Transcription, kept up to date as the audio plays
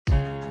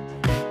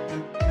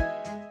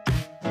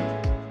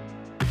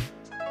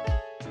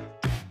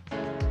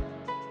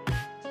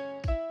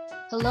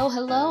Hello,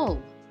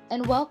 hello,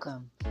 and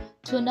welcome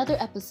to another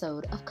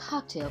episode of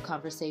Cocktail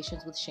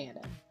Conversations with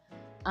Shannon.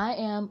 I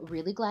am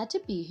really glad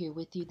to be here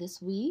with you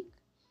this week.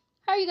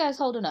 How are you guys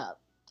holding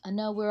up? I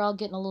know we're all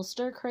getting a little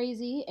stir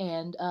crazy,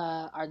 and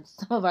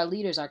some of our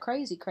leaders are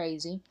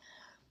crazy.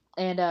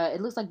 And it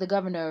looks like the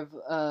governor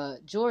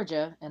of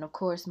Georgia, and of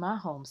course my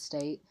home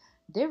state,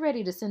 they're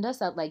ready to send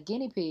us out like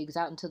guinea pigs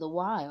out into the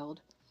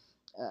wild.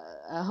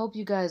 I hope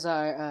you guys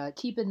are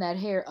keeping that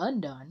hair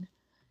undone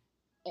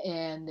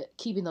and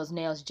keeping those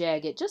nails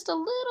jagged just a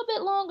little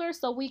bit longer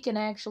so we can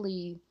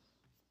actually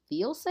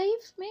feel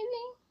safe, maybe?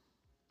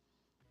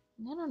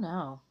 I don't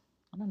know.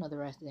 I don't know the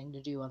right thing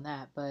to do on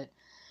that, but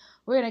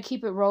we're going to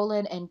keep it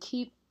rolling and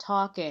keep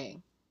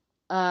talking.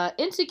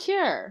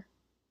 Insecure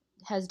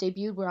has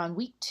debuted. We're on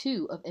week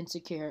 2 of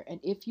Insecure, and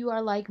if you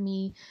are like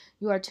me,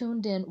 you are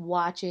tuned in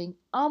watching,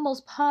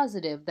 almost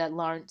positive that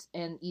Lawrence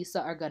and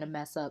Issa are going to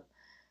mess up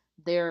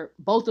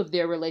both of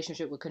their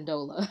relationship with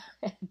Condola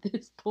at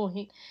this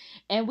point.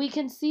 And we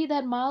can see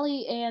that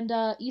Molly and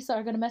Issa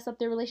are going to mess up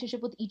their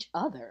relationship with each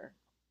other.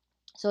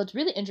 So it's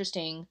really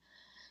interesting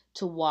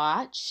to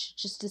watch,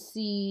 just to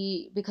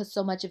see, because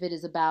so much of it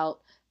is about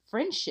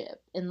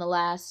friendship. In the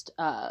last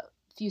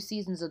few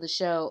seasons of the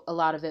show, a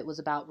lot of it was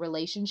about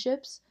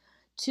relationships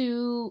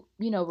to,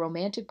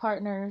 romantic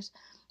partners.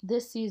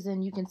 This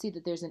season, you can see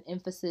that there's an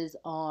emphasis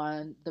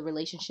on the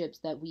relationships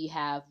that we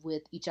have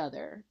with each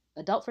other.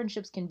 Adult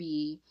friendships can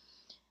be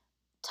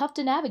tough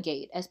to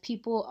navigate as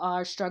people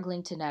are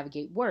struggling to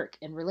navigate work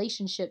and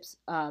relationships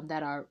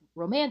that are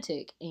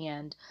romantic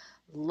and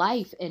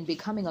life and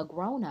becoming a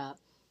grown up.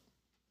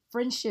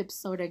 Friendships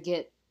sort of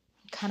get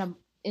kind of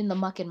in the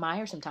muck and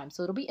mire sometimes.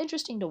 So it'll be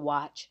interesting to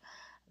watch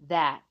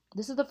that.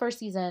 This is the first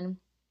season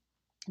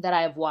that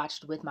I have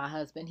watched with my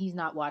husband. He's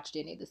not watched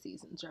any of the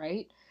seasons,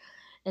 right?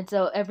 And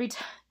so every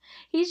time,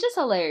 he's just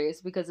hilarious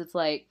because it's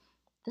like,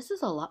 this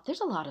is a lot.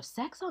 There's a lot of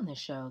sex on this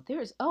show.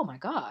 Oh my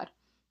God.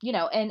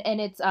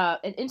 And it's,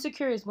 and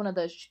Insecure is one of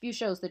the few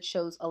shows that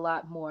shows a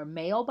lot more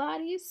male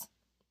bodies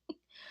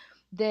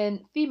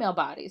than female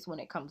bodies when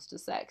it comes to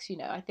sex.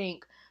 I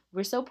think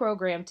we're so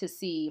programmed to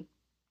see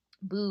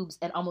boobs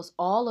and almost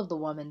all of the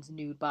woman's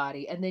nude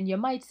body. And then you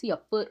might see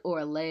a foot or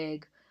a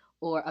leg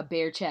or a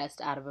bare chest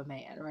out of a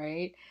man,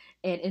 right?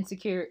 And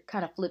Insecure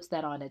kind of flips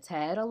that on its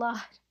head a lot.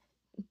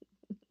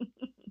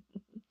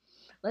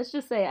 Let's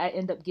just say I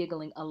end up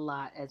giggling a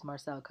lot as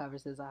Marcel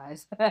covers his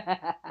eyes.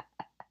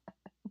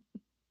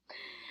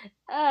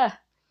 uh,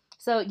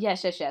 so,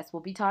 yes.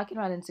 We'll be talking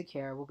about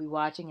Insecure. We'll be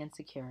watching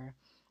Insecure.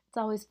 It's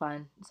always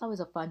fun. It's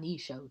always a funny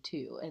show,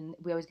 too. And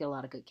we always get a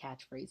lot of good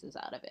catchphrases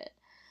out of it.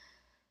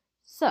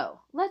 So,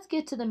 let's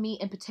get to the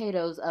meat and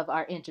potatoes of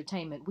our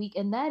entertainment week,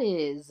 and that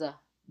is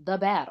the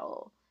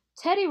battle.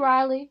 Teddy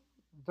Riley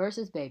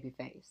versus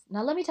Babyface.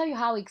 Now, let me tell you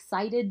how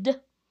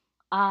excited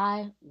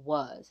I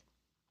was.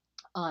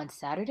 On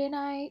Saturday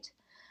night,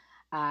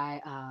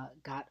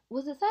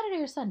 was it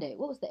Saturday or Sunday?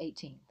 What was the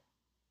 18th?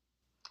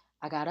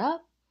 I got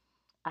up,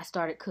 I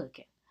started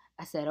cooking.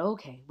 I said,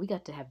 okay, we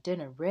got to have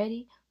dinner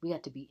ready. We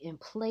got to be in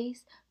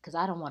place because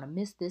I don't want to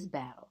miss this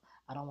battle.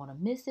 I don't want to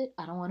miss it.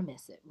 I don't want to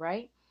miss it,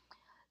 right?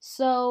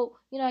 So,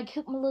 I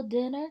cooked my little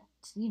dinner,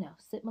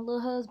 sit my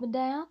little husband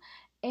down,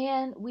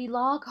 and we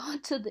log on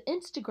to the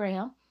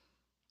Instagram.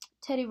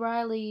 Teddy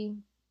Riley,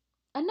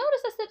 I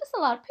noticed, I said, there's a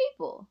lot of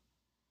people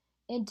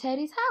in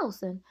Teddy's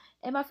house. And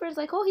my friend's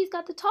like, oh, he's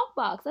got the talk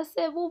box. I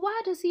said, well,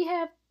 why does he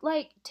have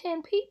like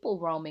 10 people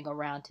roaming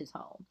around his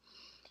home?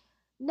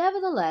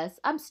 Nevertheless,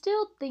 I'm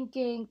still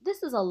thinking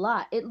this is a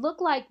lot. It looked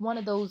like one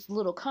of those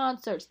little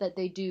concerts that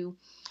they do.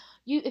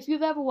 If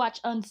you've ever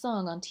watched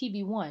Unsung on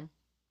TV1,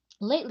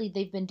 lately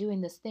they've been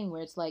doing this thing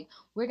where it's like,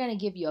 we're going to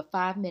give you a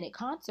 5-minute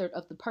concert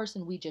of the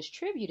person we just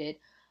tributed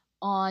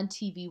on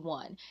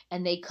TV1.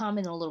 And they come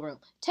in a little room.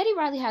 Teddy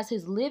Riley has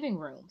his living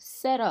room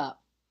set up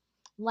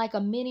like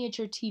a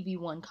miniature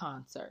TV1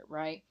 concert,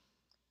 right?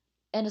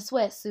 And a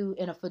sweatsuit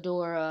and a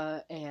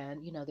fedora,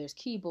 and there's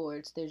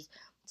keyboards, there's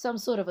some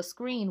sort of a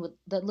screen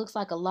that looks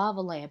like a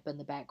lava lamp in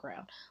the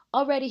background.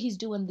 Already he's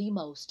doing the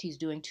most. He's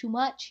doing too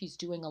much. He's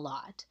doing a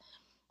lot.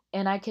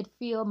 And I could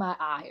feel my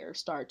ire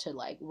start to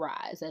like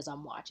rise as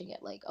I'm watching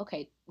it. Like,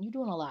 okay, you're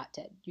doing a lot,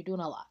 Ted. You're doing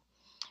a lot.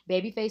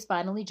 Babyface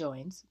finally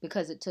joins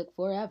because it took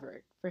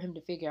forever for him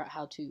to figure out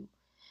how to.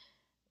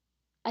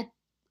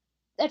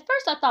 At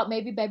first I thought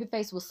maybe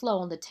Babyface was slow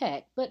on the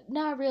tech, but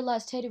now I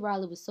realized Teddy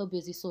Riley was so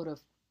busy sort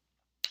of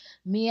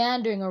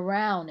meandering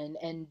around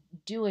and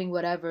doing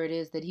whatever it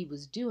is that he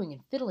was doing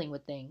and fiddling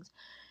with things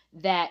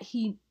that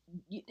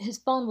his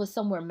phone was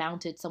somewhere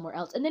mounted somewhere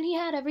else. And then he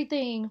had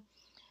everything.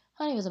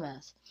 Honey, it was a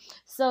mess.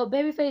 So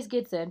Babyface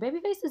gets in.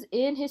 Babyface is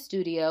in his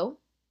studio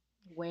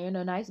wearing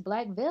a nice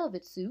black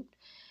velvet suit.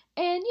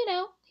 And,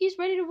 he's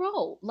ready to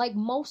roll. Like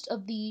most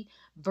of the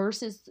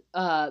versus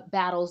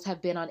battles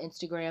have been on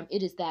Instagram,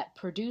 it is that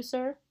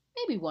producer,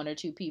 maybe one or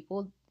two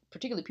people,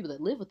 particularly people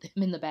that live with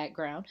them in the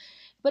background.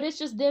 But it's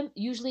just them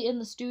usually in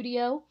the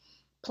studio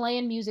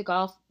playing music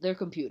off their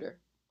computer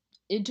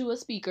into a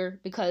speaker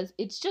because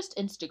it's just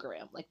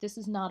Instagram. Like this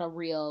is not a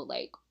real,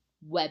 like,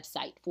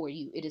 website for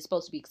you. It is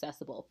supposed to be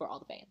accessible for all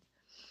the fans.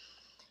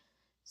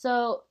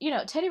 So,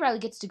 Teddy Riley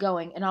gets to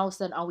going, and all of a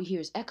sudden, all we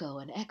hear is echo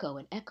and echo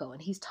and echo.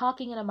 And he's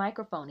talking in a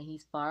microphone, and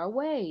he's far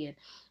away.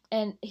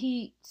 And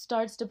he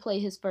starts to play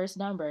his first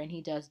number, and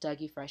he does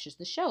Dougie Fresh's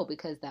The Show,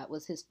 because that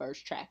was his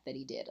first track that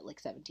he did at like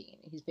 17.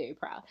 And he's very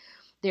proud.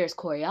 There's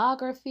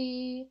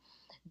choreography.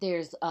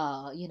 There's,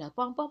 bum,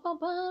 bum, bum,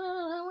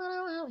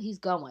 bum, he's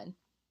going.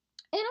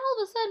 And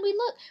all of a sudden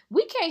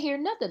we can't hear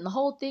nothing. The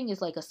whole thing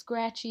is like a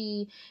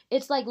scratchy,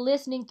 it's like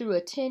listening through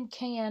a tin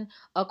can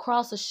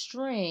across a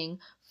string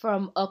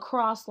from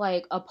across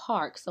like a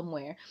park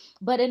somewhere,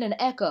 but in an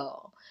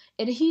echo.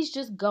 And he's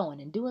just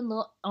going and doing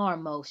little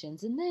arm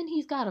motions. And then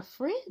he's got a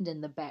friend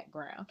in the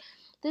background.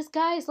 This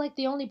guy is like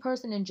the only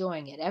person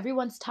enjoying it.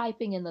 Everyone's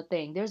typing in the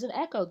thing. There's an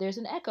echo, there's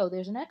an echo,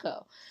 there's an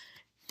echo.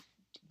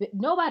 But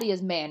nobody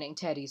is manning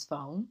Teddy's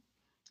phone.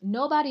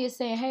 Nobody is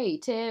saying, hey,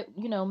 Ted,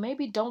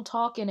 maybe don't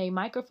talk in a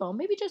microphone.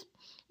 Maybe just,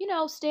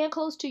 stand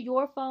close to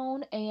your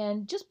phone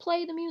and just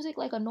play the music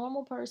like a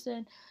normal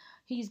person.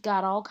 He's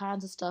got all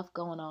kinds of stuff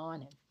going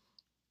on.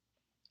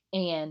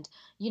 And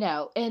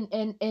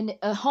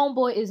a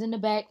homeboy is in the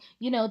back,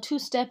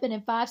 two-stepping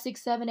and 5,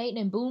 6, 7, 8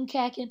 and boom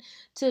cacking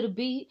to the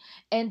beat.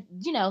 And,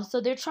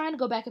 so they're trying to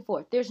go back and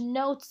forth. There's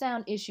no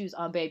sound issues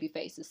on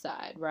Babyface's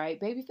side, right?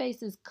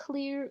 Babyface is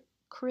clear,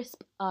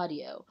 crisp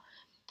audio.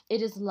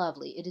 It is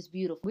lovely. It is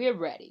beautiful. We're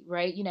ready,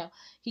 right?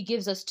 He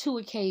gives us 2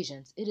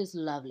 occasions. It is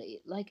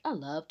lovely. Like, I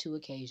love 2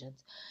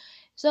 occasions.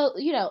 So,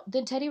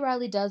 then Teddy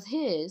Riley does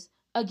his.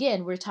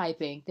 Again, we're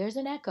typing. There's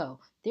an echo.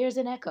 There's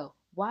an echo.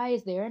 Why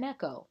is there an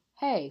echo?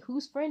 Hey,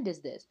 whose friend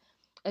is this?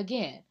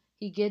 Again,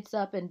 he gets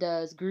up and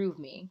does Groove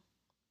Me.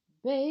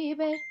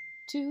 Baby,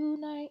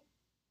 tonight,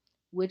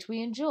 which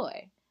we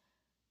enjoy.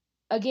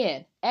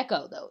 Again,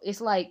 echo, though.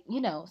 It's like,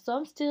 so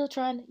I'm still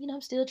trying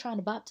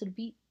to bop to the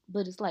beat.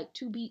 But it's like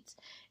 2 beats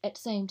at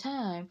the same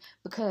time,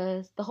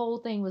 because the whole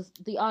thing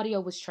the audio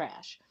was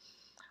trash.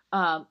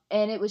 And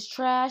it was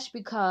trash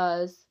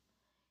because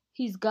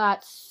he's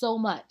got so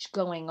much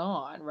going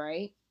on,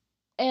 right?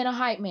 And a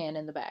hype man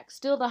in the back.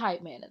 Still the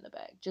hype man in the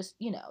back. Just,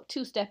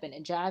 two-stepping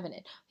and jiving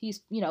it.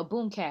 He's,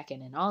 boom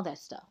cacking and all that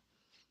stuff.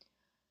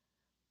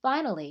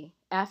 Finally,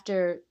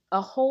 after a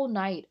whole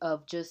night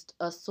of just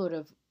a sort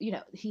of,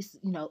 he's,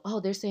 oh,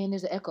 they're saying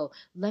there's an echo.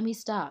 Let me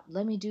stop.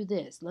 Let me do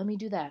this. Let me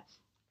do that.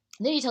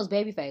 Then he tells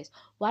Babyface,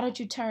 why don't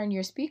you turn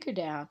your speaker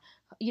down?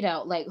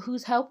 Like,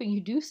 who's helping you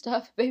do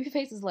stuff?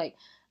 Babyface is like,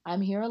 I'm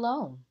here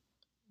alone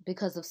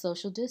because of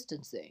social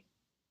distancing.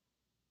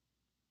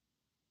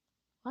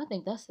 Well, I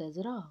think that says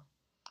it all.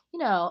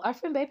 Our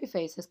friend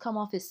Babyface has come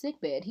off his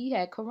sickbed. He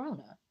had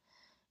corona.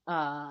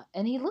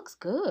 And he looks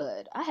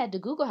good. I had to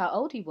Google how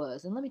old he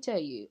was. And let me tell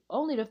you,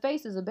 only the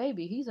face is a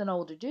baby. He's an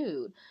older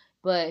dude.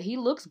 But he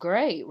looks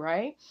great,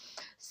 right?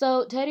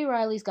 So Teddy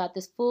Riley's got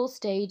this full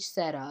stage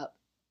set up.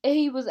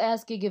 He was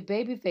asking if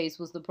Babyface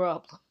was the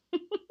problem.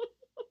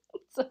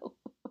 So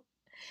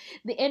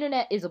the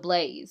internet is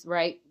ablaze,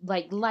 right?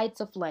 Like lights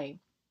aflame.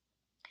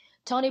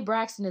 Tony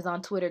Braxton is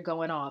on Twitter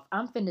going off.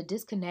 I'm finna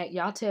disconnect.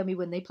 Y'all tell me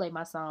when they play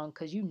my song,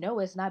 because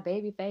it's not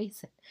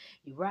Babyface.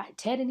 You're right.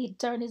 Teddy need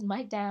to turn his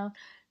mic down.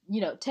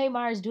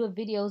 Tamar is doing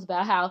videos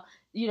about how,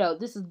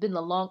 this has been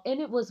and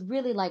it was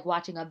really like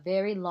watching a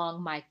very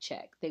long mic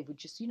check. They were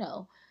just,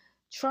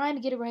 trying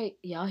to get it right.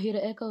 Y'all hear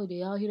the echo? Do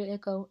y'all hear the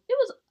echo? It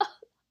was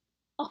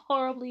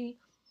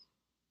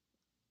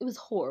it was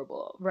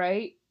horrible,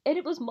 right? And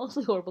it was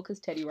mostly horrible because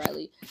Teddy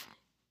Riley,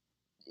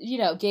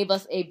 gave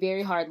us a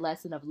very hard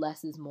lesson of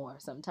less is more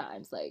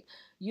sometimes. Like,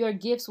 your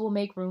gifts will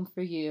make room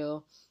for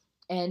you,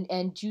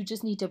 and you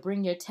just need to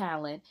bring your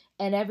talent.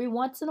 And every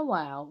once in a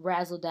while,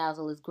 razzle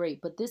dazzle is great,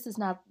 but this is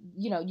not,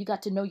 you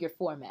got to know your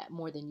format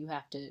more than you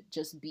have to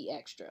just be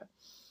extra.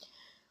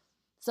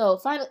 So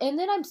finally, and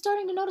then I'm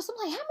starting to notice, I'm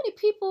like, how many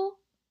people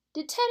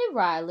did Teddy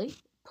Riley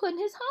put in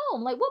his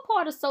home? Like, what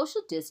part of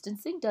social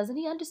distancing doesn't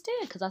he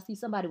understand? Because I see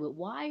somebody with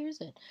wires,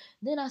 and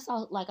then I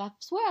saw, like, I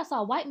swear I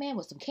saw a white man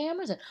with some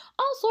cameras and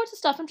all sorts of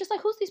stuff. I'm just like,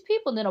 who's these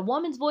people? And then a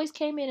woman's voice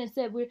came in and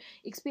said, we're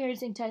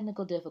experiencing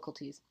technical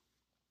difficulties.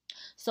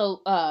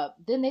 So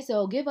then they said,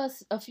 oh, give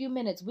us a few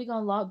minutes. We're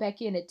going to log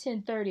back in at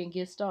 10:30 and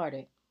get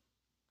started.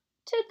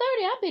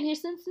 10:30, I've been here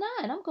since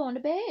 9. I'm going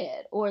to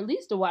bed, or at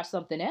least to watch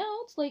something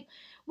else. Like,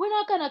 we're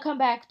not gonna come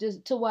back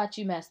to watch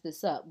you mess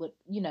this up with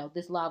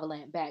this lava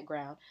lamp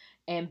background.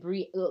 And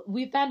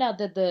we found out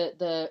that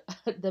the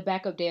the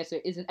backup dancer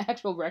is an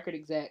actual record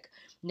exec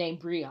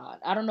named Breon.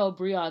 I don't know if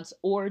Breon's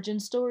origin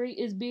story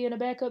is being a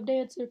backup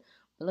dancer,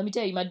 but let me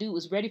tell you, my dude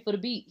was ready for the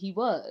beat. He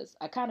was.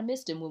 I kind of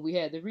missed him when we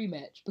had the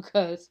rematch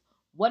because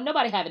wasn't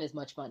nobody having as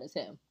much fun as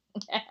him.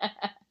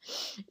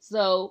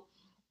 So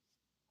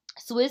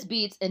Swizz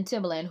Beatz and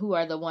Timbaland, who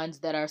are the ones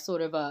that are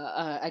sort of,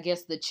 I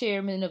guess, the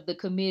chairman of the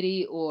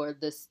committee, or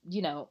this,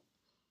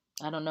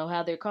 I don't know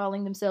how they're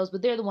calling themselves,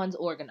 but they're the ones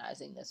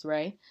organizing this,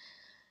 right?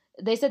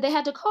 They said they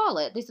had to call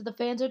it. They said the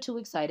fans are too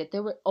excited.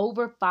 There were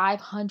over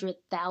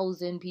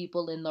 500,000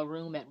 people in the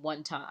room at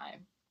one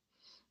time.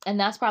 And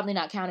that's probably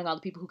not counting all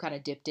the people who kind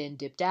of dipped in,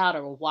 dipped out,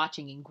 or were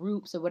watching in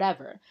groups or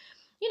whatever.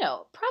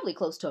 probably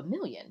close to 1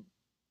 million.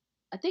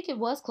 I think it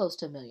was close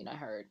to 1 million, I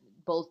heard,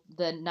 both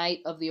the night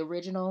of the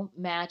original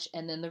match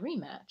and then the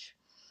rematch.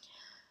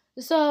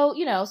 So,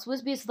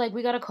 Swiss Beats is like,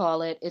 we gotta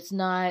call it. It's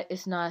not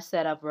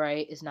set up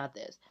right. It's not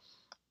this.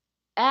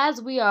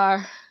 As we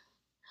are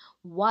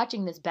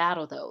watching this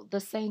battle though,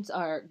 the Saints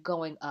are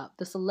going up.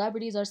 The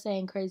celebrities are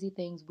saying crazy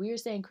things. We're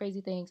saying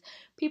crazy things.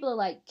 People are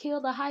like, kill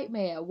the hype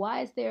man.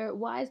 Why is there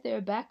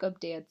a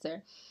backup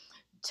dancer?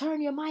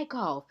 Turn your mic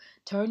off,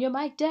 turn your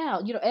mic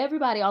down.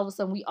 Everybody, all of a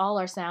sudden, we all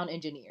are sound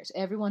engineers.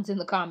 Everyone's in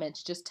the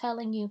comments just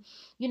telling you,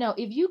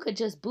 if you could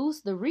just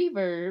boost the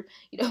reverb.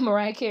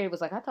 Mariah Carey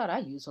was like, I thought I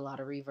used a lot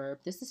of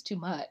reverb. This is too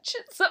much.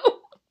 So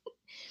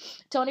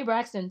Toni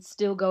Braxton's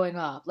still going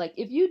off. Like,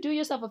 if you do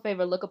yourself a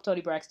favor, look up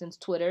Toni Braxton's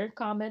Twitter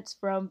comments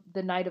from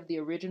the night of the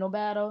original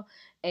battle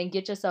and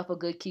get yourself a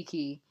good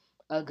kiki,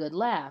 a good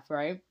laugh,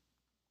 right?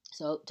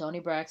 So Toni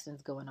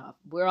Braxton's going off.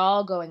 We're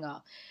all going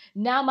off.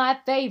 Now, my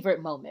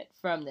favorite moment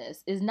from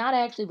this is not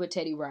actually what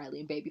Teddy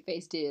Riley and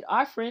Babyface did.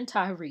 Our friend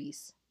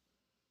Tyrese,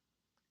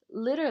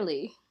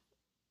 literally,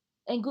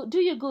 and do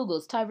your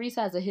Googles. Tyrese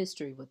has a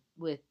history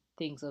with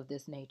things of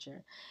this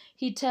nature.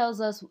 He tells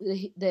us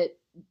that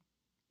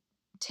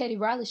Teddy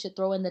Riley should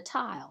throw in the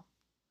tile.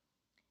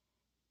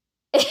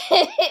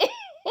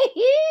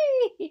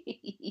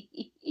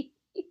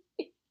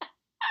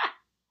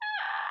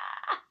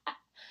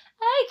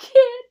 I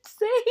can't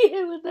say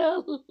it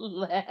without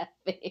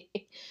laughing.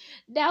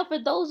 Now, for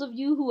those of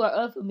you who are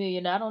unfamiliar,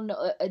 and I don't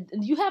know,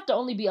 you have to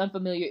only be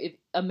unfamiliar if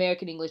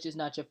American English is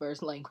not your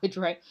first language,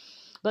 right?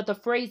 But the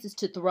phrase is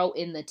to throw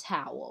in the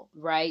towel,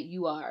 right?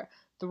 You are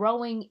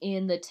throwing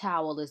in the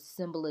towel is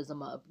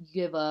symbolism of you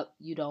give up,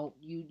 you don't,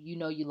 you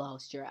know you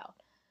lost, you're out.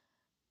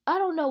 I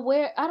don't know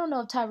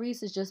if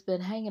Tyrese has just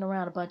been hanging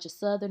around a bunch of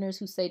Southerners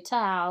who say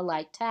towel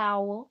like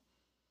towel.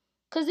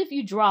 Because if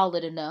you draw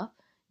it enough,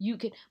 you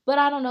can. But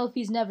I don't know if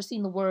he's never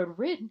seen the word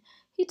written.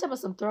 He told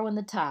us I'm throwing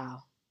the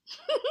towel.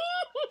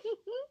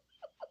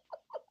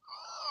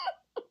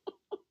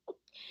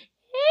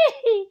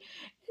 Hey,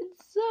 and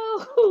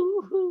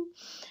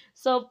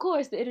so of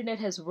course the internet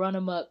has run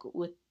amok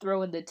with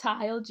throwing the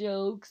tile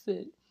jokes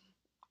and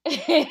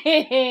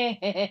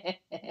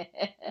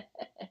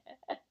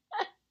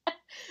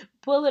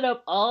pulling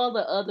up all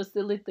the other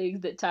silly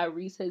things that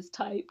Tyrese has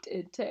typed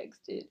and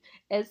texted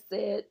and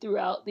said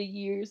throughout the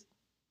years.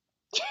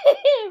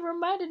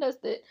 Reminding us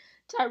that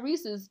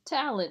Tyrese's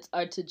talents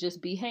are to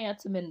just be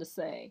handsome and to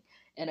sing.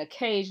 And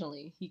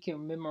occasionally he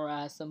can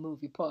memorize some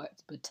movie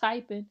parts. But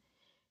typing,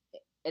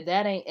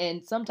 that ain't,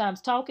 and sometimes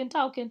talking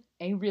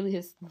ain't really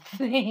his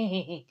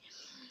thing.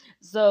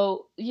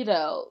 So,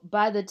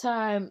 by the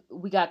time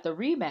we got the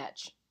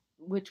rematch,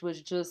 which was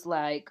just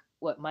like,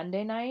 what,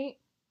 Monday night?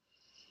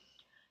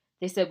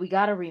 They said, we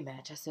got a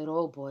rematch. I said,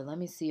 oh boy, let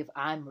me see if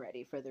I'm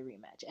ready for the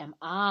rematch. Am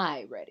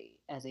I ready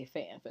as a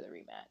fan for the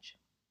rematch?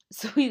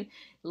 So we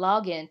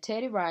log in.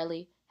 Teddy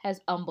Riley has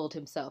humbled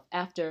himself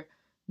after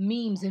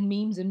memes and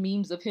memes and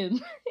memes of him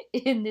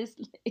in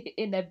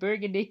that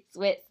burgundy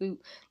sweatsuit,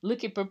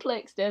 looking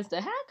perplexed as to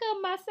how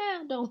come my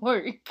sound don't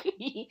work.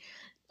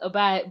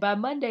 By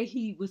Monday,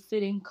 he was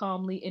sitting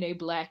calmly in a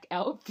black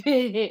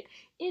outfit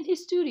in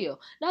his studio.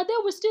 Now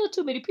there were still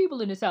too many people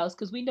in his house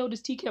because we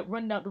noticed he kept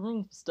running out the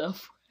room for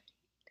stuff.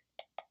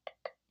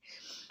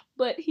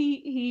 But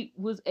he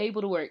was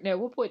able to work. Now, at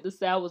one point, the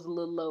sound was a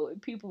little low,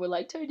 and people were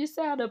like, turn your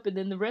sound up. And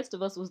then the rest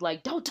of us was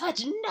like, don't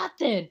touch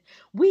nothing.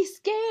 We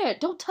scared.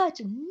 Don't touch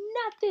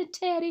nothing,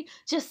 Teddy.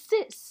 Just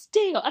sit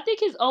still. I think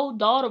his old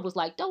daughter was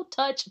like, don't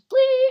touch,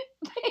 please.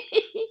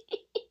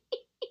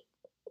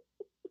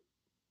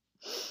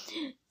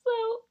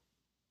 So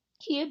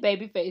he and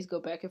Babyface go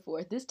back and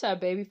forth. This time,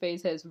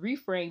 Babyface has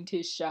reframed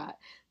his shot.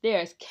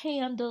 There's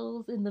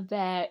candles in the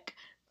back,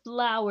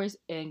 flowers,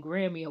 and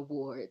Grammy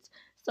Awards.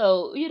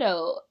 So,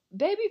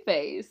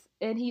 Babyface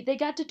and they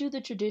got to do the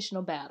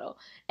traditional battle.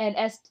 And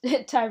as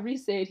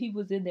Tyrese said, he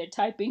was in there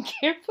typing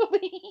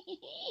carefully.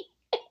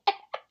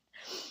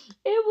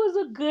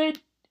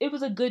 It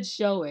was a good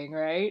showing,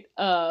 right?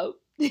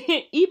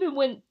 Even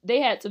when they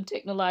had some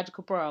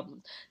technological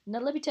problems. Now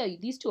let me tell you,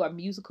 these two are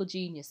musical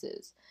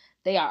geniuses.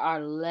 They are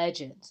our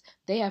legends.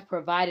 They have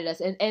provided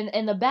us,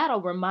 and the battle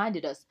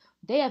reminded us,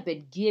 they have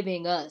been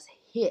giving us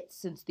hits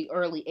since the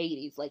early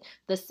 80s. Like,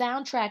 the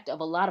soundtrack of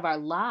a lot of our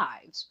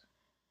lives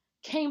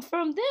came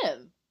from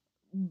them.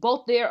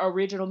 Both their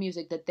original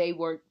music that they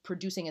were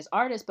producing as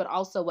artists, but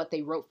also what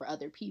they wrote for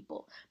other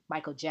people.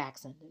 Michael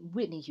Jackson, and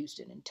Whitney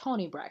Houston, and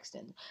Toni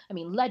Braxton. I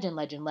mean,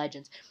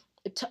 legends.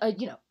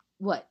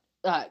 What?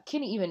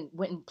 Kenny even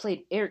went and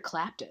played Eric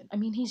Clapton. I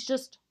mean, he's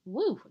just,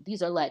 woo,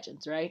 these are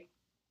legends, right?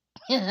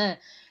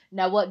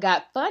 Now, what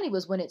got funny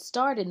was when it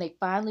started and they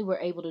finally were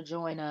able to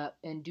join up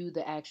and do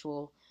the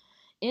actual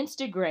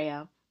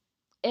Instagram,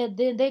 and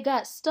then they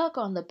got stuck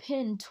on the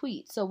pinned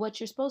tweet. So what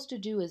you're supposed to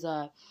do is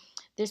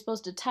they're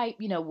supposed to type,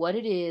 what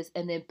it is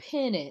and then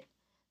pin it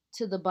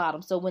to the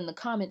bottom. So when the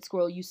comments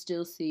scroll, you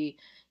still see,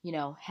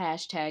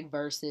 hashtag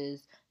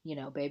versus,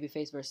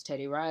 Babyface versus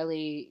Teddy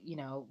Riley,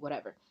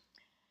 whatever.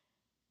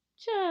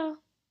 Child,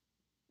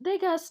 They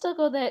got stuck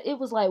on that. It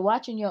was like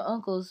watching your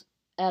uncles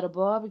at a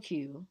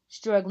barbecue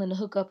struggling to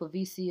hook up a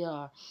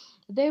VCR.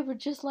 They were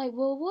just like,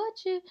 well,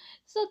 what you.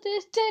 So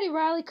this Teddy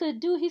Riley could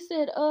do, he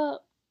said,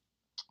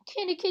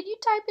 Kenny, can you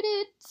type it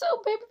in? So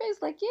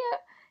Babyface, like, yeah.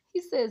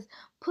 He says,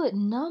 put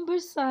number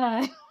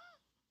sign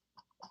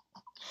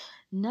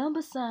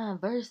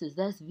versus,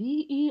 that's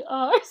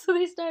VER. So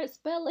they start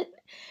spelling.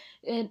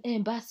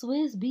 And by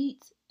Swizz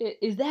Beats,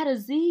 is that a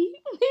Z?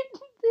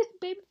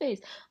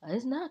 Babyface,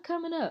 it's not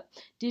coming up.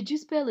 Did you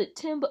spell it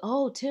Timber?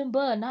 Oh,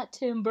 Timber, not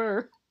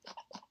Timber.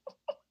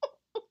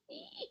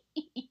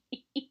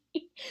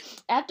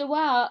 After a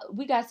while,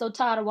 we got so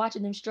tired of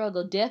watching them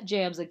struggle. Def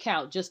Jam's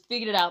account just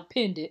figured it out,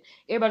 pinned it.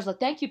 Everybody's like,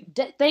 "Thank you,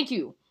 thank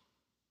you.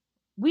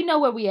 We know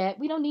where we at.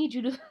 We don't need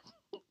you to.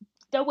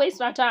 Don't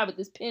waste our time with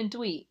this pinned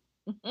tweet."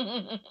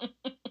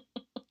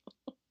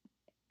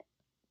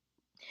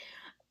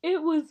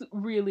 It was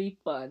really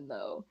fun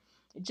though.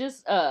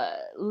 Just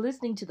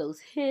listening to those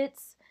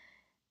hits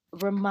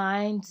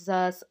reminds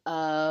us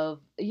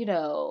of,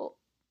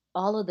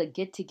 all of the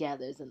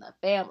get-togethers and the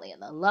family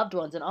and the loved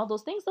ones and all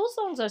those things. Those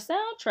songs are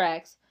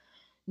soundtracks,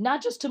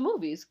 not just to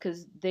movies,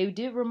 because they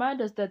did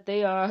remind us that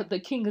they are the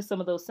king of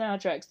some of those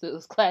soundtracks to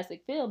those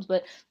classic films,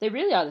 but they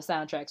really are the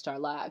soundtracks to our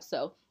lives.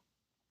 So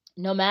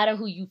no matter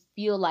who you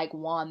feel like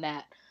won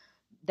that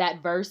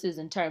verses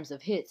in terms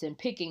of hits and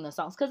picking the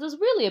songs, because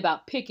it's really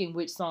about picking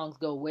which songs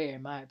go where,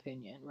 in my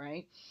opinion,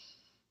 right?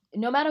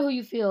 No matter who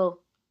you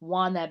feel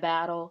won that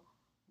battle,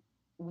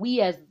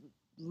 we as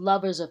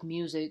lovers of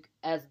music,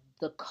 as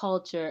the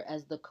culture,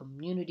 as the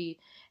community,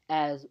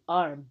 as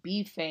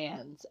R&B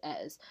fans,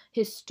 as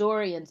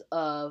historians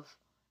of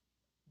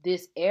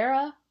this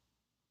era,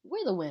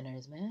 we're the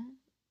winners, man.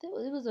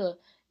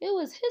 It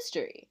was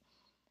history.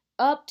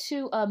 Up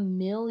to 1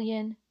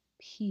 million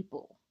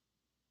people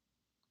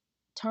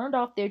turned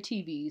off their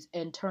TVs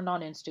and turned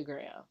on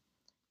Instagram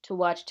to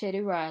watch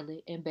Teddy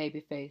Riley and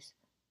Babyface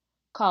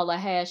call a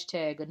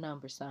hashtag a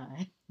number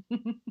sign.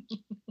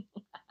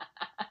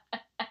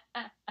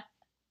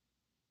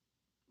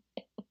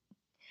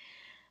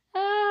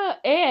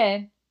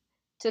 And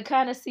to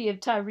kind of see if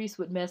Tyrese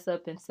would mess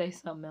up and say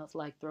something else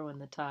like throwing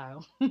the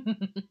tile.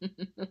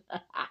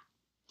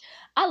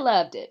 I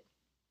loved it.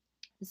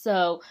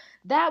 So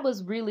that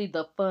was really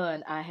the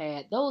fun I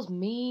had. Those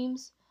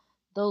memes.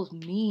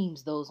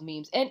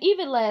 And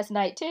even last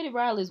night, Teddy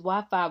Riley's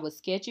Wi-Fi was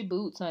sketchy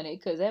boots, honey,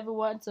 because every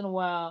once in a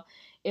while,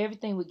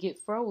 everything would get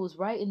froze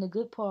right in the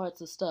good parts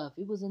of stuff.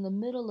 It was in the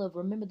middle of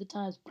Remember the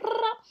Times.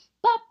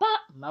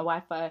 My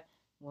Wi-Fi,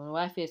 when the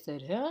Wi-Fi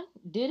said, huh,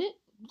 did it?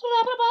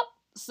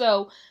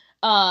 So,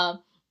 I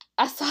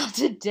saw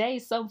today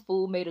some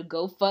fool made a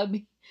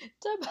GoFundMe.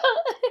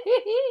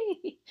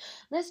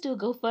 Let's do a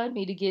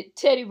GoFundMe to get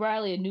Teddy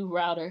Riley a new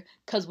router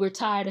because we're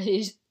tired of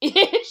his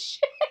ish.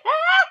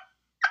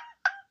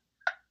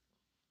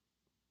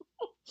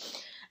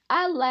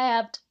 I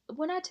laughed.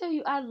 When I tell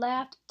you, I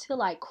laughed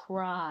till I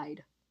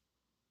cried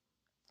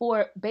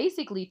for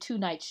basically 2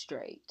 nights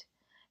straight.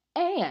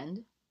 And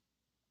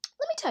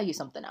let me tell you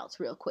something else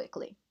real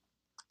quickly.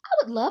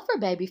 I would love for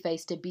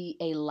Babyface to be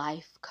a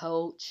life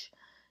coach,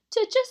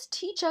 to just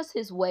teach us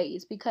his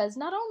ways, because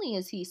not only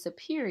is he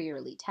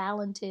superiorly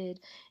talented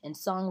in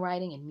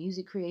songwriting and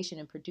music creation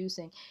and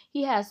producing,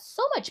 he has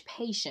so much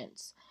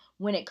patience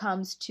when it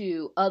comes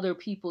to other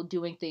people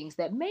doing things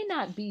that may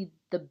not be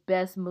the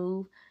best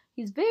move.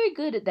 He's very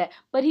good at that,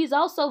 but he's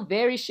also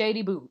very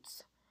shady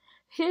boots.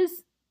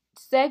 His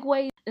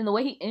segues and the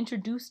way he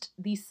introduced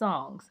these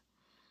songs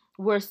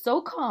were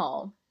so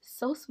calm,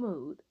 so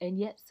smooth, and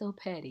yet so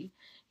petty.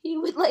 He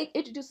would like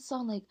introduce a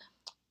song like,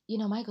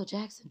 Michael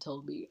Jackson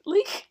told me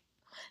like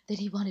that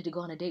he wanted to go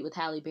on a date with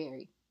Halle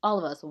Berry. All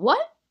of us, what?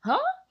 Huh?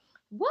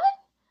 What?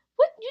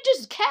 What? You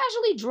just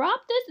casually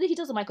dropped this? He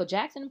does a Michael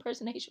Jackson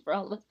impersonation for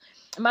all of us.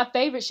 And my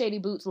favorite Shady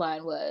Boots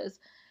line was,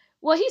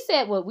 well, he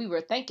said what we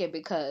were thinking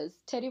because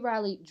Teddy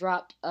Riley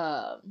dropped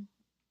a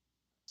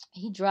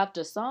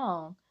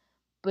song,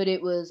 but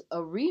it was a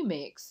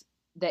remix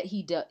that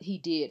he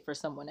did for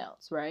someone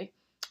else, right?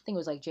 I think it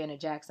was like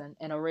Janet Jackson,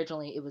 and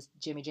originally it was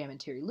Jimmy Jam and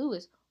Terry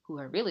Lewis, who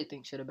I really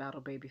think should have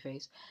battled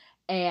Babyface,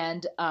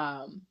 and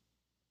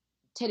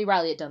Teddy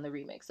Riley had done the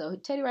remix. So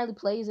Teddy Riley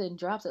plays it and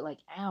drops it like,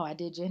 "Ow, I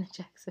did Janet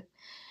Jackson."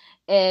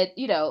 And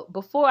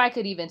before I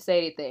could even say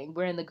anything,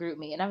 we're in the group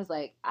me, and I was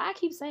like, I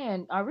keep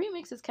saying our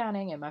remix is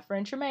counting, and my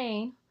friend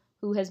Tremaine,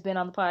 who has been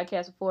on the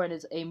podcast before and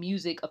is a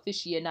music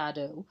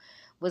aficionado,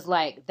 was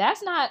like, that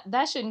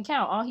shouldn't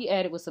count. All he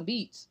added was some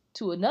beats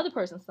to another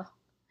person's song.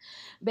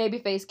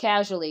 Babyface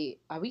casually,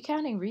 are we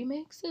counting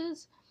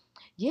remixes?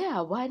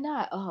 Yeah, why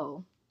not?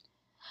 Oh,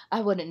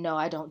 I wouldn't know.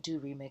 I don't do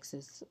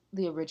remixes.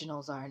 The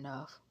originals are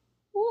enough.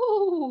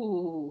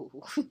 Ooh.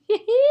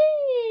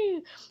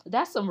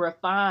 That's some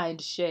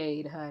refined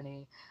shade,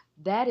 honey.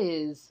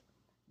 That's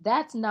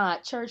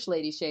not church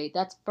lady shade.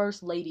 That's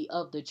first lady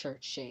of the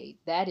church shade.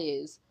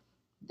 That's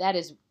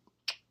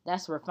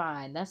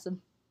refined. That's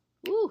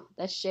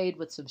shade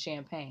with some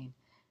champagne.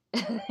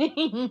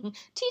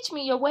 Teach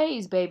me your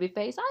ways,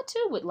 Babyface. I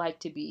too would like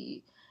to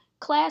be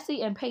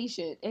classy and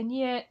patient, and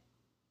yet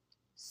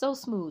So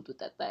smooth with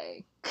that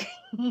thing.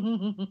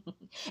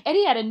 And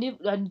he had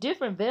a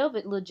different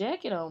velvet little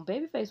jacket on.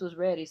 Babyface was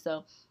ready.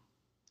 So,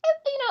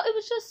 it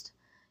was just,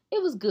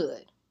 it was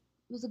good.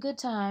 It was a good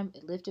time.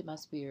 It lifted my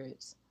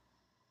spirits.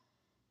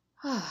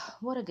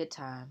 What a good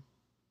time.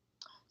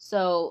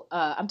 So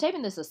I'm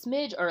taping this a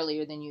smidge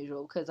earlier than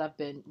usual because I've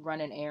been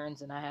running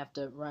errands and I have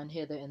to run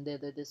hither and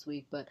thither this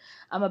week. But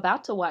I'm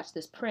about to watch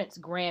this Prince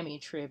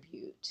Grammy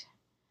tribute.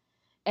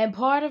 And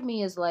part of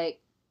me is like,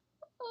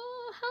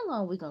 how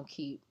long are we going to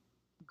keep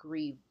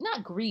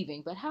not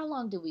grieving, but how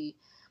long do we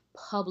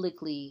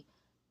publicly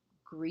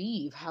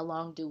grieve? How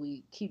long do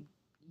we keep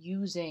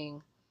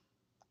using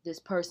this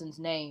person's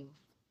name,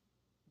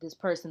 this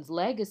person's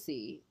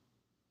legacy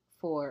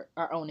for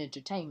our own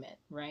entertainment,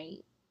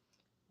 right?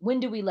 When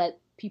do we let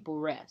people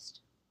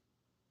rest?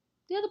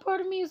 The other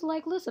part of me is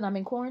like, listen, I'm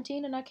in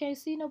quarantine and I can't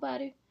see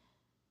nobody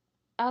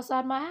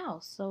outside my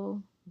house.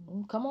 So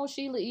come on,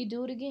 Sheila E.,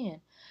 do it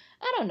again.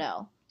 I don't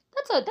know.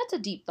 That's a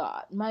deep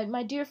thought.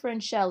 My dear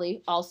friend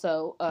Shelly,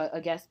 also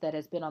a guest that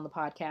has been on the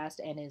podcast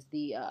and is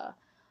the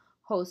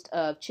host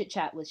of Chit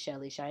Chat with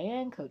Shelly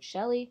Cheyenne, Coach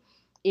Shelly,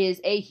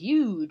 is a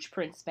huge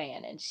Prince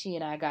fan, and she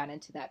and I got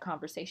into that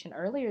conversation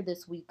earlier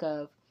this week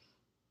of,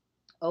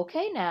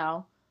 okay,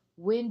 now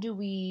when do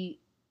we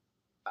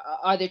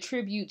are the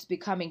tributes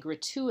becoming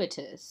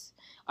gratuitous?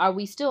 Are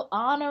we still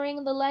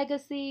honoring the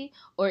legacy,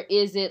 or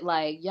is it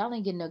like y'all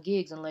ain't getting no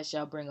gigs unless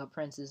y'all bring up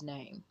Prince's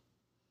name?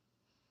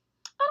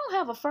 I don't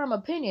have a firm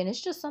opinion. It's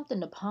just something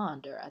to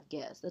ponder, I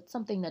guess. That's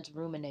something that's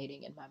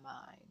ruminating in my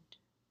mind.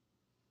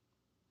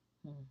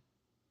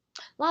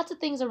 Lots of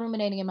things are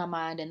ruminating in my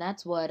mind, and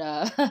that's what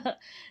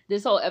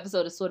this whole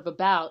episode is sort of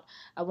about.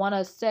 I want to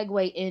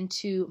segue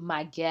into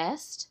my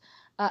guest.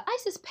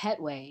 Isis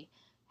Petway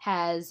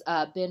has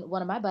been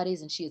one of my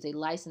buddies, and she is a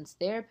licensed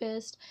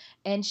therapist,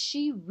 and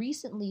she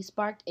recently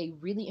sparked a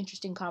really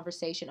interesting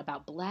conversation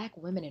about Black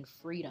women and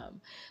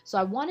freedom. So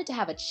I wanted to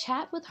have a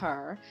chat with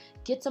her,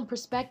 get some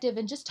perspective,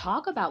 and just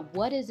talk about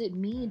what does it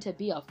mean to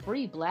be a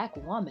free Black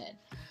woman.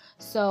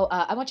 So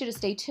I want you to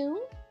stay tuned.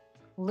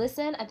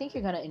 Listen, I think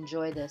you're going to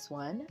enjoy this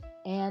one,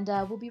 and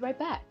we'll be right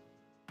back.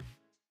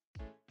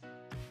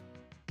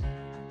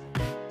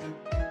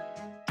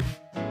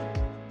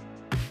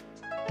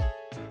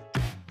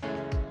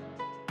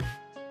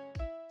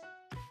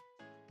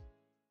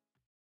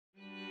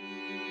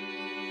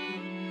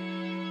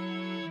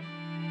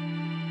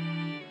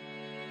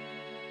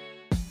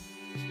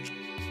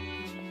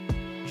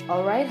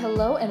 All right,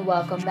 hello and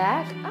welcome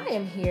back. I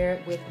am here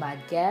with my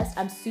guest.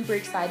 I'm super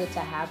excited to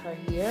have her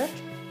here.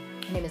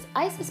 Her name is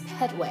Isis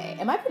Petway.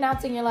 Am I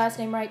pronouncing your last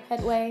name right,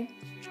 Petway?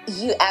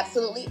 You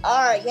absolutely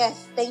are.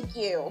 Yes, thank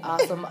you.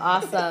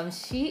 Awesome.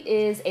 She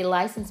is a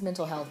licensed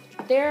mental health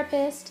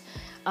therapist.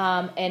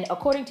 And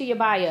according to your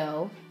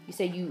bio, you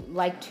say you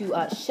like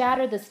to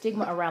shatter the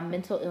stigma around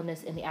mental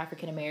illness in the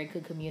African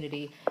American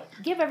community.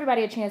 Give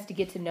everybody a chance to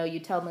get to know you.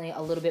 Tell me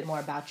a little bit more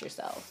about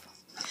yourself.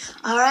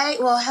 All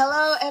right. Well,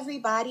 hello,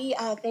 everybody.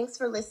 Thanks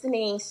for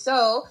listening.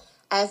 So,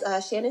 as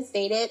Shannon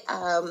stated,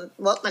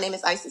 my name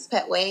is Isis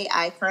Petway.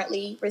 I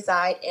currently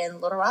reside in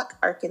Little Rock,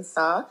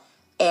 Arkansas,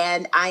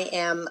 and I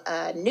am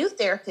a new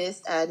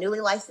therapist, a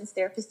newly licensed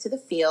therapist to the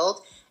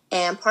field.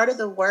 And part of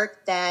the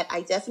work that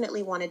I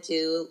definitely want to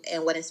do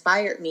and what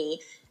inspired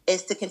me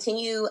is to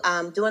continue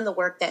doing the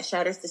work that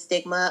shatters the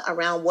stigma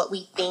around what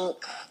we think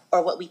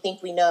or what we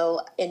think we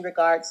know in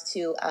regards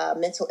to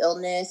mental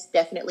illness,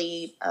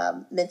 definitely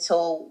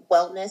mental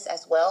wellness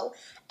as well.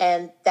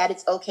 And that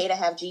it's okay to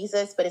have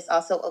Jesus, but it's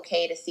also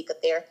okay to seek a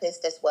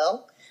therapist as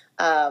well.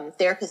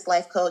 Therapist,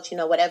 life coach,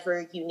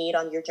 whatever you need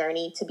on your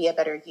journey to be a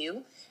better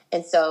you.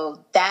 And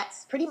so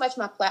that's pretty much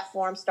my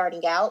platform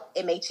starting out.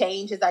 It may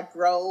change as I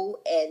grow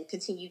and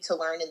continue to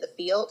learn in the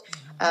field.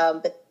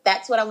 But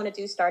that's what I want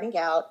to do starting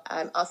out.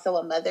 I'm also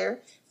a mother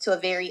to a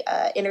very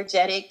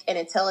energetic and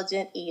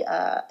intelligent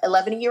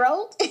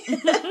 11-year-old.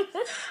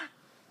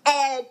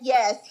 And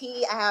yes,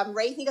 I'm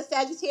raising a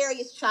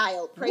Sagittarius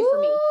child. Pray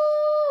for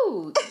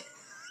me.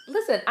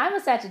 Listen, I'm a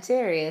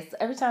Sagittarius.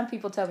 Every time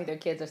people tell me their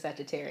kids are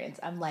Sagittarians,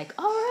 I'm like,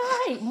 all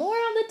right, more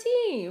on the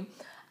team.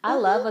 I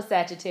love a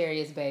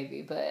Sagittarius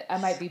baby, but I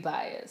might be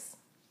biased.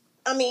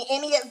 I mean,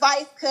 any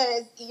advice?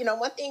 Because,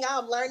 one thing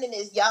I'm learning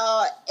is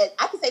y'all, and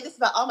I can say this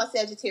about all my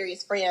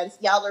Sagittarius friends,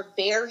 y'all are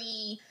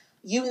very,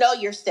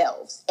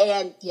 yourselves.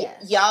 And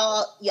yes.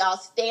 y'all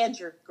stand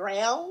your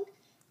ground.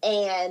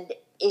 And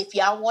if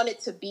y'all want it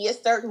to be a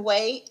certain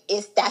way,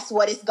 that's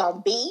what it's going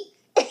to be.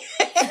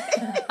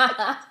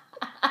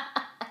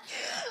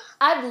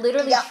 I'm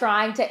literally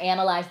trying to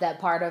analyze that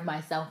part of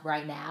myself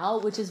right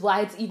now, which is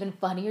why it's even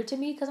funnier to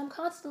me, because I'm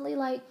constantly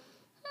like,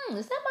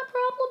 is that my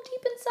problem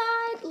deep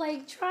inside?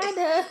 Like, trying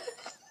to...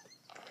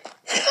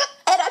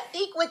 And I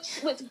think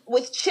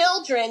with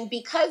children,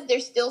 because they're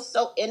still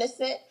so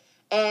innocent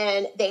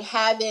and they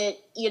haven't,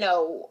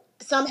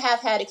 some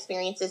have had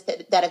experiences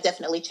that have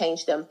definitely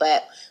changed them.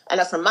 But I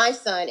know for my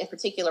son in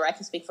particular, I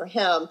can speak for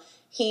him.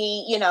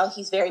 He,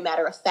 he's very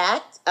matter of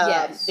fact,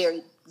 yes.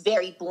 very,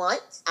 very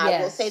blunt.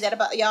 I will say that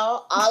about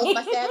y'all, all of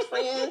my Sag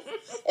friends.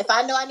 If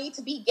I know I need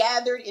to be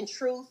gathered in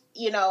truth,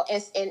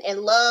 and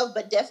love,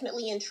 but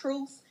definitely in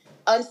truth,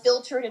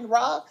 unfiltered and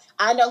raw,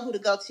 I know who to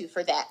go to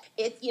for that.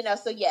 It's,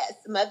 so yes,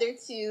 mother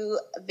to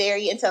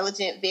very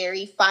intelligent,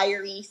 very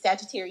fiery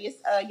Sagittarius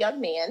young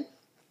man.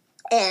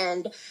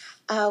 And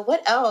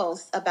what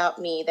else about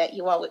me that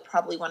you all would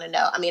probably want to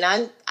know? I mean,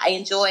 I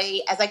enjoy,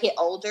 as I get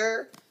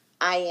older,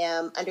 I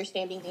am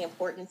understanding the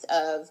importance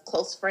of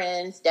close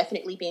friends,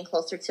 definitely being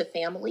closer to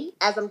family.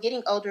 As I'm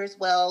getting older as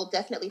well,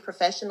 definitely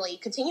professionally,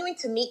 continuing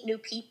to meet new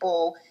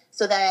people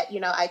so that,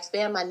 I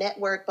expand my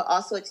network, but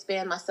also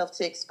expand myself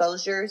to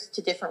exposures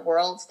to different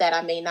worlds that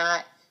I may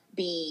not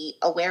be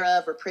aware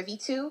of or privy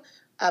to,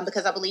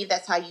 because I believe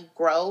that's how you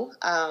grow.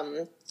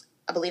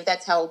 I believe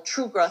that's how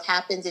true growth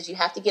happens, is you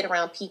have to get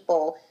around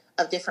people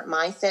of different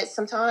mindsets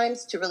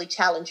sometimes to really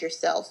challenge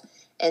yourself.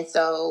 And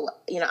so,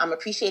 I'm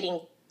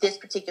appreciating this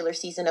particular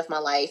season of my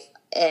life.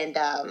 And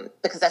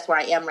because that's where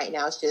I am right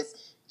now, it's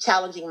just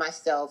challenging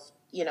myself,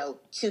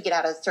 to get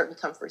out of certain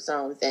comfort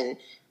zones and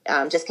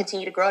just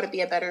continue to grow to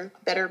be a better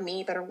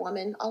me, better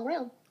woman all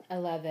around. I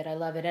love it.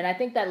 And I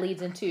think that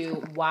leads into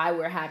why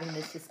we're having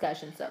this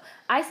discussion. So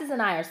Isis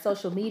and I are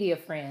social media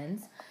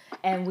friends,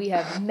 and we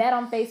have met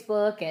on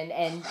Facebook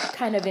and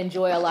kind of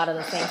enjoy a lot of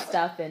the same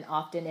stuff, and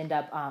often end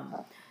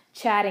up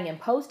chatting and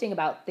posting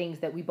about things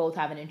that we both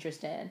have an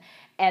interest in.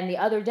 And the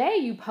other day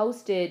you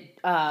posted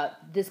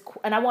this,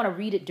 and I want to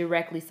read it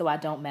directly so I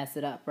don't mess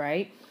it up,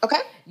 right?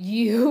 Okay.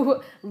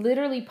 You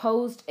literally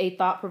posed a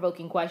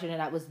thought-provoking question, and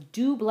that was,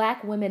 do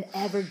Black women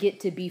ever get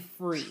to be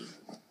free?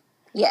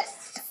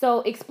 Yes.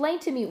 So explain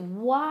to me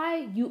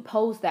why you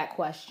posed that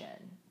question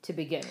to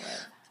begin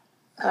with.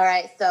 All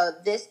right. So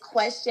this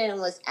question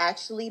was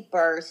actually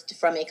birthed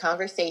from a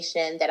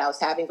conversation that I was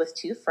having with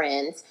two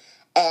friends.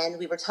 And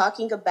we were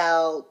talking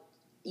about,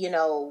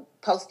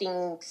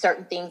 posting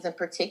certain things in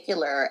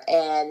particular.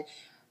 And,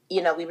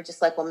 we were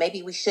just like, well,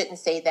 maybe we shouldn't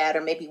say that,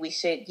 or maybe we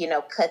should,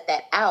 cut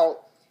that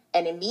out.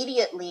 And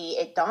immediately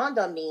it dawned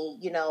on me,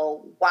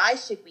 why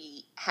should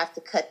we have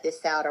to cut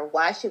this out, or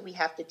why should we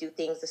have to do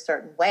things a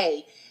certain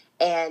way?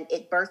 And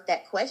it birthed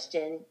that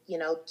question,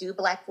 do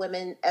Black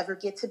women ever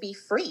get to be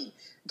free?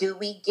 Do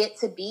we get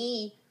to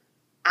be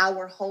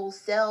our whole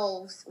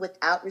selves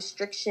without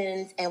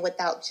restrictions and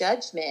without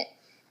judgment?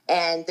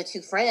 And the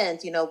two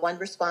friends, one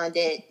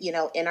responded,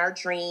 in our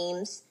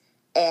dreams,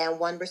 and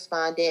one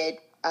responded,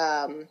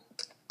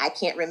 I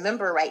can't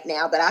remember right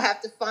now, but I'll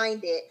have to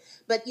find it.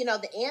 But,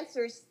 the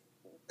answers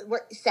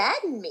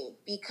saddened me,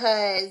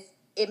 because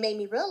it made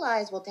me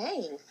realize, well,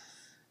 dang,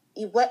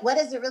 what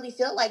does it really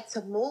feel like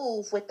to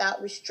move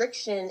without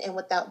restriction and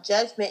without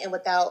judgment and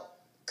without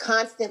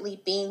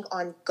constantly being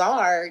on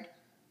guard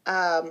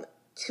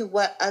to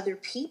what other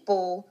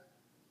people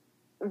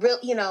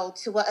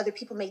to what other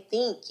people may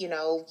think.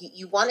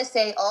 You want to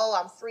say, oh,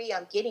 I'm free,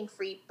 I'm getting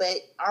free, but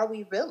are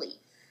we really?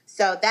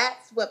 So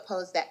that's what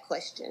posed that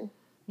question.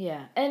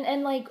 Yeah.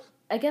 And like,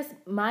 I guess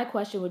my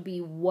question would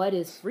be, what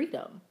is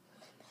freedom?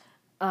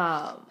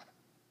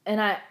 And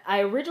I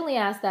originally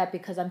asked that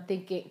because I'm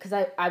thinking, because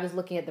I was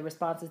looking at the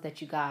responses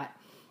that you got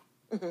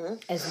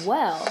as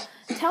well.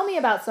 Tell me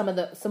about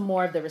some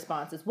more of the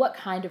responses. What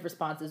kind of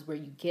responses were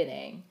you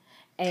getting?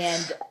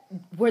 And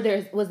was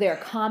there a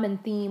common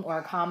theme or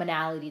a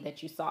commonality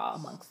that you saw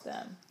amongst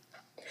them?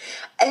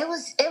 It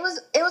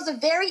was a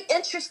very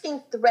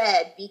interesting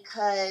thread,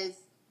 because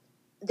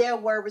there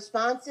were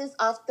responses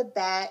off the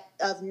bat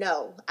of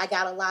no. I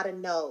got a lot of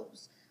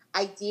no's.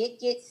 I did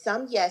get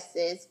some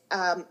yeses.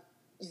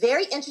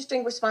 Very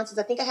interesting responses.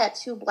 I think I had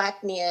two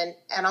Black men,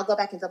 and I'll go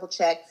back and double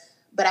check,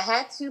 but I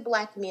had two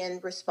Black men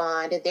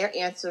respond, and their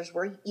answers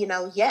were,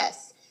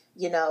 yes,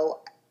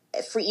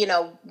 free,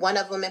 one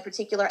of them in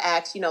particular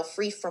asked,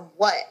 free from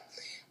what?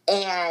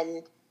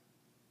 And,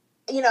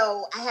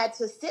 I had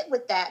to sit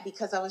with that,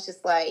 because I was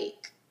just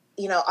like,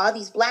 all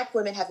these Black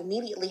women have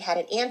immediately had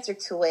an answer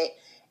to it.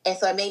 And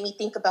so it made me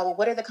think about, well,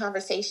 what are the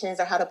conversations,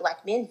 or how do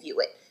Black men view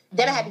it? Mm-hmm.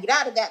 Then I had to get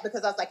out of that,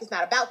 because I was like, it's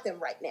not about them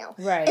right now.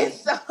 Right. And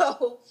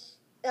so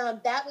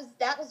that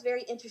was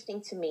very interesting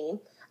to me.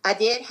 I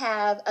did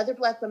have other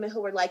Black women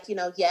who were like,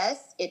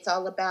 yes, it's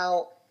all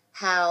about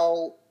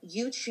how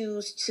you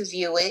choose to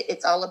view it.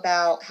 It's all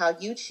about how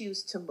you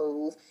choose to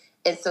move.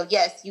 And so,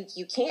 yes,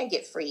 you can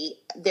get free.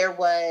 There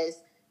was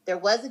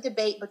a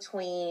debate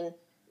between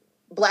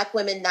Black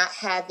women not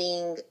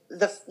having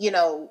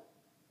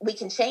we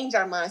can change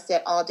our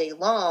mindset all day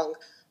long,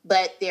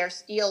 but there are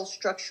still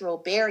structural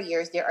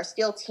barriers. There are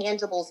still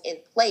tangibles in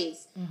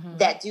place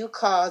that do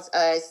cause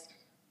us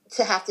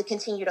to have to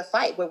continue to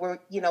fight, where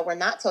we're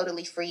not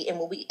totally free, and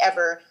will we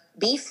ever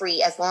be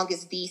free as long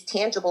as these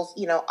tangibles,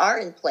 are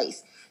in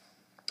place.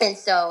 And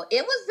so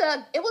it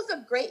was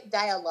a great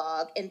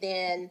dialogue. And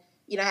then,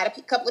 I had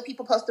a couple of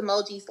people post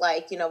emojis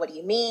like, what do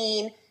you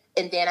mean?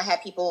 And then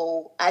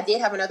I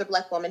did have another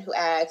Black woman who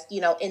asked,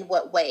 in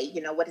what way,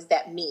 what does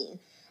that mean?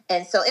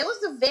 And so it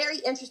was a very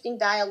interesting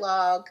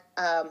dialogue.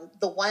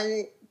 The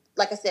one,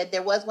 like I said,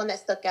 there was one that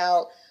stuck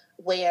out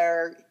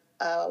where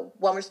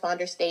one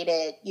responder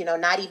stated,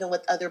 not even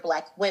with other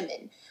Black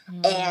women.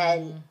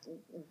 And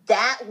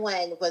that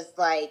one was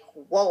like,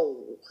 whoa,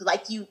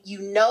 like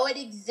it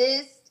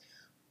exists,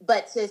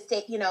 but to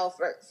say,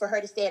 for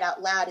her to say it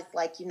out loud, it's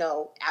like,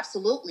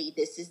 absolutely,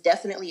 this is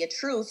definitely a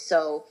truth.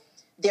 So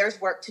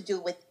there's work to do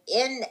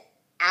within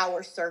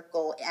our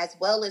circle, as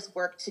well as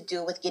work to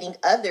do with getting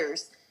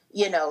others,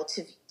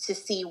 to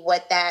see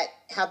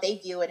how they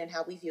view it and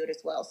how we view it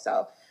as well.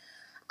 So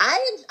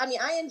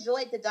I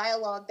enjoyed the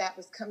dialogue that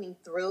was coming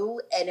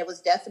through, and it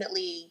was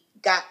definitely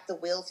got the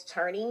wheels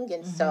turning.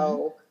 And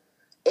so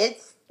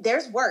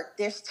there's work.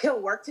 There's still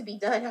work to be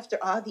done after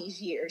all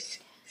these years.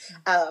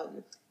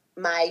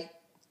 I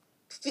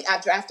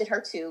drafted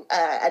her to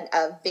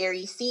a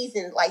very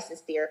seasoned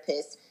licensed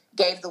therapist,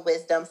 gave the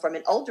wisdom from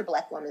an older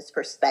Black woman's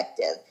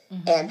perspective,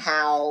 and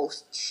how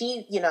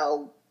she,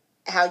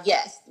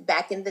 yes,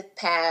 back in the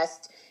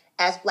past,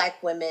 as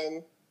Black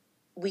women,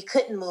 we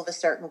couldn't move a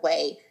certain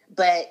way,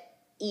 but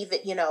even,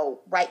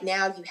 right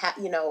now you have,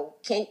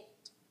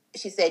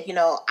 she said,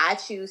 I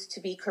choose to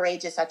be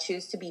courageous. I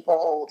choose to be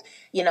bold.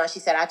 She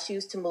said, I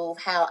choose to move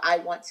how I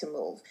want to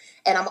move.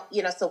 And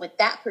so with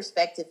that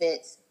perspective,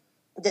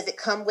 does it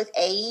come with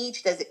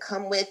age? Does it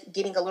come with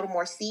getting a little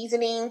more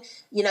seasoning?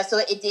 So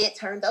it did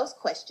turn those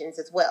questions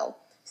as well.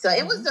 So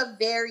it was a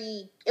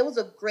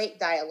great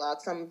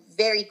dialogue. So I'm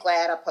very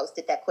glad I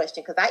posted that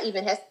question, because I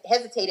even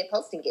hesitated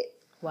posting it.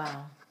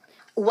 Wow.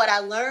 What I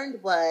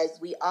learned was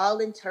we all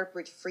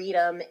interpret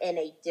freedom in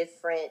a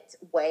different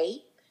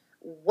way.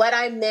 What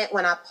I meant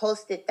when I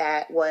posted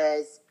that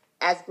was,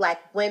 as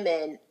Black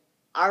women,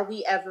 are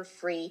we ever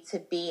free to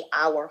be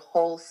our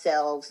whole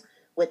selves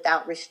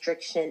without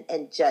restriction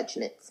and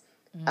judgments?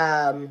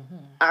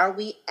 Are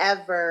we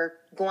ever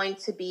going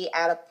to be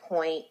at a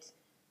point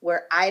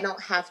where I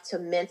don't have to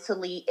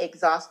mentally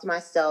exhaust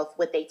myself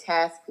with a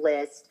task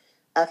list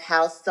of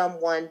how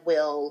someone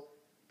will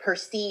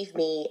perceive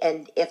me,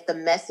 and if the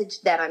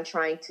message that I'm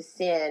trying to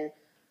send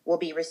will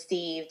be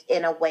received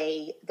in a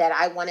way that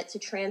I want it to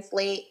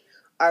translate,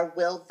 or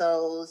will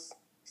those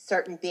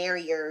certain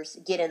barriers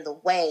get in the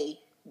way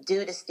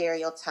due to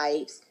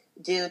stereotypes,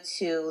 due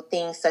to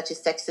things such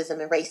as sexism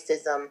and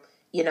racism?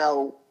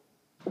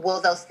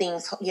 Will those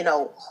things,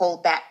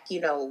 hold back?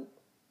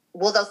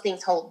 Will those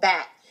things hold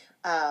back?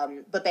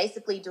 But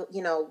basically,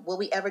 will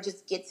we ever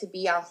just get to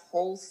be our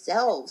whole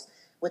selves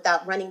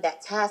without running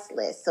that task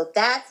list? So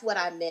that's what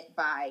I meant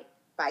by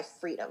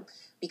freedom.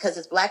 Because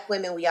as Black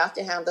women, we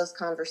often have those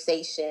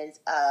conversations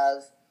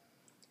of,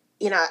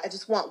 I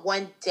just want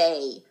one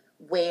day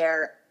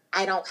where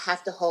I don't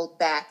have to hold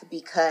back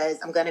because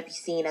I'm going to be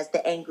seen as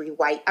the angry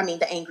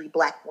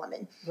Black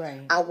woman.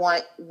 Right. I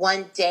want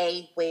one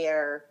day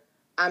where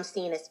I'm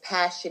seen as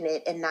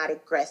passionate and not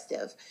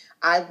aggressive.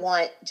 I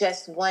want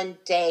just one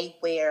day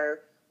where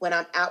when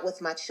I'm out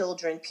with my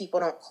children, people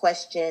don't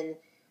question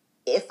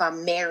if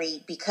I'm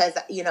married, because,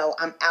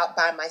 I'm out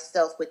by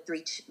myself with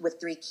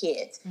three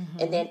kids.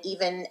 And then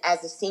even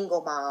as a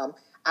single mom,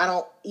 I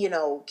don't,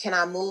 can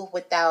I move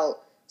without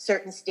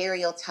certain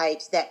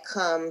stereotypes that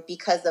come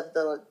because of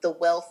the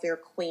welfare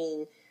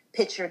queen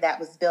picture that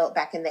was built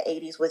back in the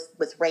 80s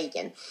with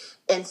Reagan.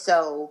 And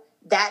so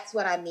that's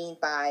what I mean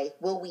by,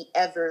 will we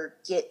ever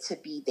get to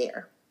be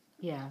there?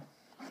 Yeah.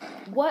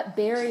 What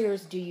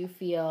barriers do you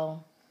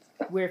feel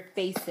we're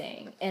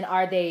facing? And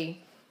are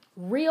they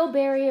real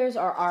barriers,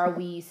 or are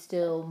we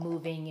still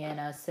moving in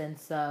a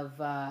sense of,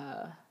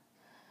 well,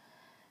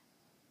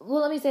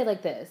 let me say it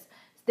like this.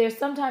 There's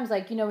sometimes,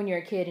 like, when you're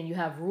a kid and you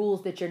have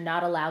rules that you're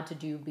not allowed to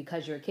do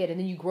because you're a kid, and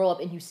then you grow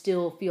up and you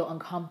still feel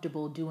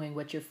uncomfortable doing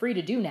what you're free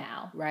to do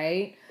now,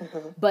 right?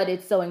 But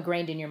it's so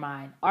ingrained in your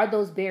mind. Are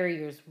those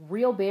barriers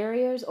real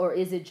barriers, or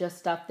is it just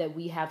stuff that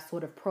we have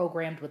sort of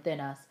programmed within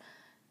us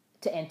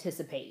to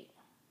anticipate?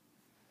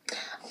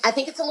 I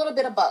think it's a little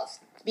bit of both,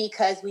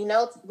 because we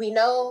know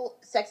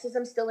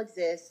sexism still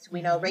exists.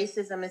 We know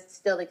racism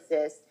still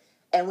exists.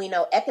 And we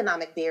know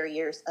economic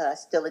barriers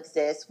still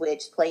exist,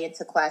 which play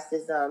into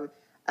classism,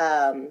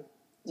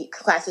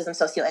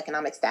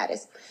 socioeconomic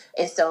status.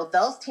 And so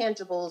those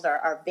tangibles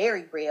are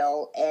very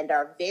real and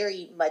are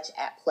very much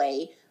at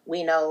play.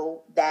 We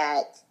know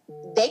that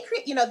they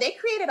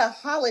created a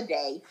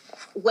holiday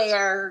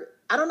where,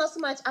 I don't know so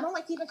much, I don't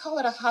like to even call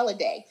it a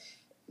holiday.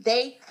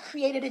 They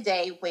created a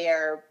day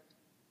where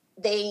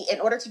in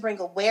order to bring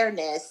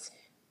awareness,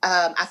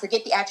 I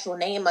forget the actual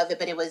name of it,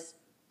 but I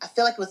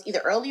feel like it was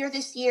either earlier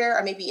this year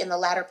or maybe in the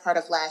latter part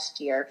of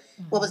last year.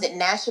 What was it?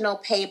 National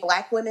Pay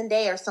Black Women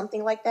Day or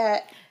something like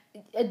that?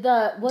 I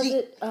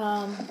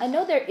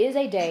know there is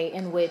a day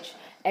in which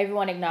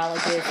everyone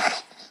acknowledges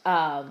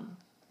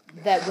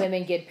that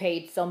women get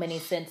paid so many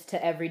cents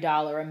to every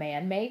dollar a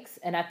man makes.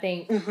 And I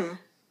think,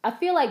 I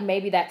feel like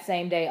maybe that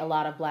same day, a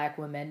lot of Black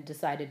women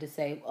decided to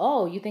say,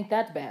 oh, you think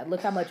that's bad?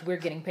 Look how much we're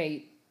getting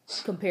paid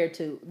compared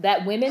to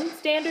that. Women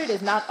standard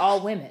is not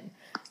all women.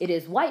 It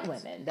is white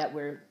women that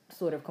we're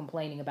sort of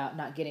complaining about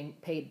not getting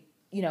paid,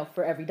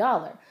 for every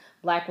dollar.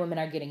 Black women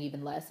are getting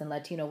even less, and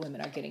Latino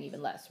women are getting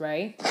even less,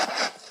 right?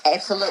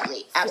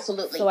 Absolutely.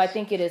 Absolutely. So I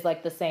think it is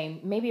like the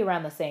same, maybe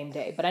around the same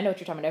day. But I know what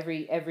you're talking about.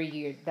 Every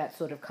year that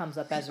sort of comes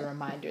up as a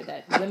reminder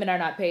that women are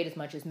not paid as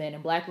much as men,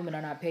 and black women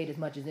are not paid as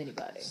much as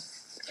anybody.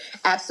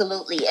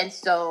 Absolutely. And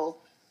so,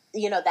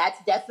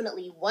 that's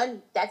definitely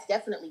one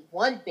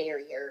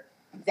barrier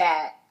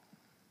that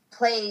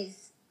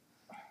plays,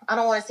 I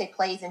don't want to say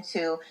plays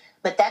into,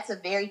 but that's a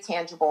very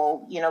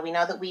tangible, we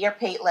know that we are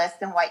paid less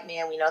than white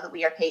men. We know that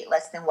we are paid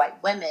less than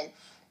white women.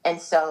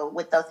 And so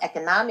with those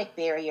economic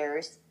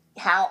barriers,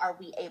 how are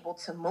we able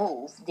to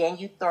move? Then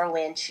you throw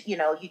in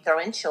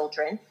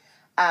children,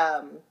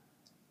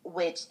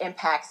 which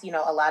impacts, a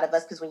lot of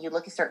us. Because when you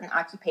look at certain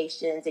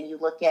occupations and you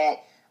look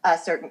at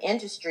certain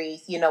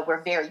industries,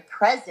 we're very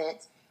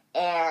present,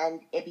 and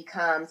it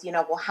becomes,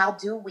 well, how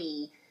do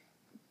we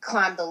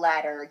climb the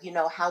ladder?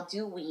 How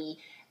do we,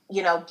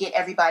 get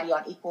everybody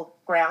on equal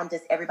ground?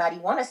 Does everybody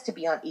want us to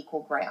be on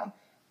equal ground?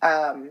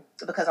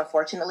 Because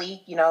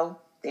unfortunately,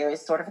 there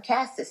is sort of a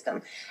caste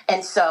system.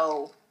 And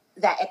so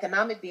that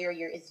economic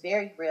barrier is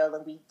very real,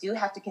 and we do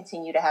have to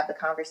continue to have the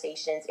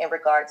conversations in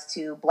regards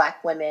to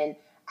Black women,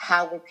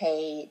 how we're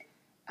paid.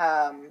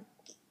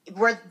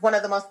 We're one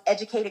of the most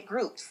educated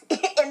groups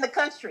in the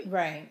country.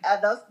 Right.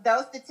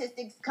 Those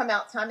statistics come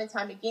out time and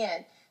time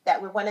again,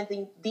 that we're one of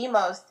the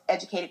most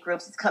educated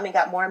groups. It's coming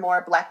out more and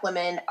more. Black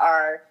women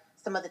are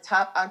some of the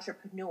top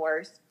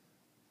entrepreneurs.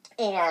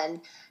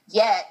 And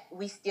yet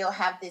we still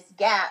have this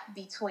gap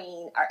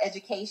between our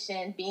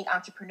education, being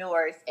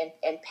entrepreneurs,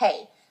 and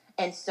pay.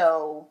 And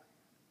so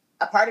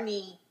a part of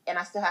me, and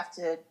I still have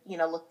to,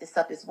 look this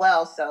up as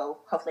well, so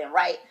hopefully I'm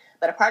right,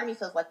 but a part of me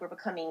feels like we're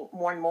becoming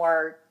more and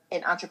more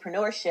in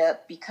entrepreneurship,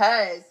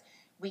 because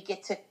we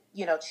get to,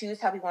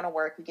 choose how we want to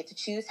work. We get to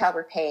choose how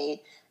we're paid,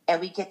 and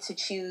we get to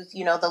choose,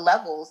 the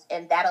levels,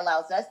 and that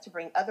allows us to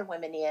bring other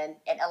women in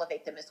and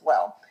elevate them as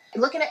well.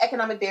 Looking at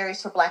economic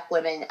barriers for Black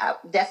women,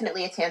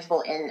 definitely a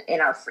tangible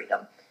in our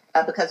freedom,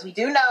 because we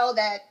do know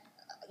that,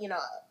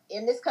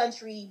 in this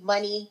country,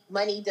 money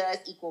does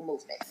equal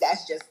movement.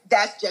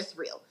 That's just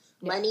real.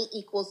 Yeah. Money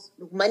equals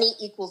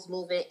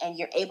movement, and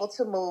you're able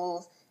to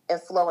move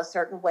and flow a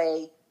certain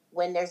way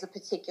when there's a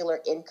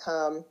particular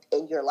income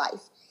in your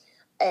life.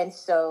 And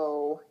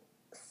so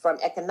from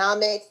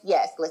economics,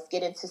 yes, let's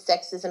get into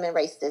sexism and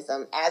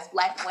racism. As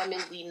Black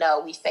women, we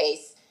know we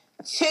face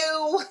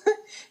two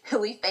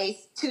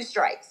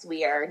strikes.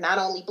 We are not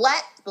only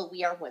Black, but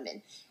we are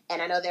women.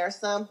 And I know there are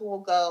some who will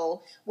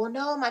go, well,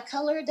 no, my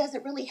color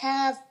doesn't really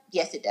have.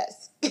 Yes, it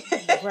does.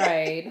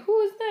 Right.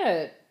 Who is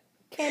that?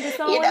 Candace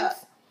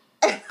Owens?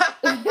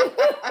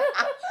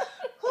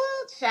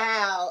 Oh,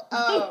 child.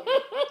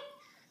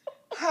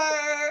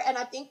 Her, and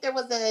I think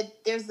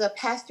there's a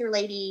pastor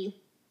lady,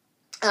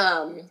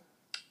 I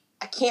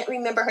can't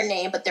remember her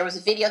name, but there was a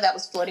video that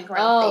was floating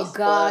around Facebook. Oh,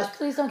 gosh.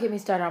 Please don't get me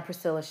started on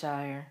Priscilla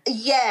Shirer.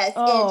 Yes.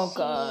 Oh, and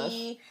gosh.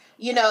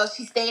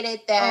 She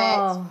stated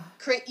that,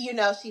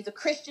 she's a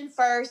Christian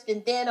first,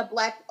 and then a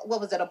Black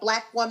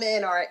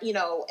woman, or,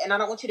 and I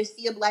don't want you to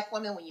see a Black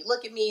woman when you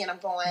look at me, and I'm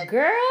going,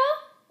 girl,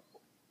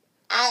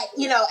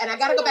 and I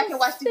got to go back and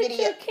watch the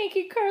video. Your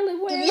kinky curly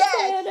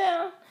hair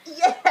down.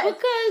 Yes.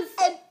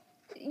 Because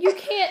you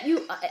can't,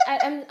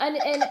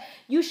 and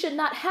you should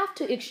not have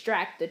to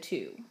extract the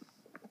two.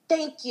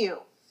 Thank you.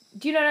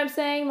 Do you know what I'm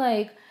saying?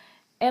 Like,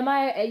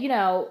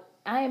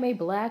 I am a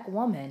Black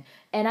woman,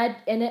 and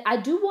I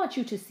do want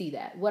you to see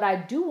that. What I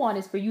do want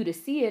is for you to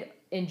see it,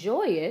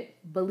 enjoy it,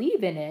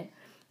 believe in it,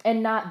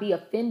 and not be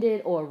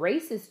offended or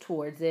racist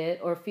towards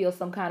it or feel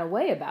some kind of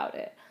way about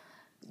it.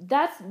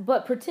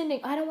 But pretending,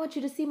 I don't want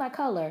you to see my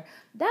color.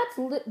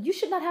 You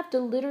should not have to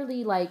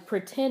literally like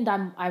pretend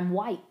I'm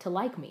white to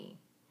like me.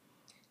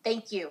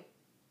 Thank you.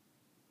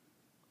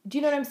 Do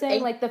you know what I'm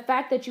saying? Like the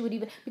fact that you would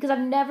even, because I've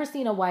never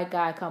seen a white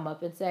guy come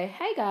up and say,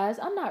 hey guys,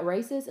 I'm not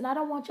racist and I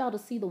don't want y'all to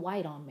see the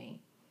white on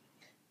me.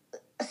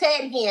 Say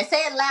it again. Say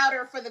it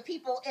louder for the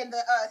people in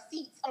the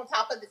seats on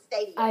top of the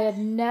stadium. I have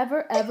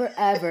never, ever,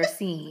 ever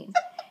seen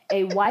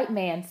a white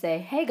man say,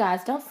 hey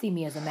guys, don't see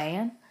me as a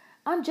man.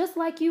 I'm just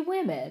like you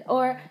women.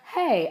 Or,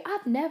 hey,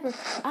 I'm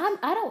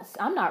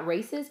not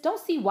racist. Don't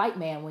see white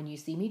man when you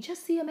see me.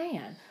 Just see a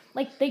man.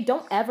 Like they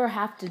don't ever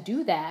have to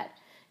do that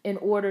in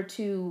order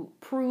to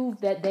prove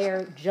that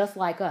they're just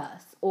like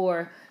us,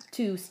 or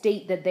to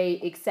state that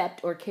they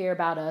accept or care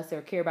about us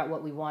or care about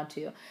what we want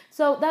to.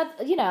 So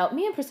that's,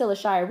 me and Priscilla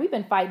Shirer, we've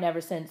been fighting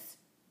ever since.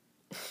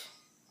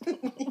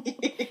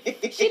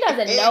 She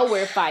doesn't know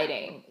we're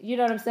fighting. You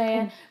know what I'm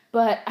saying?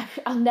 But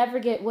I'll never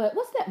get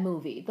what's that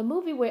movie? The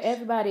movie where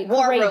everybody...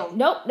 War Room.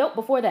 Nope,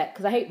 before that,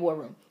 because I hate War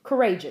Room.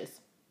 Courageous.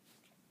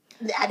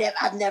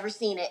 I've never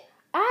seen it.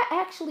 I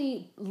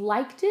actually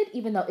liked it,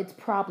 even though it's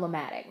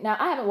problematic. Now,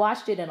 I haven't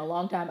watched it in a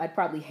long time. I'd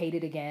probably hate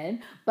it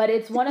again. But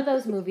it's one of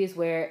those movies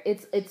where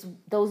it's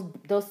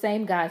those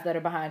same guys that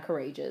are behind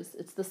Courageous.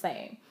 It's the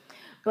same.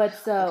 But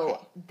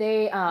so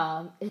they,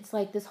 it's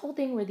like this whole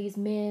thing where these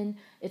men,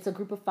 it's a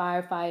group of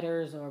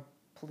firefighters or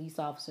police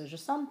officers or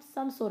some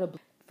sort of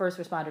first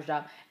responders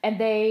job. And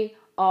they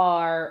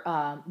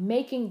are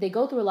they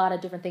go through a lot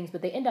of different things,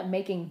 but they end up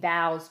making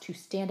vows to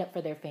stand up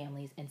for their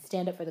families and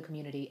stand up for the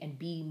community and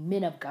be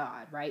men of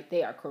God, right?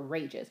 They are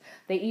courageous.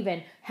 They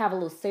even have a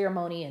little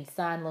ceremony and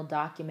sign little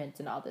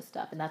documents and all this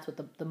stuff. And that's what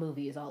the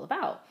movie is all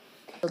about.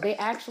 So they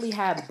actually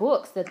had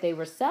books that they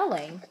were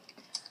selling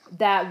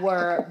that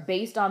were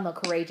based on the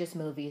courageous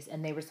movies,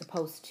 and they were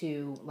supposed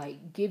to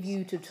like give you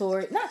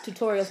not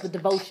tutorials, but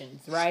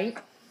devotions, right?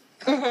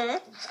 Mm-hmm.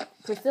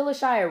 Priscilla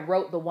Shirer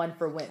wrote the one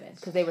for women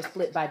because they were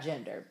split by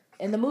gender.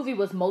 And the movie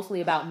was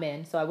mostly about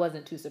men, so I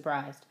wasn't too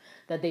surprised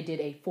that they did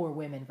a for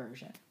women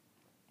version.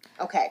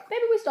 Okay.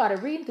 Maybe we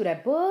started reading through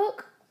that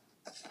book.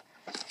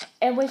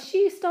 And when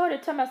she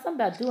started talking about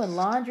something about doing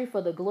laundry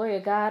for the glory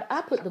of God,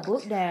 I put the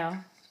book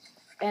down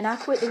and I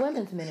quit the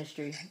women's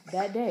ministry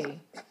that day.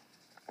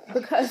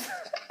 Because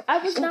I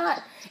was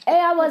not,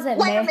 I wasn't.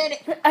 Wait a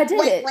minute. I did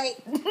it.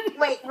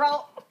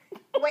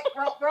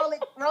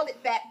 Roll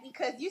it back,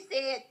 because you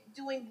said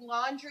doing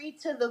laundry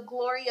to the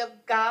glory of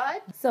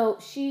God. So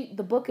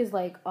the book is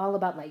like all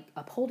about like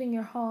upholding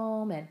your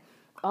home and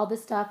all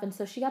this stuff. And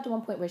so she got to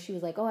one point where she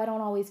was like, oh, I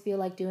don't always feel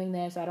like doing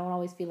this. I don't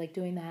always feel like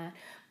doing that.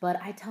 But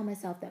I tell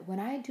myself that when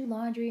I do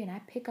laundry and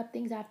I pick up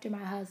things after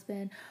my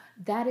husband,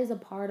 that is a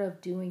part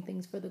of doing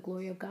things for the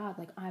glory of God.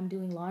 Like I'm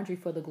doing laundry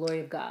for the glory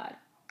of God.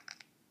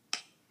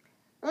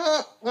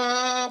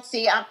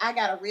 See, I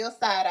got a real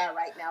side eye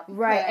right now.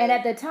 Right. And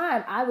at the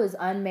time, I was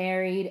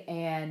unmarried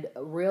and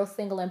real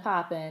single and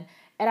popping.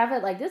 And I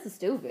felt like, this is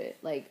stupid.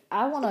 Like,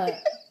 I want to...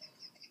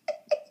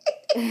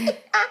 I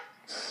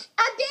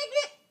dig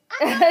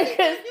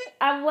it.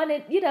 I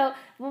wanted,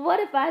 what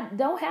if I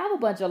don't have a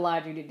bunch of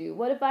laundry to do?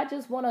 What if I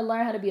just want to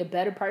learn how to be a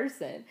better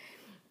person?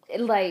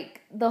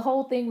 Like, the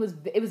whole thing was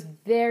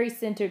very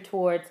centered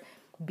towards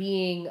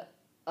being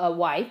a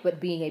wife, but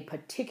being a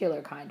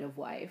particular kind of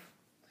wife.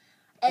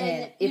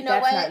 And if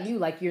that's not you,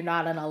 like you're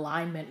not in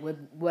alignment with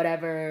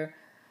whatever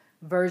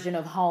version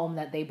of home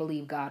that they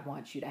believe God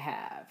wants you to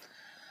have.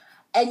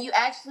 And you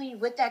actually,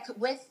 with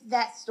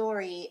that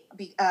story,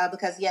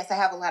 because yes, I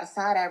have a lot of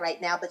side eye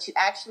right now, but you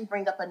actually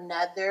bring up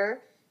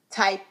another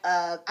type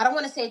of, I don't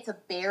want to say it's a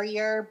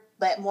barrier,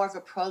 but more of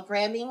a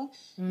programming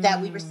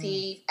that we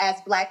receive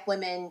as Black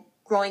women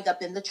growing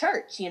up in the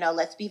church.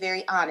 Let's be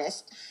very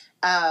honest.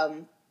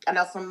 I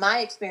know from my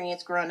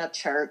experience growing up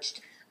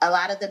churched, a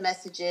lot of the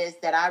messages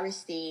that I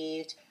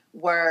received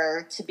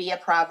were to be a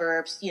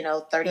Proverbs,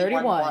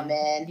 31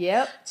 woman.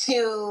 Yep.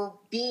 To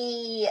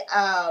be,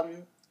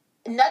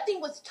 nothing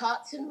was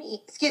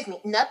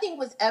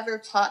ever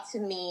taught to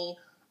me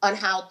on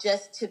how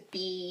just to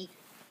be,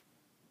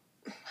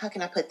 how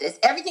can I put this?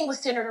 Everything was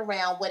centered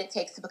around what it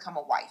takes to become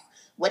a wife,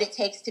 what it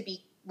takes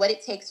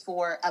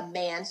for a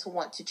man to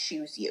want to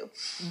choose you.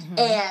 Mm-hmm.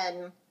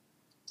 And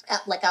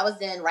like I was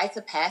in Rites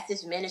of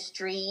Passage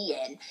ministry,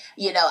 and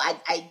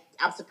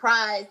I'm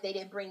surprised they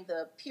didn't bring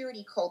the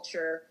purity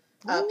culture,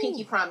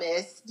 pinky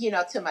promise,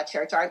 to my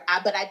church.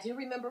 But I do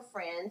remember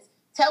friends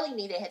telling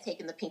me they had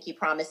taken the pinky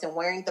promise and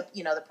wearing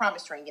the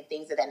promise ring and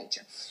things of that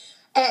nature.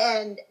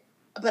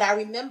 But I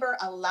remember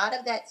a lot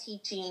of that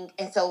teaching,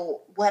 and so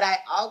what I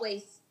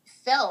always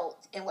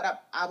felt and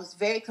what I was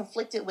very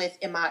conflicted with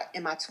in my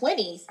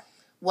 20s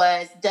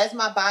was, does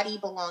my body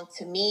belong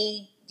to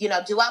me? Do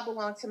I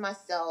belong to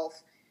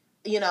myself?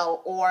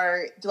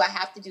 Or do I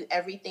have to do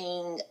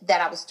everything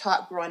that I was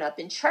taught growing up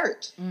in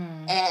church?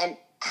 And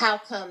how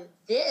come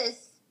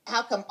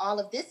all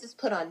of this is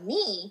put on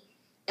me?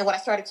 And what I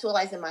started to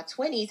realize in my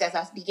 20s as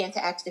I began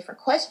to ask different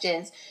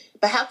questions,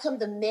 but how come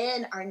the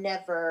men are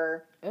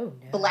never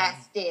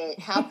blasted?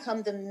 How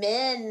come the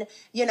men,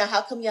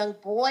 how come young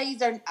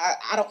boys are,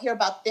 I don't hear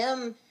about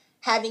them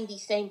having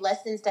these same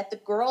lessons that the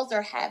girls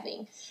are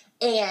having?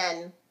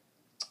 And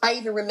I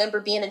even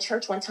remember being in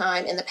church one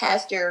time and the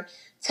pastor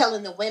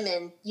telling the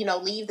women,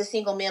 leave the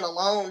single men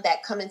alone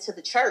that come into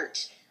the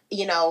church,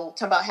 talking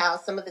about how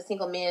some of the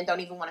single men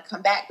don't even want to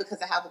come back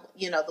because of how,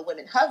 the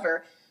women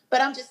hover.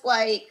 But I'm just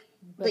like,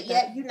 but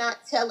yet you're not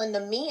telling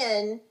the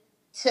men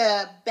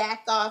to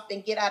back off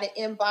and get out of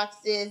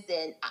inboxes.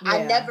 And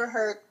I never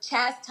heard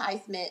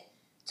chastisement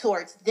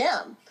towards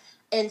them.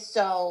 And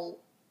so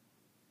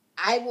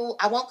I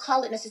won't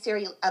call it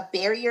necessarily a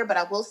barrier, but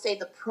I will say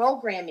the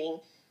programming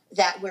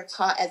that we're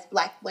taught as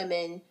Black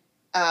women,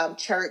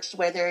 church,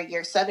 whether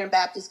you're Southern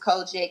Baptist,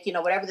 Kojic,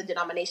 whatever the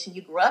denomination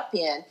you grew up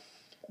in,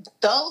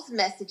 those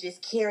messages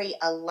carry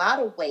a lot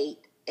of weight,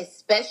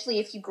 especially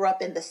if you grew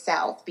up in the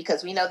South,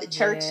 because we know the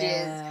church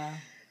is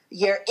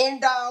your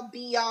end all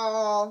be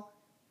all.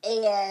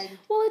 And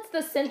well, it's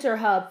the center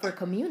hub for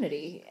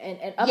community,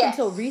 and up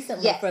until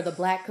recently for the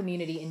Black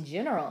community in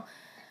general.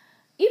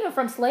 Even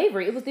from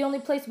slavery, it was the only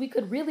place we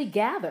could really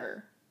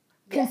gather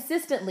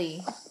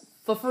consistently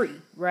for free,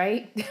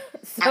 right?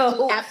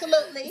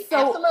 Absolutely.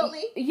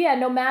 Yeah,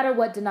 no matter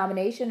what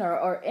denomination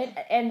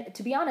and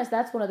to be honest,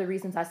 that's one of the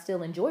reasons I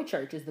still enjoy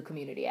church, is the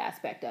community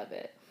aspect of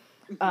it.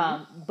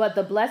 Mm-hmm. But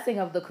the blessing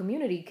of the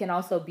community can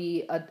also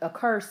be a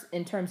curse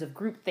in terms of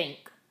groupthink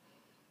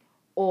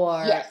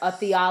or a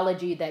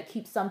theology that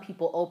keeps some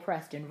people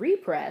oppressed and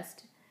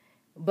repressed,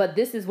 But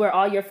this is where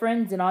all your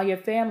friends and all your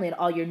family and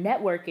all your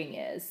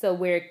networking is. So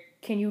where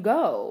can you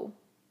go?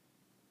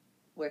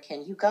 Where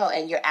can you go?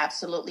 And you're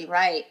absolutely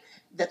right.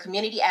 The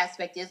community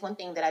aspect is one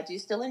thing that I do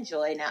still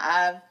enjoy.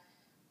 Now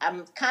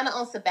I'm kind of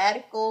on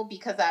sabbatical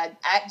because I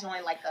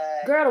joined like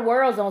a girl. The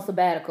world's on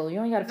sabbatical.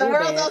 You ain't got to the feel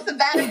world's bad. on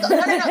sabbatical.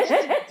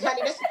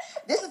 No.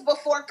 This is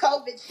before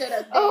COVID should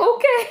have been. Oh,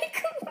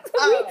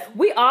 okay.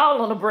 We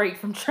all on a break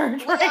from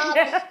church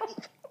right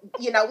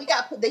now. We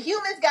got the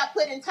humans got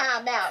put in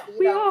time out.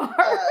 We are.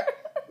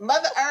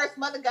 Mother Earth,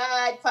 Mother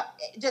God,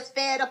 just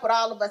fed up with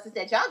all of us and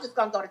said, y'all just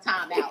gonna go to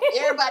timeout.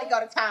 Everybody go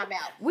to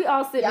timeout. We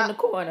all sitting in the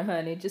corner,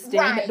 honey, just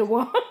staring at the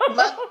wall.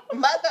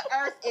 Mother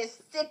Earth is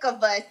sick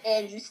of us,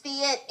 and you see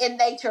it in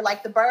nature,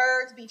 like the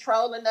birds be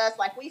trolling us,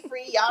 like we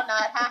free, y'all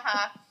not, ha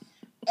ha.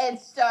 And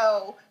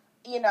so,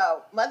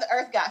 Mother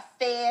Earth got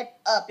fed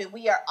up, and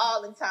we are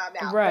all in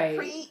timeout.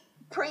 Right.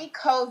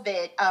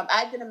 Pre-COVID,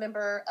 I've been a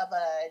member of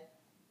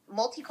a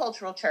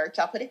multicultural church,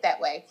 I'll put it that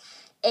way,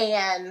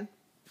 and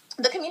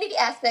the community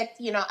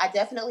aspect, I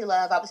definitely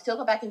love. I would still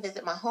go back and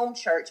visit my home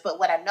church, but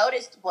what I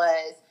noticed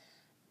was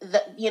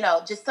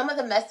just some of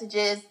the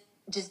messages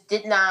just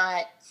did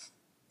not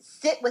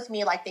sit with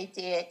me like they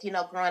did,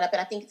 growing up. And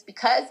I think it's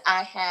because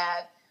I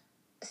have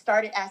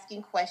started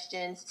asking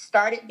questions,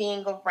 started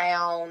being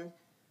around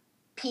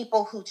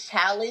people who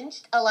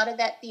challenged a lot of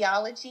that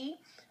theology,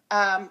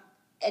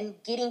 and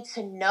getting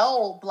to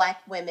know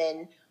Black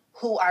women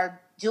who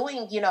are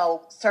doing,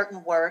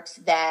 certain works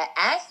that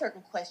ask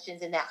certain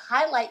questions and that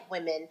highlight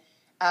women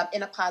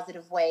in a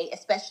positive way,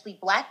 especially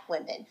Black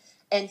women.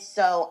 And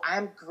so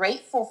I'm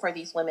grateful for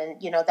these women,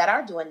 that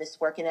are doing this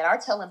work and that are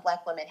telling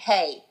Black women,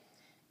 hey,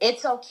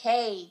 it's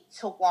okay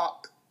to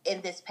walk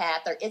in this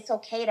path, or it's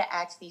okay to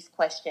ask these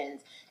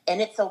questions,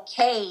 and it's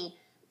okay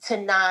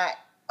to not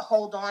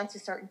hold on to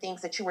certain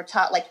things that you were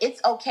taught. Like, it's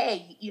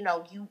okay,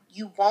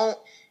 you won't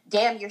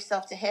damn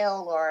yourself to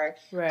hell, or,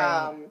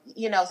 right.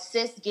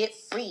 Sis, get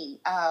free,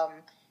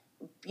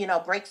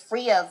 break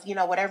free of,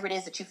 whatever it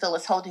is that you feel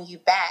is holding you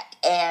back.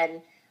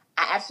 And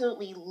I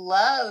absolutely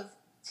love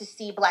to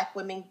see Black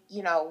women,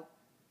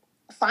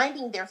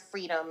 finding their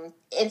freedom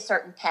in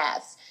certain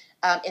paths,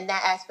 in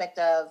that aspect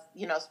of,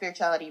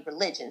 spirituality,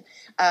 religion.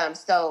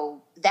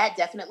 So that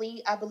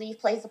definitely, I believe,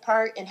 plays a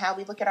part in how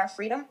we look at our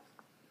freedom.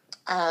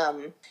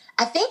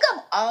 I think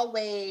I'm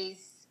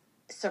always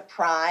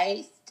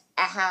surprised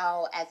at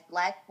how, as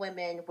Black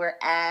women, we're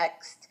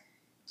asked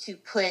to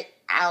put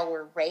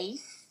our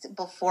race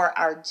before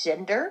our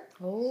gender.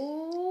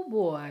 Oh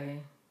boy,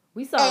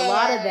 we saw a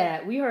lot of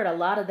that. We heard a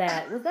lot of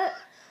that. What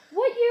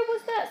year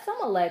was that? Some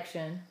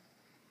election.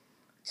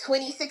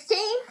 2016.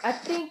 I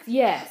think,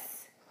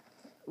 yes.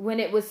 When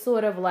it was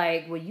sort of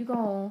like, well, you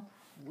gonna,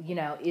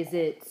 is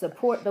it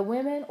support the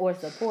women or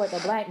support the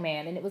Black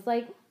man? And it was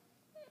like,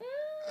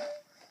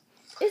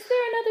 is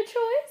there another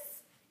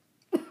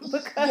choice?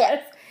 Because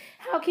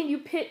how can you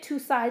pit two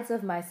sides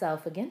of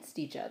myself against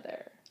each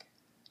other?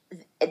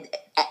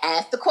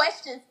 Ask the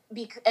questions,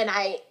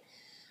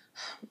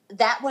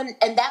 that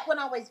one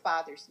always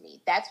bothers me.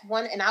 That's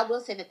one, and I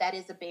will say that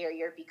is a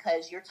barrier,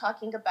 because you're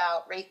talking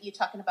about race. You're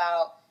talking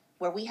about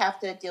where we have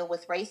to deal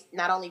with race,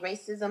 not only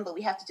racism, but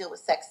we have to deal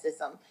with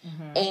sexism,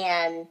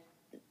 and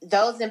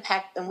those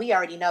impact. And we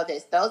already know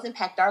this. Those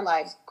impact our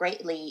lives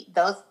greatly.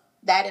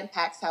 That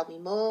impacts how we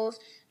move.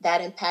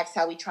 That impacts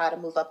how we try to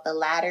move up the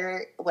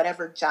ladder,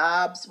 whatever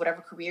jobs,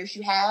 whatever careers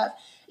you have.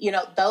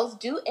 Those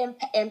do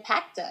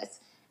impact us,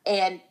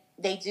 and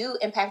they do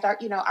impact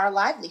our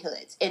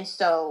livelihoods. And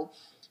so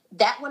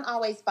that one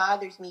always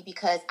bothers me,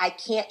 because I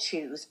can't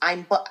choose.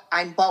 I'm both.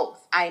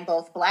 I'm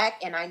both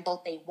Black and I'm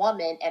both a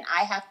woman, and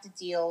I have to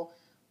deal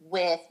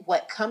with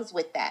what comes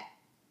with that,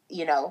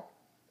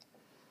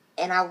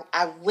 And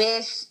I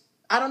wish,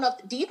 I don't know,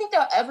 do you think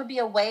there'll ever be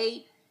a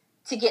way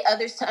to get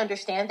others to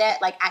understand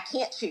that? Like, I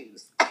can't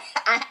choose.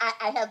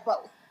 I have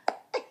both.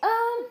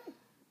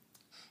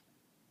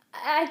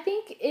 I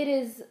think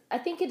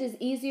it is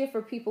easier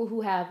for people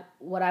who have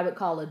what I would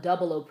call a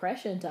double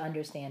oppression to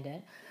understand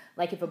it.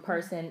 Like, if a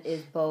person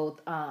is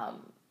both,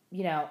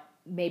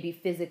 maybe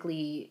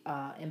physically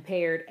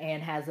impaired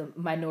and has a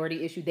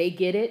minority issue, they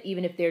get it,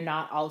 even if they're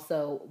not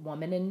also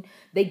woman, and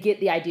they get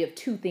the idea of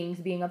two things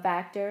being a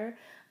factor.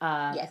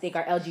 Yes. I think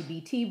our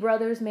LGBT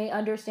brothers may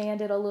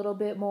understand it a little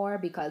bit more,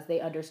 because they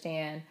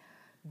understand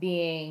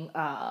being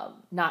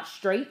not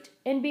straight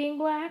and being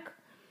Black.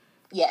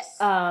 Yes.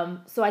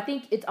 So I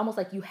think it's almost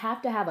like you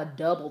have to have a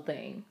double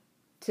thing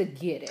to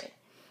get it.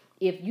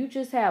 If you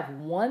just have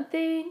one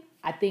thing,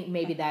 I think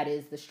maybe that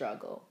is the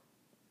struggle.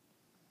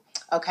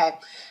 Okay.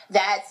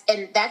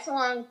 That's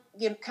along,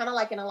 kind of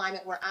like in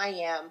alignment where I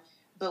am.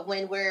 But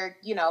when we're,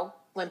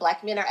 when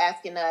Black men are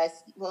asking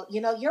us, well,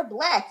 you're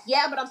Black.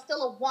 Yeah, but I'm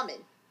still a woman.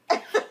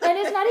 And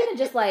it's not even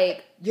just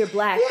like you're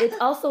Black. It's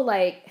also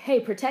like, hey,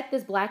 protect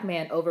this Black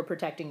man over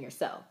protecting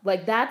yourself.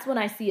 Like, that's when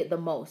I see it the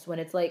most. When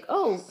it's like,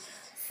 oh,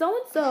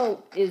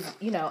 so-and-so is,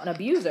 an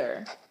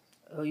abuser.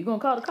 Oh, you gonna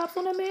call the cops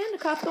on that man? The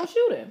cops gonna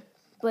shoot him.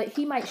 But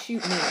he might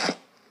shoot me.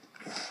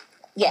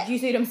 Yes. Do you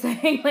see what I'm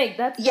saying? Like,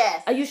 that's...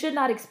 Yes. You should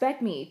not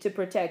expect me to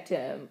protect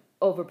him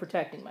over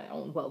protecting my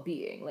own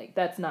well-being. Like,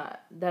 that's not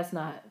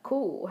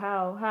cool.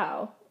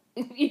 How?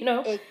 You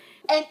know?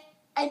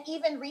 And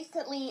even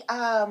recently,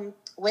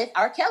 with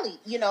R. Kelly,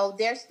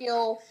 there's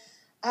still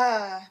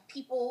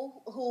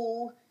people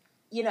who,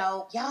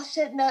 y'all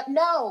should not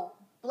know.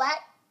 Black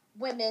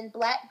women,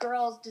 black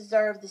girls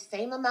deserve the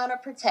same amount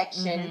of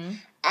protection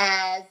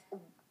as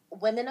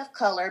women of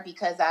color,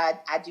 because I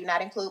do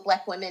not include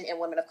black women and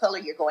women of color.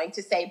 You're going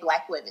to say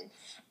black women.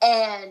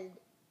 And,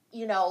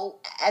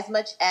 as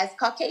much as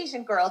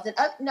Caucasian girls, and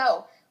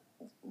no,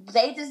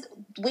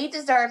 we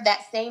deserve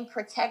that same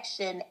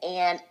protection.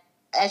 And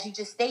as you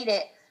just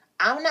stated,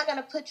 I'm not going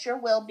to put your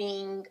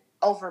well-being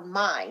over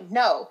mine.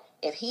 No,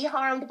 if he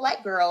harmed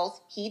black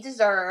girls, he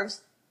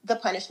deserves the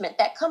punishment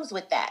that comes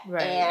with that.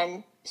 Right.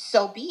 And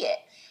so be it.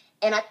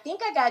 And I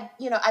think I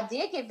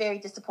did get very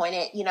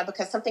disappointed,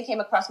 because something came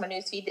across my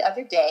newsfeed the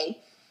other day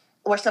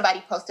where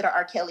somebody posted an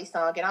R. Kelly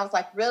song. And I was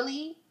like,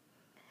 really?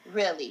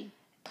 Really?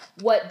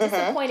 What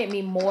disappointed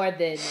me more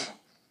than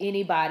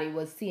anybody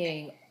was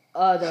seeing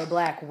other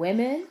black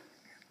women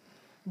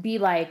be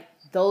like,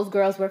 those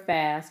girls were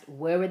fast.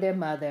 Where were their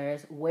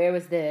mothers? Where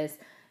was this?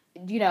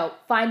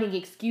 Finding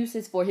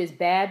excuses for his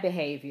bad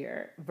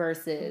behavior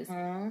versus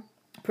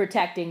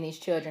protecting these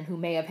children who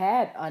may have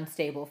had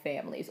unstable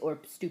families or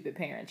stupid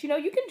parents. You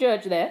can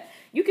judge that.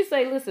 You can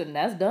say, listen,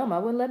 that's dumb. I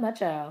wouldn't let my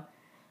child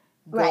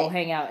go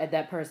hang out at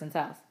that person's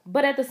house.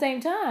 But at the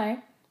same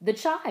time, the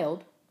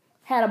child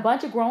had a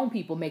bunch of grown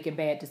people making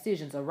bad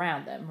decisions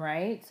around them,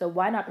 right? So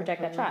why not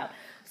protect that child?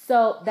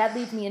 So that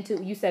leads me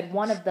into, you said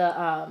one of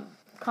the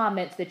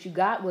comments that you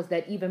got was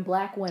that even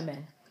black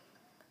women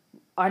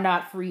are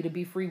not free to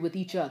be free with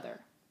each other.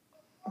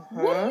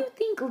 What do you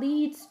think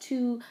leads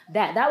to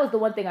that? That was the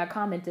one thing I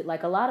commented.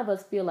 Like, a lot of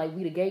us feel like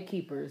we the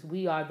gatekeepers.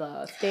 We are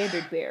the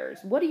standard bearers.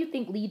 What do you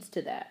think leads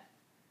to that?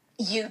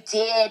 You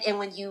did. And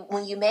when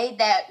you made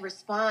that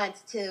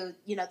response to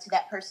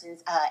that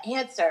person's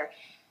answer,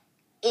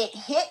 it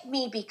hit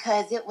me,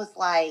 because it was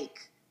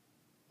like,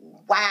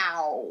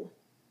 wow.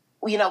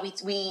 We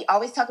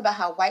always talk about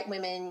how white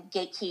women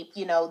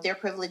gatekeep, their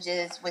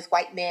privileges with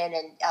white men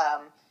and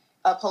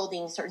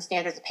upholding certain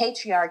standards of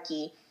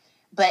patriarchy.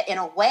 But in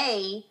a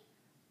way,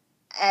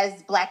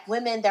 as black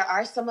women, there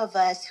are some of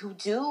us who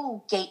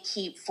do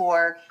gatekeep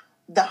for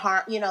the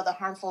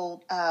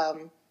harmful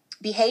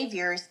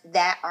behaviors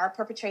that are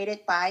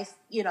perpetrated by,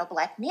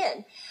 black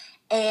men.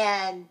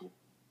 And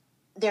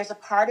there's a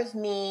part of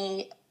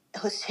me,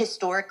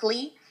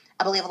 historically,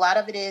 I believe a lot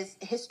of it is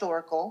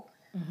historical,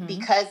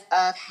 because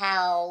of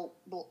how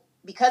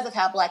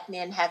black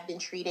men have been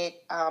treated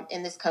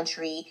in this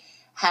country,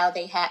 how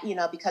they have,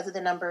 because of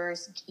the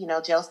numbers,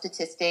 jail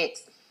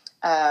statistics,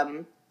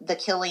 the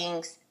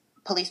killings,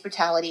 police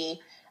brutality.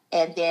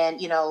 And then,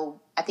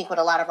 I think with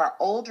a lot of our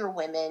older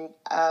women,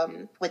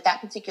 with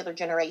that particular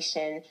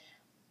generation,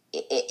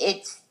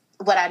 it's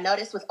what I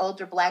noticed with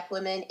older black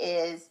women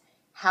is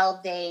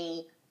how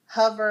they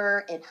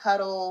hover and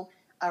huddle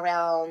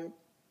around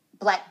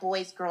black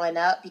boys growing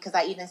up, because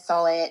I even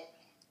saw it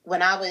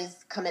when I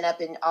was coming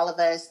up, and all of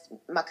us,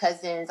 my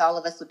cousins, all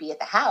of us would be at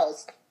the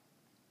house,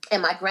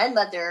 and my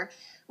grandmother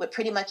would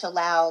pretty much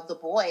allow the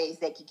boys,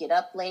 they could get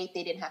up late,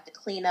 they didn't have to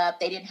clean up,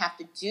 they didn't have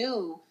to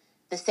do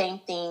the same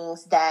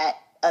things that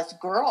us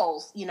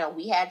girls,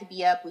 we had to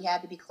be up, we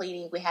had to be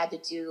cleaning, we had to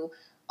do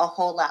a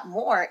whole lot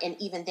more. And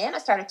even then I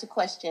started to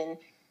question,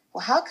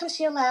 well, how come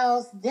she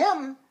allows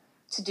them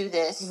to do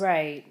this?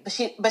 Right.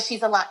 But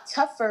she's a lot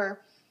tougher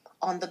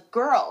on the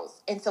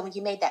girls. And so when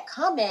you made that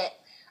comment,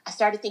 I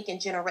started thinking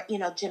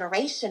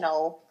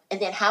generational,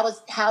 and then how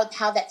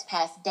that's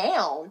passed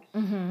down,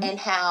 and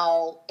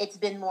how it's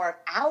been more of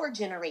our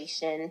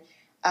generation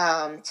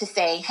to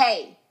say,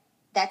 hey,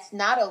 that's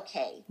not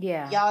okay.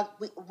 Yeah. Y'all,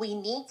 we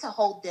need to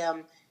hold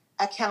them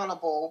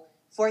accountable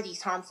for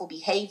these harmful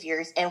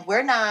behaviors, and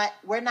we're not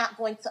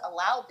going to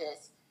allow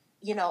this,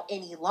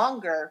 any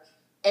longer.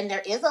 And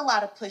there is a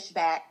lot of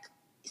pushback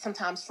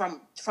sometimes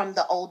from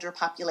the older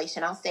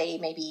population. I'll say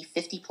maybe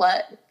 50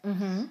 plus.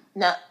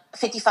 No,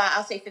 55.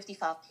 I'll say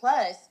 55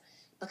 plus,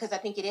 because I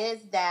think it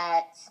is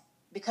that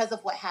because of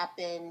what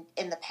happened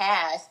in the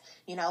past,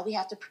 we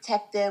have to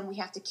protect them, we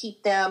have to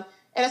keep them.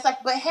 And it's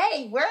like, but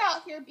hey, we're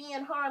out here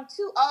being harmed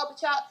too. Oh,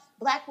 but y'all,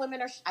 black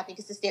women are, I think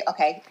it's a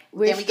okay.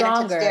 We're then we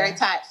stronger. Get into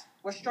stereotypes.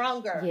 We're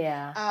stronger.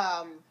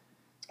 Yeah.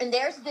 And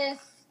there's this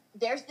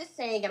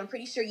saying, and I'm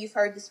pretty sure you've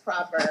heard this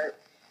proverb.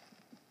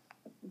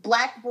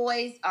 Black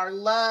boys are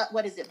loved.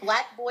 What is it?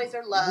 Black boys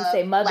are loved. We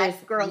say mothers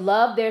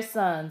love their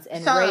sons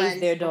and raise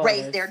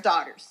their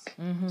daughters.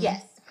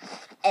 Yes.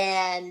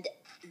 And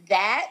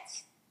that,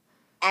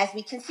 as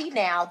we can see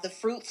now, the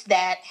fruits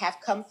that have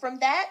come from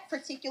that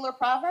particular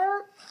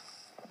proverb,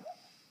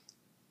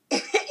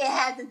 it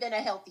hasn't been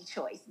a healthy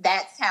choice.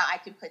 That's how I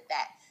can put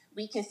that.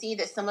 We can see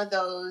that some of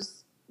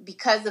those,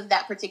 because of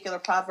that particular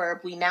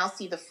proverb, we now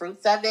see the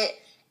fruits of it,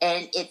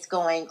 and it's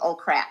going, oh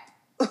crap.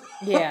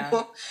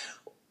 Yeah.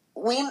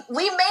 We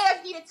may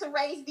have needed to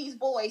raise these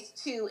boys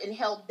too and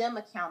held them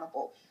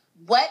accountable.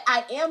 What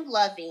I am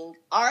loving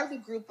are the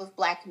group of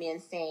Black men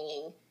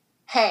saying,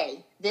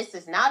 hey, this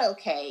is not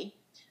okay.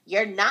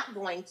 You're not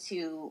going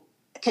to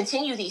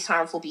continue these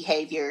harmful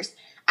behaviors.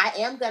 I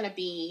am going to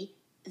be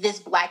this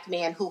Black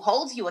man who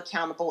holds you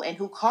accountable and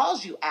who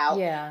calls you out.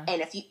 Yeah.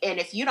 And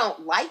if you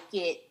don't like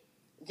it,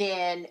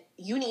 then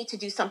you need to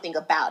do something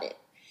about it.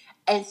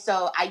 And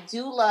so I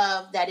do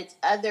love that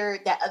other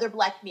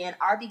Black men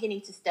are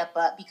beginning to step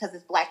up, because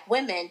as Black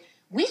women,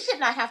 we should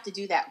not have to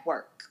do that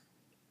work.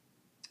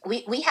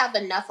 We have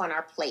enough on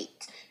our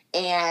plate.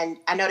 And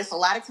I notice a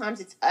lot of times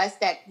it's us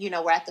that,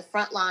 we're at the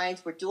front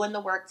lines. We're doing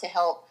the work to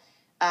help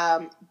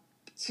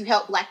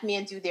Black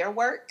men do their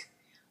work.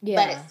 Yeah.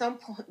 But at some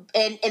point,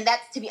 and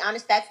that's, to be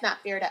honest, that's not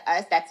fair to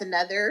us. That's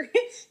another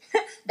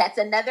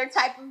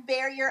type of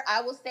barrier,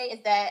 I will say, is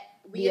that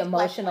the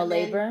emotional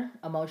labor.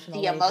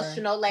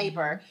 Emotional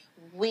labor.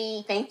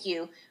 Mm-hmm. Thank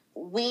you.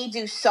 We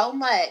do so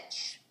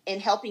much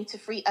in helping to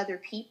free other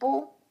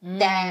people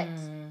that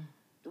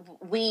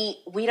we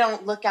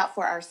don't look out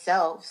for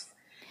ourselves.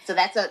 So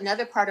that's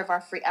another part of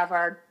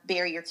our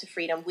barrier to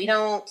freedom. We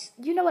don't.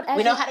 You know what? As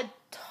we know how to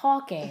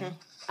talking. Mm-hmm.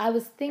 I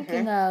was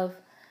thinking of.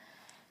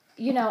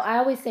 I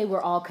always say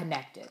we're all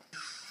connected.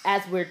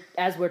 As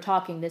we're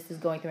talking, this is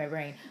going through my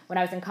brain. When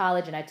I was in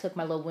college and I took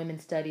my little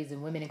women's studies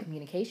and women in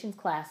communications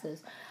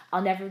classes,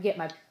 I'll never forget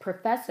my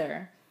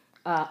professor,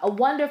 a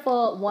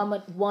wonderful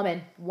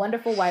woman,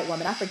 wonderful white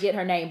woman. I forget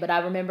her name, but I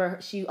remember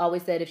she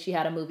always said if she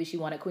had a movie, she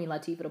wanted Queen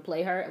Latifah to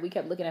play her. And we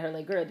kept looking at her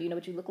like, girl, do you know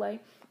what you look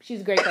like? She's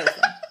a great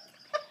person.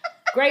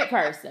 Great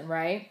person,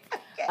 right?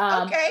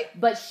 Okay.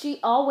 But she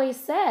always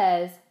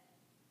says,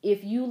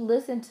 if you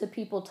listen to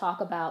people talk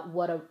about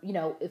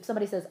if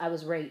somebody says I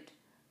was raped,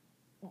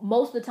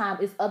 most of the time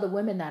it's other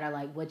women that are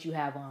like, what you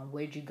have on?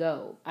 Where'd you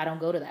go? I don't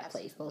go to that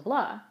place, blah, blah,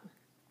 blah.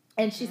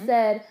 And she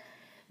said,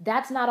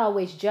 that's not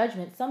always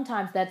judgment.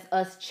 Sometimes that's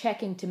us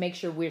checking to make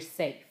sure we're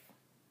safe.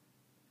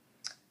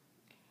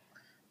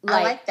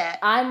 I like that.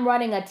 I'm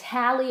running a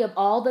tally of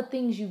all the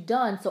things you've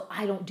done so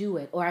I don't do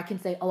it. Or I can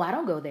say, oh, I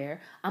don't go there.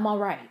 I'm all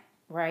right.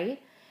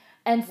 Right?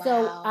 And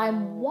so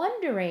I'm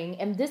wondering,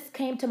 and this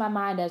came to my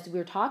mind as we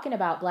were talking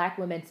about Black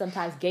women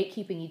sometimes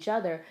gatekeeping each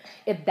other,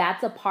 if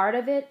that's a part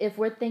of it, if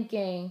we're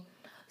thinking,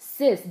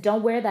 sis,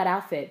 don't wear that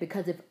outfit,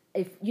 because if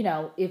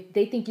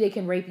they think they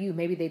can rape you,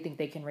 maybe they think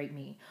they can rape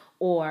me.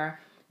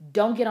 Or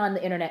don't get on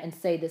the internet and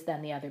say this, that,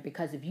 and the other,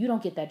 because if you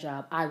don't get that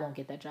job, I won't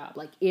get that job.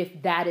 Like,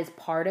 if that is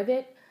part of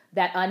it,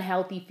 that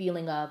unhealthy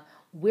feeling of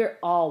we're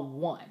all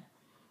one.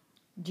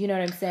 Do you know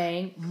what I'm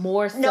saying?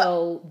 More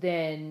so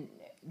than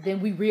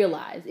we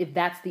realize, if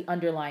that's the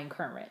underlying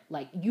current.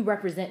 Like, you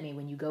represent me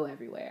when you go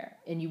everywhere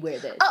and you wear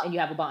this and you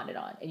have a bonnet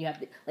on and you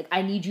have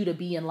I need you to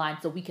be in line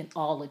so we can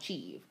all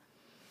achieve.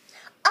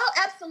 Oh,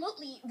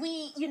 absolutely.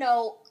 We,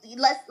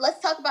 let's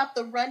talk about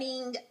the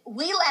running.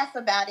 We laugh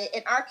about it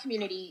in our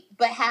community,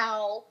 but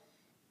how,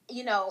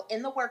 in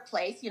the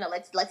workplace,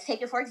 let's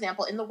take it for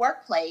example, in the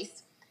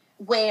workplace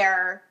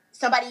where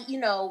somebody,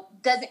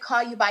 doesn't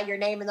call you by your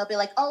name and they'll be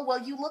like, oh, well,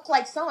 you look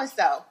like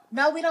so-and-so.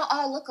 No, we don't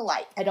all look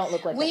alike. I don't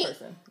look like that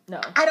person.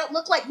 No. I don't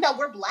look like, no,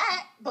 we're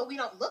Black, but we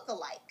don't look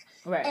alike.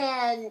 Right.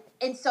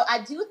 And so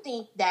I do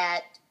think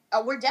that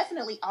we're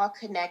definitely all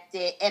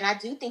connected. And I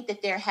do think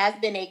that there has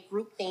been a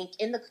groupthink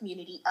in the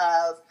community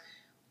of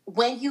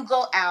when you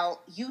go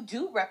out, you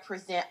do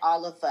represent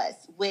all of us,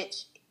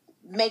 which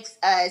makes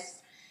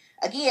us,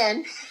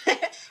 again,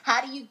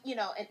 how do you, you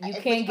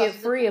can't get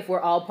free if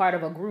we're all part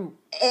of a group.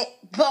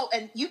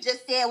 And you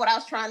just said what I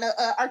was trying to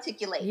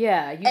articulate.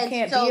 Yeah, you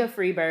can't be a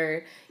free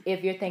bird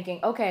if you're thinking,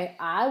 okay,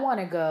 I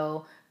want to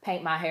go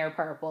paint my hair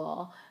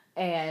purple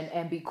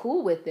and be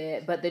cool with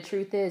it. But the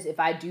truth is, if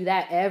I do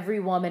that, every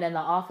woman in the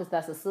office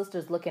that's a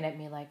sister's looking at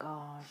me like,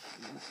 oh,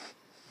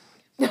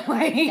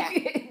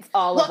 it's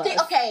all of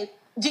us. Okay,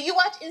 do you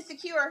watch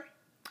Insecure?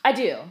 I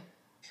do.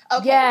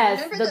 Okay,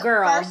 yes, the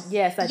girl. I do.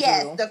 Yes,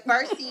 the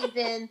first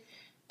season.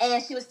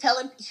 And she was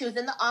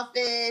in the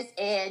office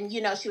and,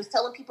 she was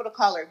telling people to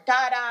call her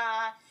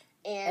Dada.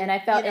 And I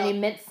felt an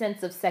immense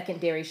sense of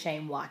secondary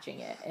shame watching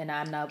it. And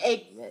I'm not,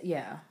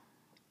 yeah.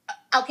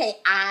 Okay,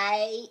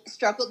 I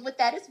struggled with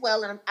that as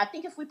well. And I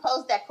think if we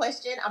posed that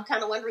question, I'm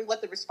kind of wondering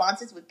what the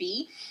responses would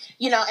be.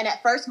 And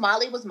at first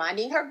Molly was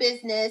minding her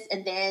business.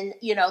 And then,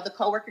 the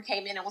coworker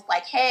came in and was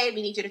like, hey,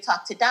 we need you to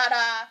talk to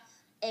Dada.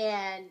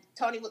 And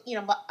Tony,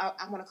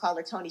 I want to call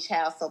her Tony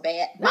Child so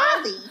bad.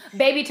 Molly.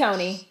 Baby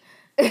Tony.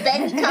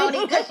 Baby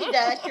Tony, because she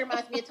does. She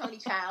reminds me of Tony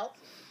Child.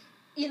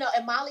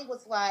 And Molly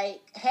was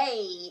like,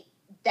 hey,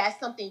 that's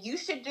something you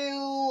should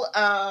do.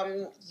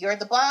 You're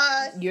the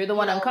boss. You're the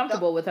one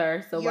uncomfortable with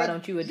her, so why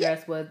don't you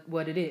address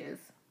what it is?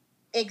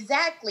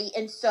 Exactly.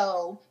 And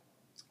so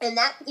in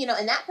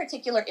that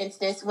particular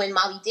instance, when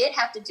Molly did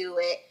have to do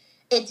it,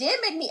 it did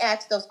make me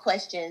ask those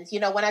questions.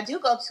 When I do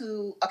go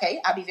to,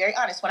 I'll be very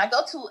honest. When I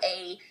go to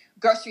a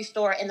grocery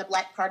store in the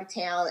Black part of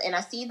town and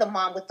I see the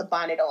mom with the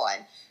bonnet on,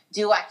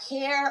 do I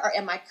care or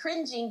am I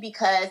cringing?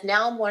 Because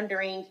now I'm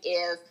wondering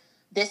if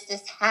this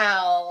is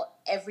how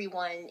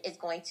everyone is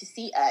going to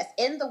see us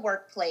in the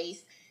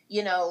workplace.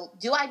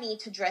 do I need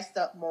to dress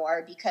up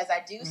more? Because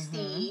I do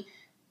see,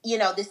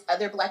 this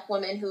other Black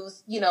woman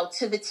who's,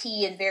 to the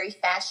T and very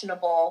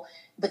fashionable.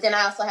 But then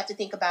I also have to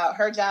think about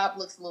her job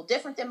looks a little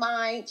different than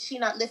mine. She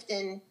not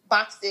lifting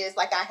boxes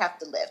like I have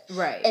to lift.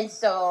 Right. And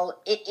so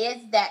it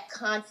is that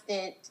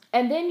constant.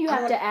 And then you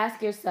have to ask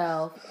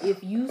yourself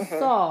if you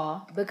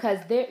saw, because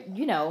there,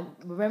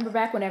 remember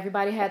back when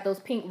everybody had those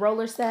pink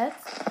roller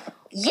sets?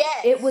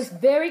 Yes. It was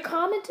very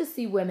common to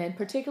see women,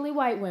 particularly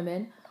white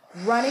women,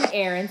 running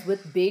errands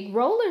with big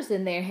rollers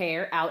in their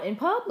hair out in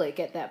public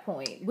at that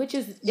point, which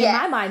is, in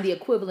my mind, the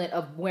equivalent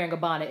of wearing a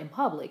bonnet in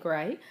public,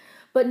 right?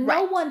 But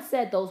no one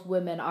said those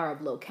women are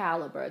of low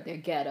caliber, they're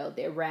ghetto,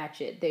 they're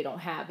ratchet, they don't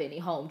have any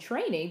home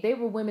training. They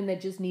were women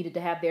that just needed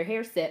to have their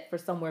hair set for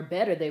somewhere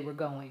better they were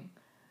going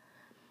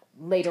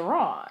later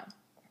on.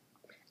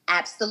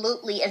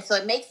 Absolutely. And so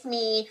it makes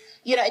me,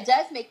 it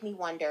does make me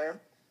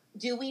wonder,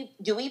 do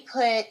we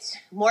put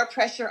more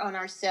pressure on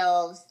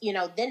ourselves,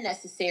 than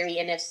necessary?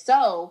 And if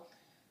so,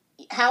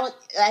 how,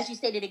 as you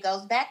stated, it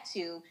goes back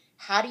to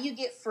how do you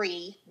get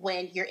free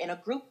when you're in a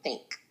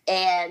groupthink?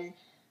 And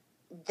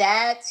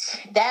that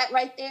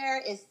right there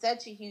is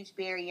such a huge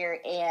barrier.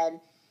 And,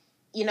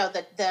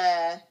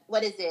 the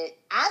what is it?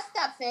 I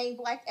stopped saying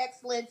Black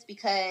excellence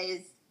because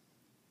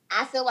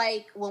I feel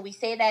like when we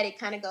say that, it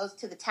kind of goes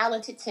to the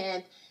talented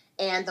 10th,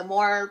 and the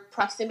more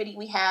proximity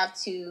we have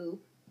to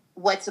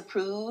what's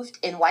approved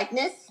in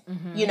whiteness,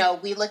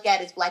 we look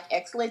at as Black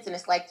excellence, and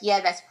it's like, yeah,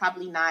 that's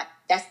probably not,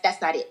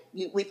 that's not it.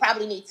 We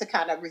probably need to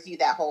kind of review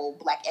that whole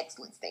Black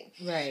excellence thing.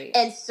 Right.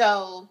 And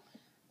so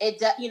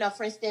it,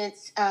 for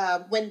instance,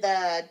 when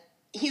the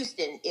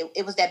Houston,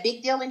 it was that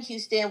big deal in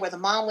Houston where the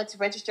mom went to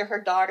register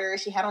her daughter.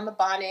 She had on the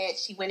bonnet.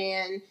 She went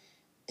in.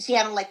 She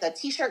had on like a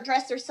t-shirt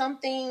dress or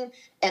something,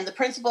 and the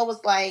principal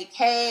was like,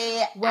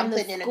 "Hey, I'm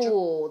putting in the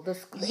school."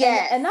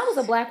 Yes, and that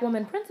was a Black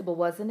woman principal,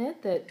 wasn't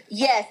it?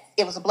 Yes,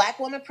 it was a Black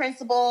woman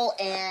principal,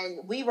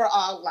 and we were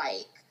all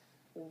like,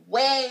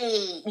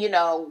 "Wait,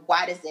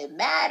 why does it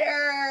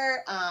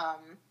matter?"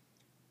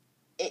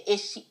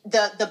 Is she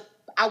the?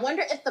 I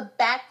wonder if the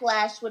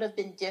backlash would have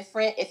been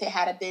different if it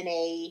had been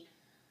a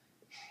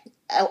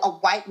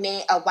white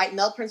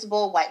male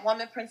principal, white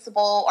woman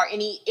principal, or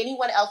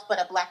anyone else but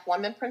a Black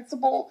woman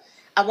principal.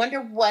 I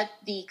wonder what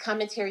the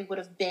commentary would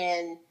have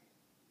been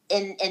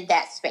in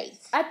that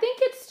space. I think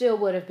it still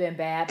would have been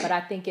bad, but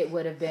I think it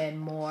would have been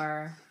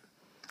more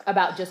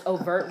about just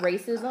overt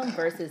racism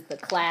versus the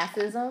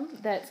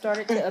classism that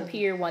started to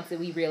appear once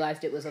we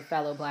realized it was a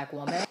fellow Black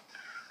woman.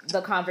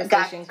 The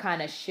conversation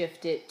kind of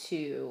shifted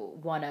to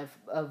one of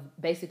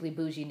basically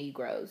bougie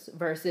Negroes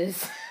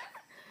versus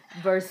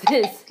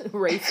racism.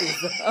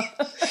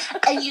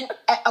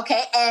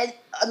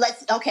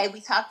 We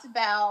talked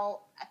about,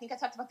 I think I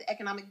talked about the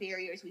economic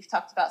barriers, we've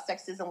talked about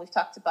sexism, we've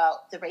talked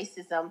about the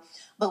racism,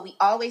 but we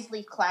always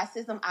leave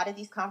classism out of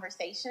these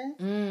conversations.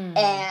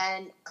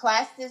 And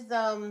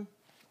classism,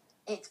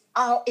 it's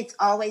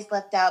always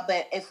left out.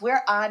 But if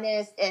we're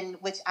honest, and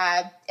which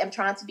I am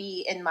trying to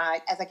be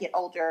as I get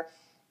older,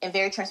 and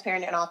very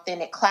transparent and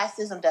authentic,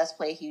 classism does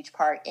play a huge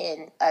part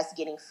in us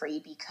getting free,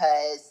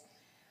 because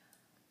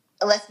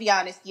let's be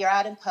honest, you're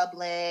out in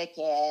public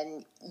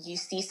and you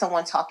see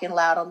someone talking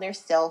loud on their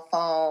cell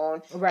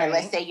phone. Right. And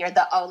let's say you're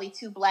the only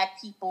two Black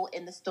people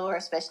in the store,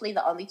 especially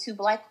the only two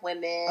Black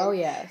women. Oh,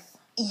 yes.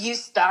 You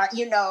start,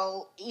 even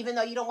though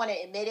you don't want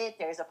to admit it,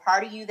 there's a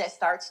part of you that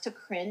starts to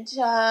cringe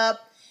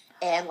up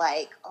and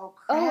like, oh,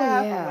 crap.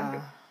 Oh,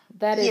 yeah.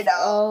 That is,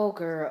 oh,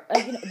 girl.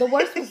 The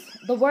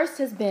worst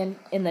has been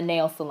in the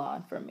nail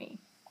salon for me.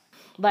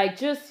 Like,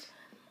 just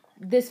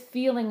this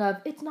feeling of,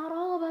 it's not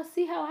all of us.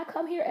 See how I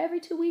come here every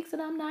 2 weeks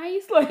and I'm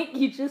nice? Like,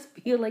 you just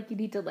feel like you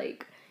need to,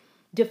 like,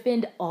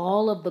 defend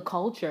all of the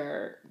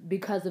culture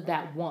because of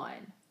that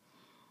one.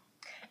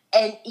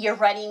 And you're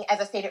running,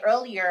 as I stated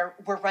earlier,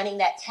 we're running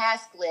that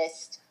task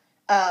list,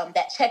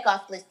 that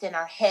checkoff list in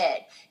our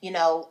head.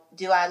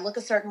 Do I look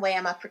a certain way?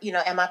 Am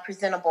I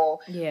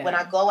presentable? Yeah. When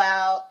I go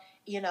out,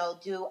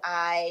 do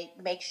I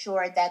make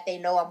sure that they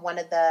know I'm one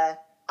of the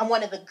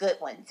good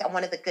ones? I'm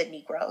one of the good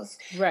Negroes.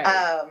 Right.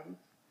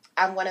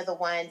 I'm one of the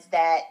ones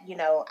that,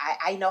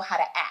 I know how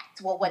to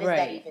act. Well, what does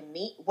that even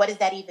mean? What does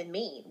that even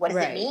mean? What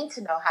does it mean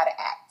to know how to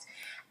act?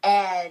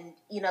 And,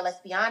 let's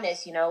be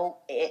honest,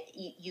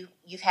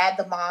 you've had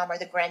the mom or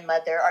the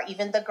grandmother or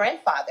even the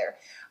grandfather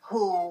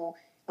who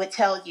would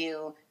tell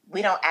you,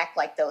 we don't act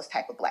like those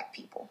type of Black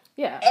people.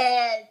 Yeah.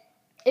 And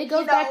it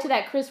goes back to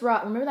that Chris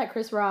Rock. Remember that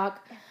Chris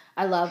Rock,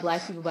 I love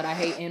Black people, but I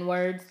hate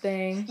N-words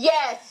thing?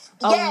 Yes.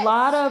 A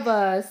lot of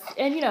us,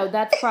 and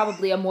that's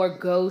probably a more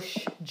gauche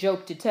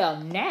joke to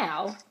tell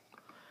now,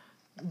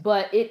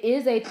 but it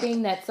is a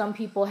thing that some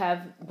people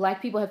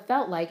Black people have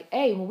felt like,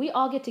 hey, when we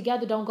all get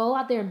together, don't go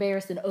out there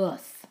embarrassing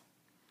us.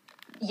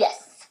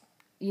 Yes.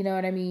 You know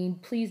what I mean?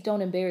 Please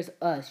don't embarrass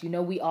us.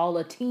 We all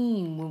a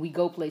team when we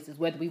go places,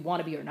 whether we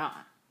want to be or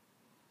not.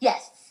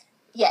 Yes.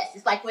 Yes.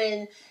 It's like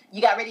when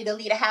you got ready to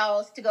leave a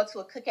house to go to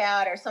a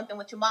cookout or something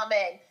with your mama,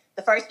 and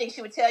the first thing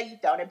she would tell you,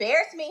 don't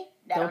embarrass me.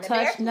 Don't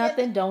touch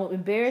nothing. Don't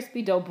embarrass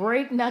me. Don't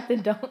break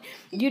nothing. Don't,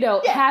 Yeah.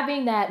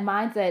 having that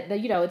mindset that,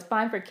 it's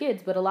fine for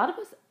kids. But a lot of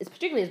us,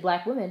 particularly as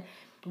Black women,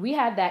 we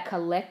have that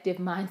collective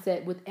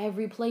mindset with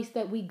every place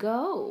that we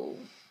go.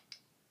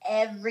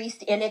 And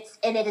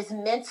it is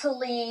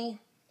mentally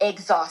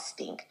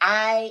exhausting.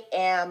 I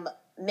am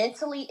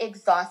mentally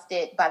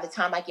exhausted by the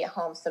time I get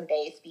home some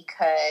days,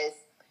 because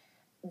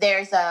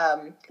there's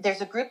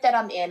a group that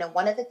I'm in, and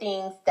one of the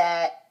things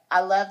that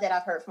I love that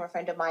I've heard from a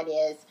friend of mine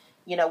is,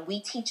 we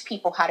teach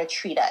people how to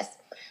treat us.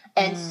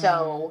 And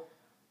so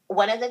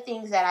one of the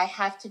things that I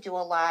have to do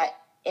a lot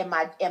in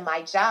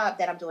my job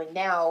that I'm doing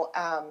now,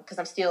 because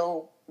I'm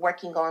still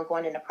working on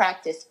going into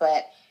practice,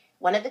 but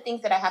one of the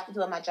things that I have to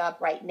do in my job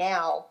right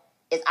now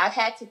is I've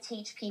had to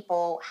teach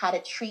people how to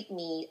treat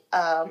me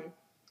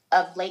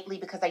of lately,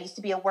 because I used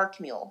to be a work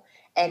mule.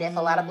 And if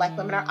a lot of Black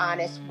women are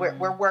honest,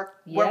 we're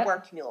work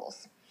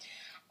mules.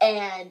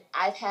 And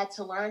I've had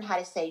to learn how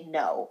to say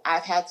no.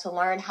 I've had to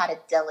learn how to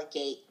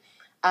delegate.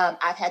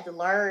 I've had to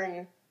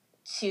learn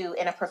to,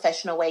 in a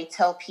professional way,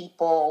 tell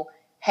people,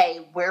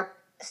 hey, we're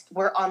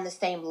on the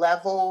same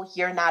level.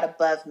 You're not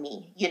above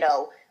me.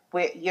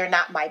 You're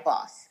not my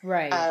boss.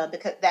 Right.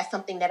 Because that's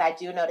something that I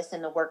do notice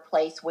in the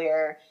workplace,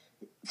 where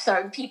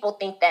certain people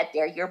think that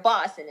they're your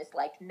boss, and it's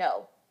like,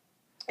 no.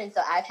 And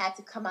so I've had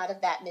to come out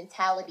of that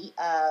mentality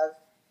of,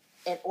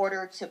 in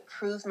order to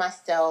prove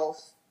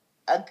myself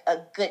a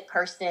good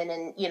person,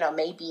 and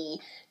maybe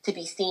to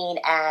be seen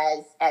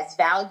as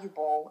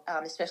valuable,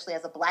 especially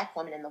as a Black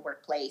woman in the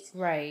workplace.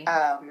 Right.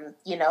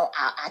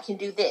 I can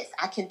do this,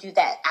 I can do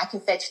that, I can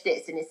fetch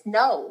this, and it's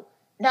no,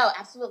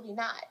 absolutely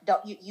not.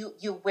 Don't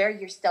you wear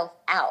yourself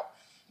out.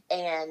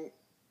 And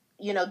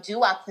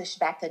do I push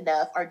back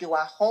enough, or do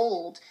I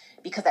hold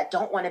because I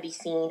don't want to be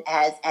seen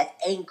as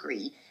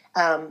angry?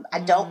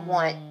 I don't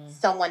want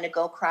someone to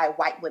go cry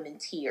white women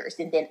tears,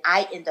 and then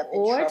I end up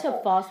in trouble. Or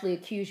to falsely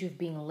accuse you of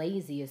being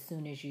lazy as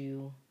soon as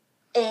you...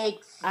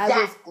 Exactly. I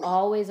was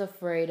always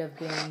afraid of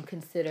being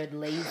considered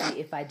lazy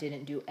if I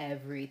didn't do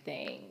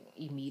everything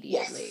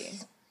immediately.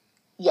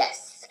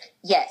 Yes.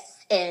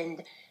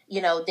 And,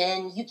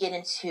 then you get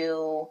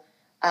into,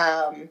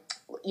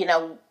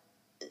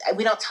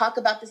 we don't talk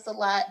about this a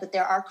lot, but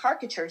there are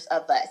caricatures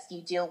of us.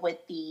 You deal with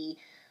the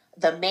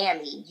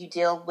Mammy, you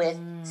deal with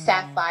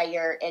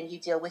Sapphire, and you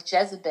deal with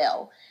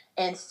Jezebel.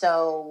 And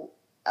so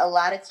a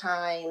lot of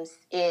times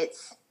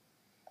it's,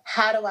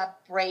 how do I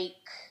break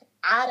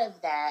out of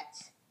that?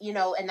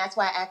 And that's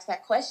why I asked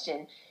that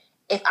question.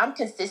 If I'm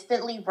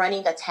consistently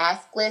running a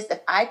task list, if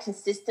I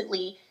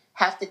consistently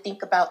have to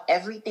think about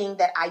everything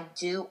that I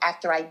do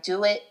after I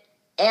do it,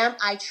 am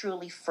I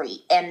truly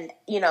free? And,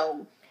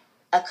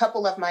 a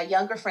couple of my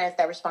younger friends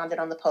that responded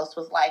on the post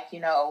was like,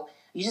 you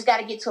just got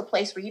to get to a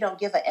place where you don't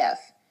give a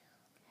F.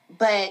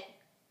 But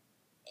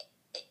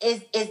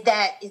is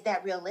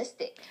that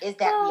realistic? Is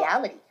that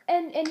reality?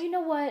 And you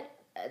know what?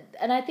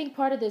 And I think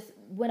part of this,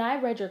 when I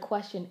read your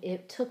question,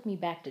 it took me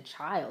back to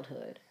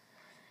childhood.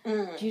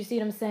 Do you see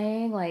what I'm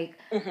saying? Like,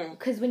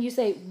 because when you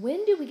say,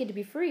 when do we get to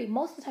be free?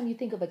 Most of the time you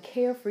think of a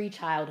carefree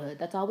childhood.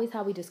 That's always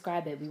how we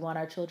describe it. We want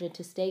our children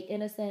to stay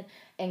innocent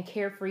and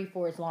carefree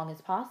for as long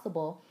as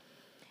possible.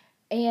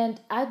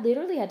 And I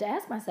literally had to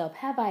ask myself,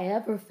 have I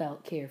ever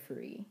felt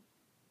carefree?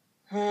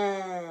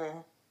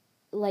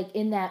 Like,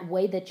 in that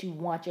way that you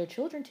want your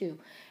children to.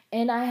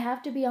 And I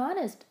have to be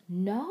honest,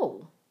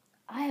 no.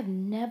 I have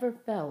never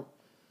felt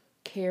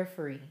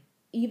carefree,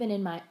 even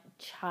in my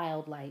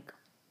childlike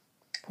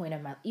point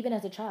of my... Even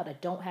as a child, I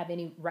don't have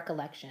any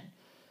recollection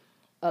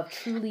of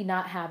truly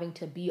not having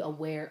to be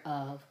aware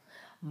of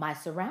my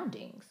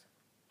surroundings.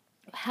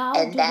 How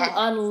do you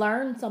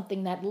unlearn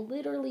something that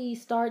literally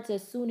starts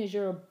as soon as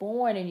you're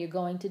born and you're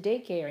going to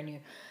daycare and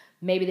you're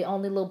maybe the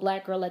only little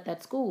Black girl at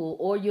that school,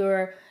 or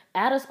you're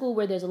at a school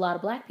where there's a lot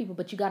of Black people,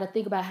 but you got to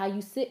think about how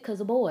you sit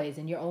because of boys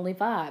and you're only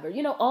 5, or,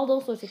 all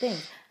those sorts of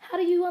things. How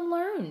do you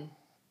unlearn?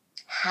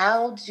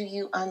 How do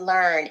you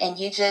unlearn? And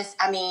you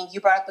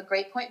brought up a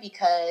great point,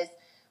 because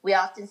we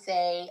often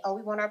say, oh,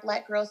 we want our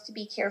Black girls to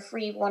be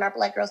carefree. We want our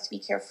Black girls to be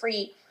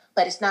carefree,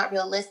 but it's not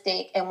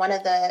realistic. And one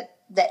of the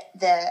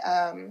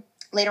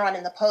later on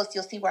in the post,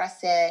 you'll see where I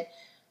said,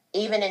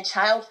 even in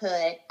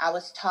childhood, I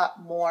was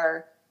taught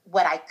more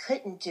what I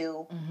couldn't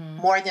do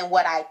more than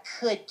what I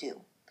could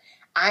do.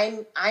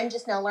 I'm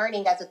just now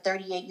learning as a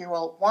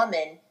 38-year-old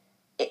woman.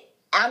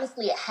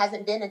 Honestly, it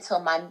hasn't been until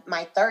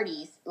my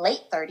 30s,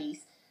 late 30s,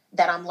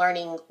 that I'm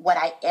learning what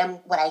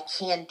I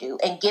can do,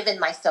 and giving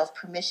myself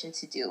permission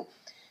to do.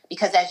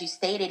 Because as you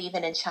stated,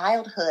 even in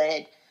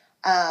childhood,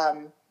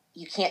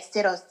 you can't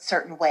sit a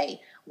certain way.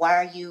 Why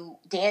are you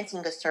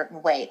dancing a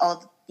certain way?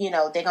 Oh,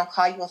 they're going to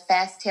call you a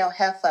fast-tail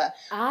heifer.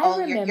 I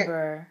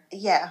remember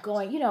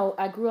going,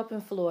 I grew up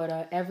in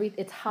Florida.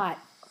 It's hot.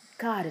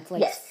 God, it's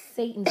like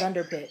Satan's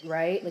underpit,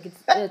 right? Like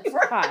it's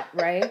hot,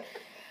 right?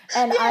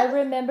 And I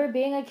remember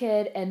being a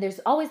kid, and there's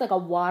always like a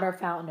water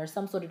fountain or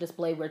some sort of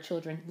display where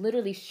children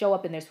literally show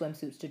up in their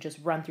swimsuits to just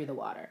run through the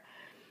water.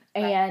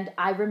 And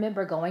I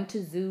remember going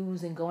to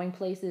zoos and going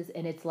places,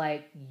 and it's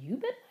like, you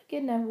better not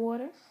get in that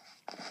water.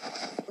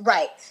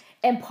 Right.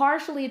 And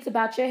partially it's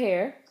about your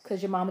hair,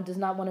 because your mama does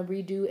not want to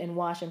redo and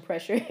wash and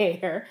press your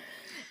hair.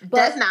 But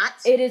does not.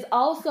 It is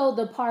also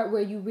the part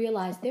where you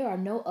realize there are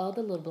no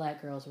other little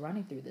black girls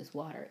running through this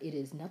water. It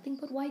is nothing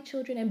but white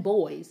children and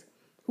boys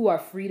who are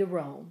free to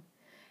roam.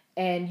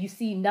 And you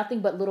see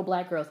nothing but little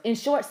black girls in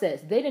short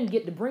sets. They didn't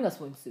get to bring a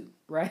swimsuit,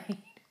 right?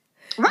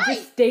 Right.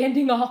 Just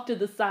standing off to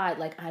the side,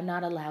 like, I'm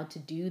not allowed to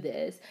do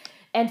this.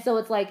 And so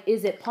it's like,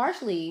 is it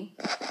partially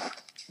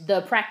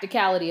the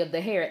practicality of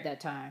the hair at that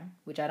time,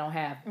 which I don't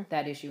have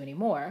that issue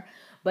anymore,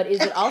 but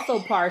is it also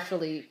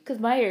partially, because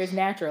my hair is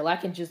natural, I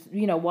can just,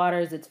 water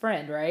is its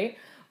friend, right?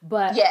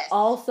 But yes.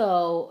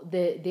 Also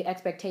the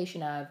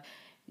expectation of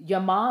your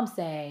mom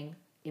saying,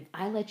 if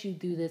I let you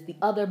do this, the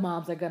other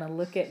moms are going to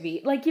look at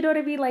me. Like, you know what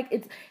I mean? Like,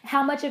 it's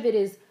how much of it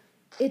is,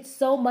 it's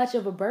so much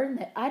of a burden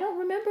that I don't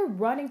remember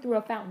running through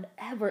a fountain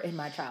ever in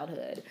my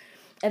childhood.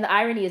 And the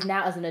irony is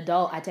now as an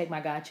adult, I take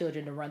my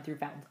godchildren to run through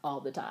fountains all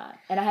the time.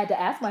 And I had to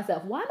ask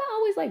myself, why am I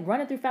always like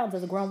running through fountains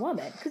as a grown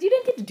woman? Because you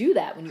didn't get to do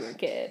that when you were a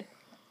kid.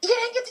 You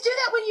didn't get to do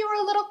that when you were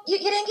a little, you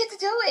didn't get to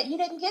do it. You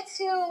didn't get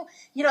to,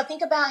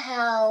 think about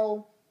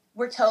how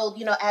we're told,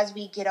 as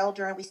we get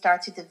older and we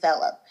start to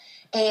develop.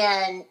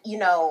 And,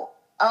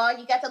 oh,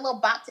 you got the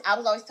little I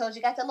was always told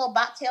you got that little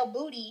bobtail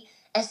booty.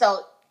 And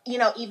so,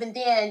 even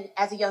then,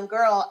 as a young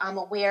girl, I'm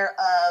aware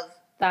of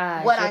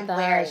what I'm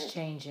wearing.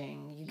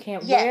 Changing. You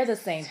can't wear the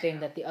same thing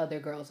that the other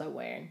girls are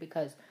wearing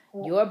because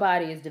your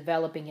body is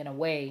developing in a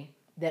way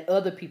that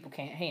other people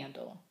can't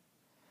handle.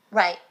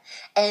 Right.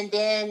 And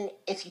then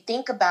if you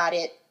think about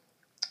it,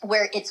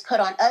 where it's put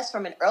on us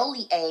from an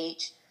early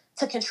age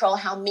to control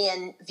how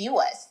men view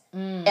us.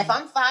 If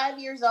I'm 5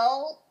 years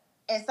old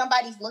and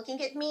somebody's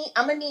looking at me,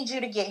 I'm going to need you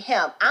to get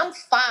him. I'm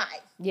 5.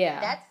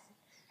 Yeah.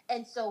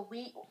 And so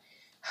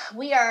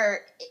we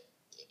are,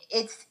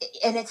 it's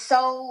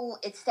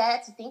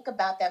sad to think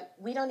about that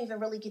we don't even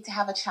really get to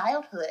have a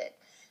childhood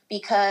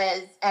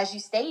because as you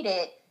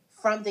stated,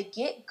 from the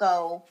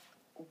get-go,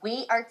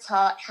 we are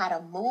taught how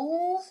to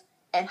move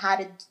and how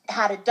to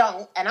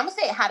don't. And I'm gonna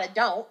say how to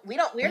don't.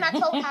 We're not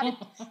told how to,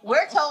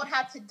 we're told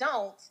how to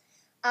don't.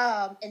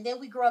 And then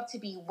we grow up to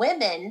be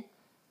women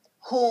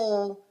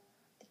who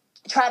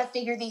try to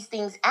figure these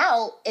things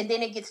out. And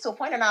then it gets to a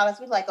point in our lives,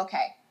 we're like,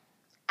 okay,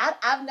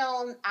 I've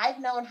known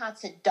how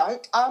to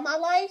don't all my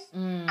life.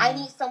 I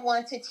need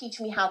someone to teach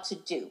me how to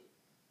do.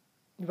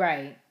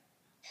 Right.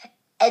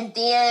 And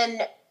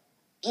then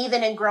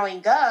even in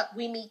growing up,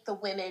 we meet the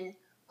women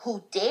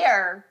who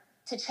dare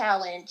to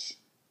challenge,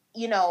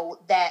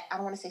 that, I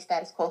don't want to say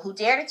status quo, who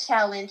dare to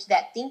challenge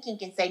that thinking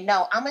and say,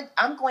 no,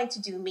 I'm going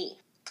to do me.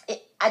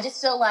 I just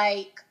feel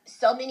like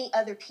so many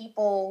other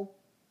people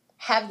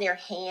have their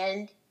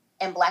hand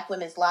in Black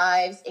women's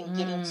lives and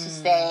getting to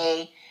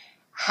say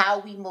how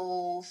we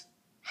move,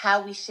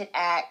 how we should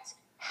act,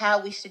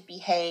 how we should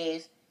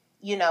behave.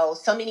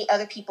 So many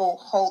other people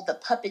hold the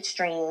puppet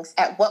strings.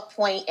 At what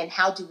point and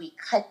how do we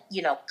cut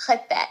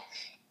that?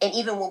 And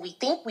even when we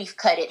think we've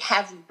cut it,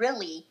 have we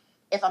really,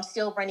 if I'm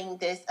still running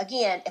this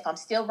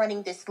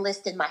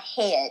list in my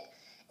head,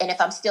 and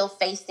if I'm still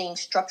facing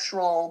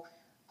structural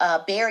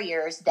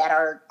barriers that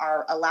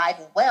are alive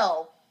and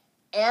well,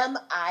 am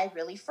I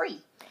really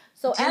free?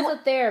 So as a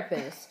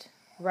therapist,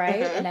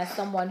 right, and as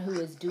someone who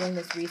is doing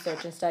this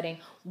research and studying,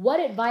 what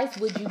advice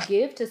would you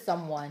give to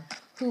someone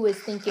who is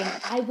thinking,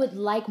 I would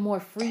like more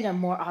freedom,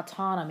 more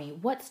autonomy?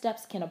 What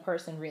steps can a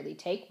person really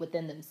take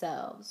within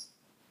themselves?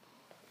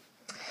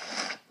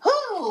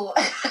 Was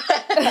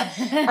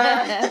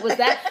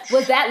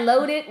that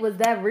loaded? Was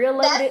that real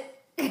loaded?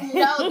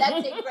 No,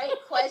 that's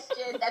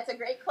a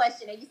great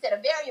question. And you said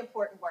a very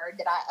important word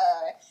that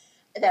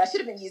I should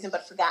have been using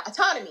but forgot: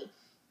 autonomy.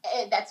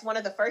 And that's one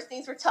of the first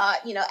things we're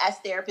taught, as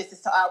therapists,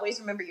 is to always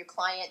remember your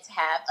clients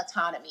have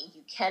autonomy.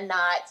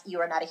 You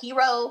are not a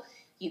hero.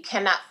 You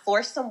cannot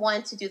force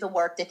someone to do the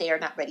work that they are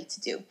not ready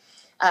to do.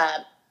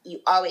 You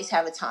always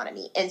have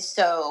autonomy. And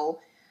so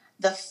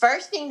the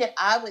first thing that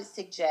I would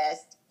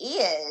suggest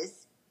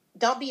is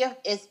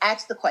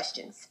ask the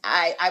questions.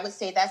 I would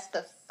say that's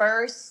the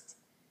first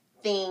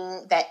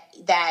thing that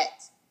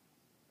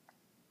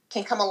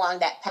can come along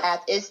that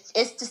path is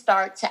to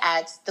start to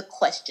ask the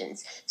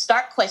questions.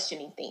 Start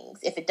questioning things.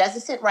 If it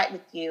doesn't sit right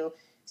with you,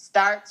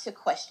 start to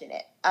question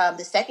it.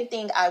 The second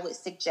thing I would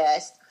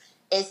suggest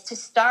is to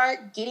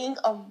start getting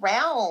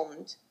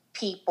around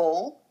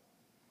people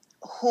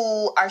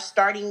who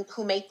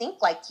may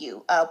think like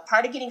you.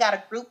 Part of getting out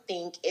of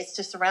groupthink is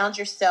to surround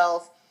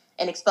yourself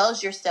and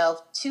expose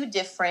yourself to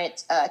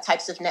different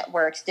types of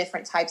networks,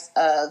 different types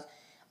of,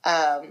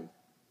 I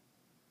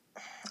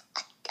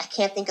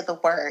can't think of the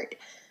word.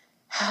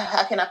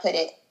 How can I put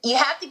it? You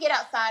have to get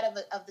outside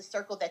of the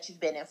circle that you've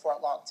been in for a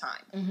long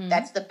time. Mm-hmm.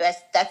 That's the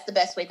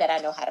best way that I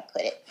know how to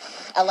put it.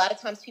 A lot of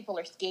times people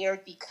are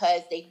scared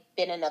because they've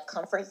been in a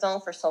comfort zone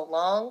for so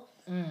long.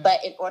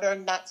 But in order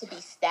not to be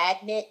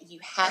stagnant, you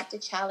have to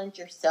challenge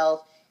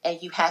yourself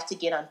and you have to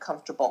get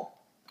uncomfortable.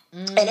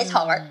 And it's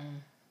hard.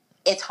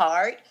 It's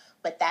hard,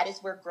 but that is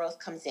where growth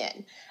comes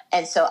in.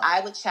 And so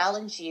I would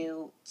challenge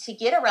you to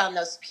get around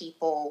those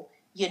people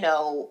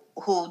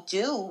who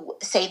do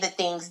say the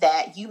things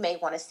that you may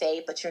want to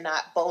say, but you're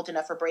not bold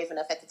enough or brave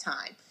enough at the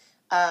time.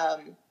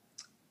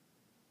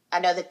 I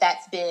know that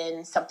that's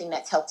been something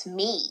that's helped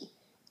me,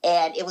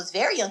 and it was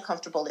very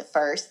uncomfortable at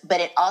first,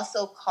 but it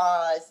also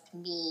caused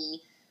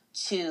me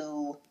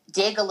to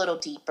dig a little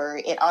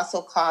deeper. It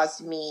also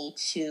caused me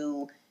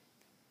to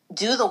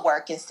do the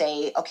work and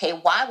say, okay,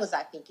 why was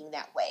I thinking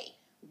that way?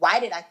 Why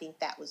did I think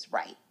that was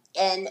right?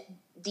 And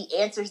the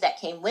answers that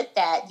came with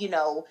that,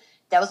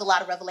 there was a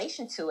lot of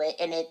revelation to it,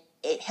 and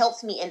it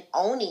helps me in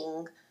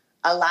owning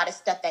a lot of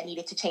stuff that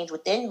needed to change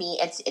within me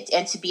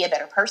and to be a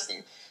better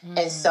person.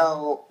 And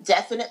so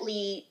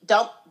definitely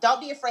don't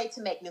be afraid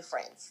to make new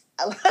friends.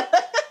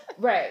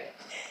 Right.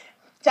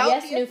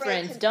 Yes, new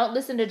friends. Don't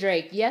listen to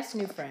Drake. Yes,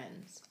 new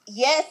friends.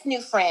 Yes,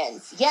 new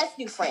friends. Yes,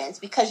 new friends.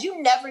 Because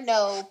you never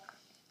know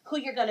who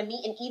you're going to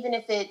meet. And even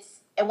if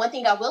and one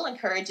thing I will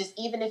encourage is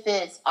even if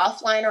it's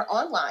offline or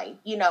online,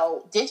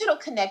 digital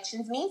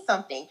connections mean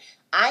something.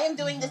 I am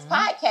doing this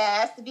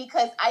podcast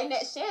because I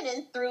met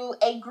Shannon through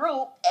a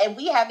group and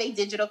we have a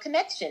digital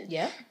connection.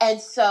 Yeah.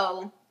 And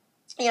so,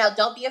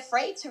 don't be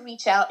afraid to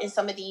reach out in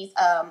some of these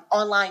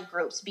online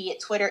groups, be it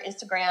Twitter,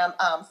 Instagram,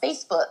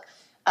 Facebook.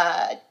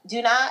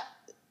 Do not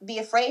be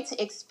afraid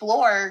to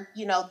explore,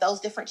 those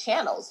different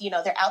channels.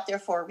 They're out there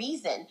for a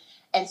reason.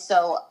 And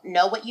so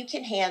know what you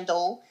can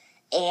handle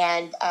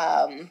and,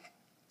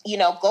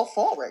 go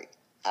forward.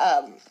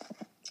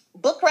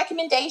 Book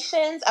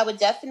recommendations, I would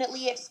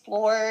definitely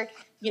explore,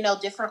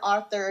 different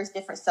authors,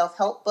 different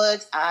self-help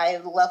books. I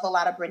love a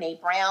lot of Brené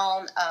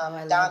Brown,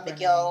 Don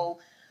Miguel.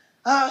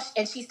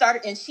 And she's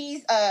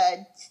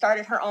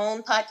started her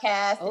own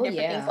podcast and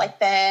different things like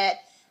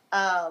that.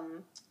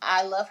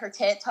 I love her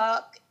TED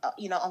Talk,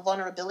 on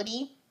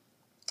vulnerability.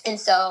 And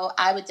so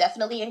I would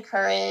definitely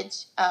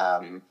encourage,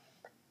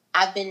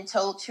 I've been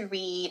told to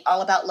read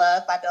All About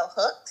Love by Bell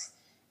Hooks.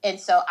 And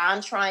so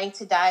I'm trying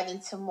to dive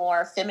into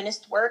more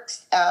feminist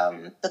works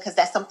because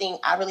that's something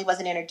I really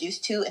wasn't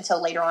introduced to until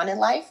later on in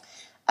life.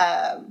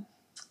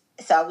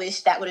 So I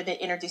wish that would have been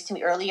introduced to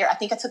me earlier. I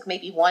think I took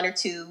maybe 1 or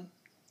 2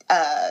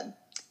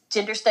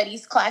 gender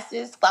studies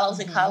classes while I was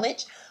in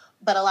college.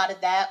 But a lot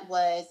of that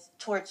was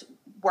towards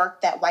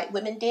work that white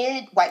women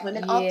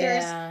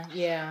authors.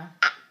 Yeah.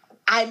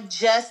 I'm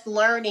just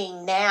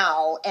learning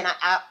now, and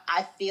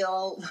I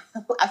feel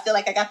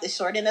like I got the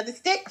short end of the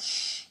stick.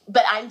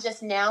 But I'm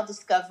just now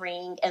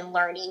discovering and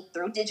learning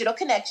through digital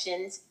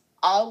connections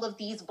all of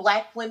these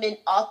Black women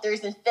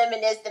authors and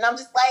feminists, and I'm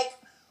just like,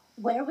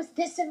 where was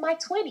this in my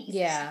 20s?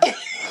 Yeah,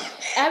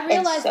 I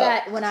realized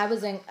that when I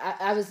was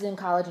in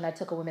college and I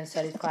took a women's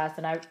studies class,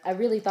 and I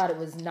really thought it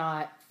was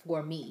not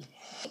for me.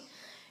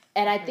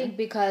 And I think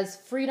because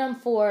freedom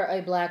for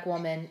a Black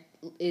woman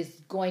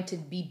is going to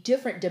be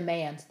different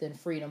demands than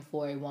freedom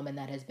for a woman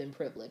that has been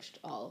privileged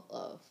all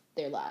of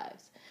their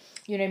lives.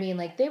 You know what I mean?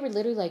 Like, they were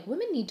literally like,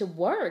 women need to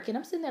work. And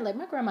I'm sitting there like,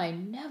 my grandma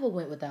never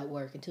went without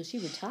work until she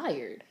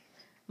retired.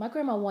 My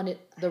grandma wanted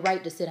the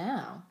right to sit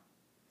down.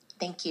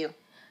 Thank you.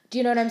 Do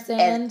you know what I'm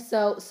saying?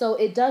 So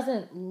it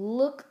doesn't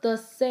look the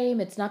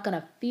same. It's not going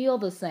to feel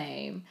the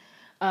same.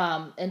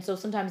 And so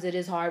sometimes it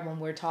is hard when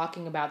we're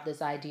talking about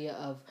this idea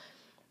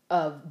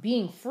of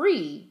being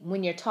free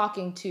when you're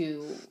talking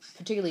to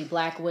particularly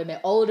Black women,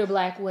 older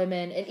Black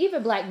women, and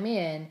even Black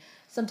men.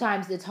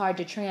 Sometimes it's hard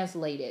to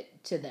translate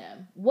it to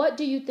them. What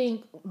do you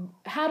think?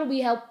 How do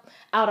we help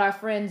out our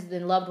friends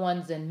and loved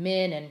ones and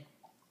men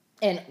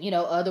and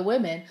other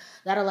women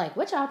that are like,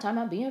 what y'all talking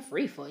about being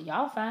free for?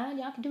 Y'all fine.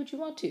 Y'all can do what you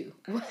want to.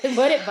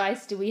 What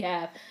advice do we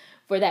have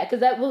for that?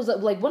 Because that was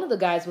like, one of the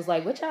guys was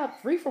like, what y'all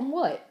free from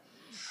what?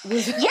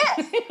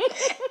 Yes.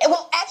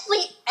 Well,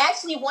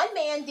 actually, one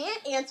man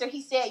did answer.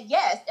 He said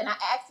yes, and I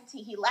asked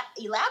him to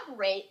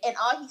elaborate, and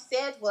all he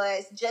said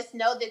was, just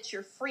know that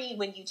you're free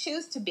when you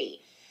choose to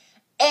be.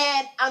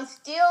 And I'm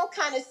still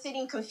kind of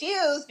sitting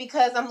confused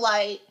because I'm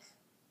like,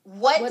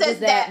 what does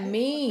that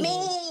mean?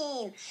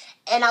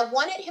 And I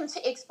wanted him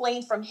to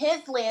explain from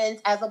his lens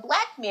as a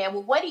Black man.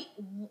 Well,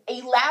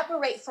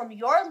 elaborate from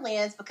your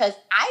lens, because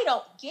I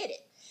don't get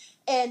it.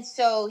 And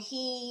so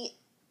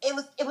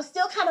it was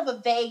still kind of a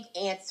vague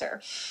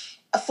answer.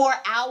 For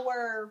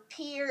our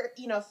peer,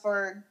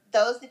 for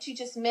those that you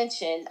just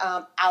mentioned,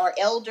 our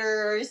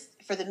elders,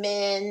 for the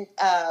men,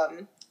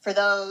 for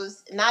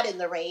those not in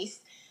the race,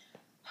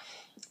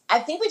 I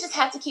think we just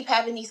have to keep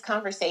having these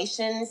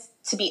conversations.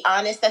 To be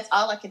honest, that's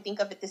all I can think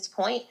of at this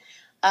point.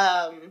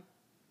 And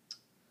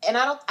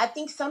I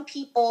think some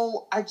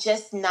people are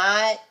just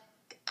not,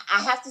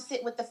 I have to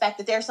sit with the fact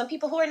that there are some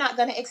people who are not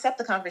going to accept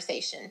the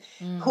conversation,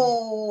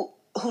 who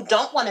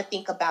don't want to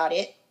think about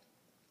it.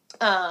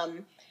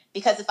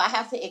 Because if I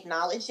have to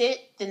acknowledge it,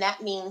 then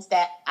that means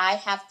that I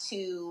have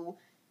to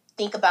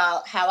think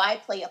about how I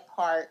play a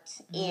part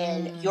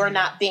in your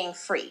not being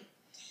free.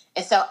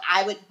 And so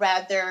I would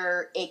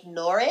rather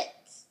ignore it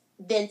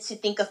than to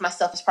think of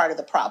myself as part of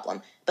the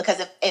problem.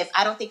 Because if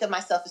I don't think of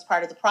myself as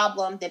part of the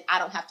problem, then I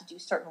don't have to do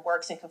certain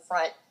works and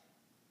confront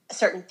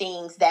certain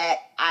things that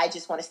I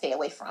just want to stay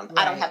away from. Right.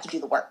 I don't have to do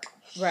the work.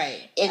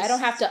 Right. I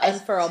don't have to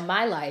unfurl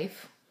my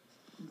life.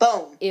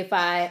 Boom.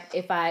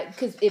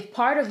 Because if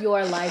part of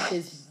your life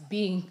is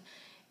being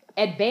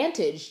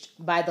advantaged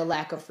by the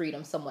lack of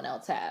freedom someone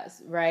else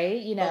has,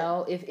 right? You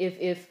know,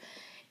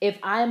 if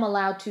I'm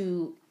allowed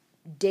to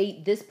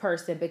date this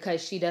person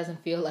because she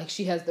doesn't feel like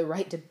she has the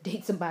right to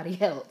date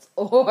somebody else,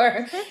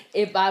 or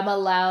if I'm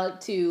allowed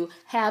to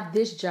have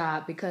this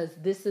job because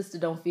this sister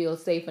don't feel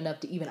safe enough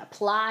to even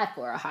apply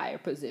for a higher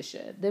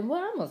position, then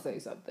well, I'm gonna say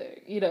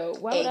something. You know,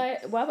 why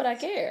would I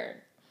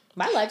care?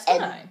 My life's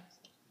fine.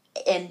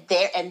 And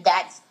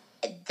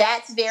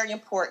that's very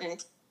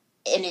important,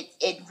 and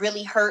it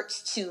really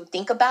hurts to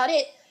think about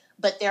it,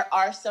 but there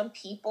are some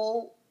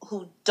people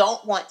who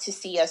don't want to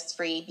see us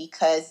free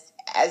because,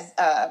 as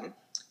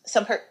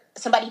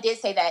somebody did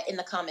say that in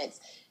the comments,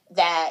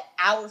 that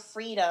our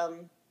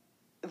freedom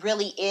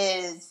really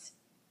is,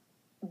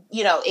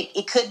 you know,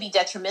 it could be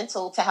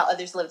detrimental to how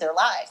others live their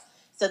lives.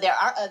 So there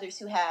are others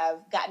who have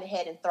gotten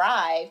ahead and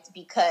thrived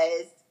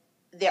because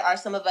there are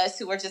some of us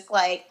who are just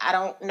like, I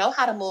don't know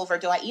how to move, or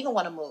do I even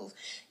want to move?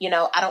 You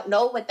know, I don't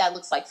know what that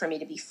looks like for me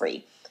to be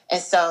free.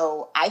 And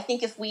so I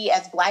think if we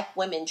as Black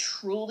women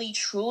truly,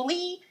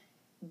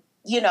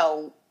 you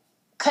know,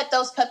 cut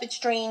those puppet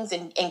strings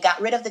and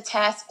got rid of the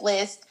task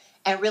list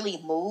and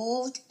really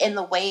moved in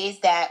the ways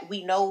that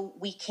we know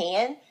we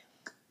can,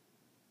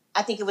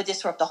 I think it would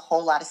disrupt a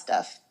whole lot of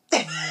stuff.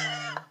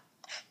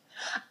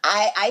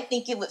 I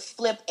think it would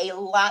flip a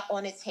lot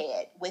on its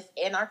head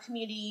within our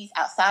communities,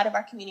 outside of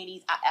our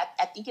communities.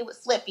 I think it would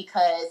flip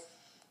because,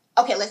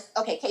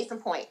 case in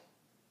point.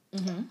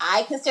 Mm-hmm.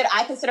 I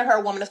consider her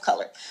a woman of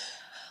color.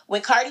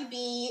 When Cardi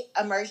B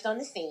emerged on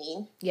the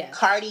scene, yes.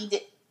 Cardi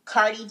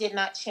did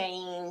not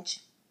change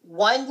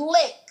one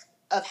lick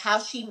of how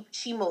she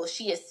moves.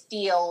 She is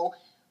still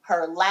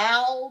her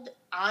loud,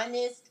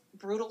 honest,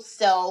 brutal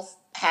self,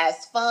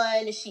 has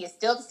fun. She is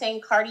still the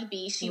same Cardi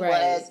B she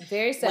was.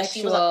 Very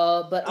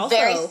sexual, but also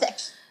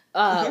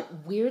very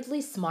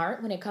weirdly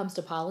smart when it comes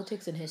to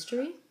politics and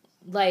history.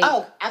 Like,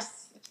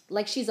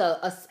 like she's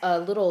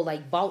a little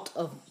like vault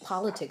of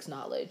politics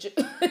knowledge.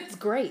 It's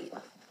great.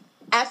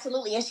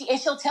 Absolutely. And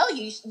she'll tell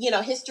you, you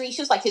know, history.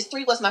 She was like,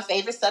 history was my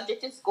favorite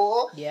subject in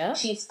school. Yeah.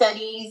 She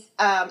studies,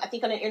 I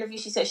think on an interview,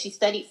 she said she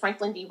studied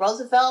Franklin D.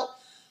 Roosevelt.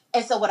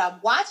 And so what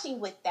I'm watching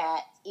with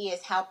that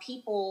is how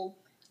people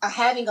are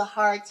having a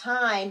hard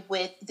time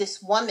with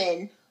this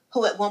woman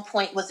who at one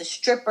point was a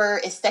stripper,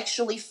 is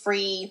sexually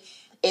free,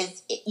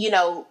 is, you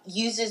know,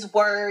 uses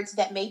words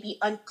that may be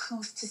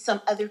uncouth to some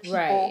other people.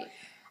 Right.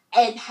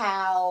 And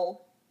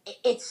how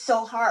it's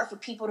so hard for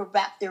people to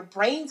wrap their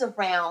brains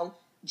around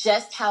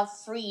just how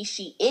free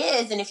she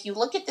is. And if you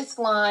look at this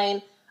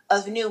line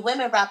of new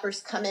women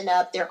rappers coming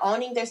up, they're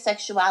owning their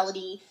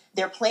sexuality,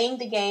 they're playing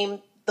the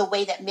game the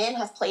way that men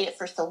have played it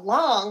for so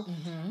long,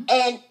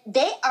 and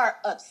they are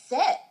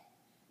upset.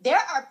 There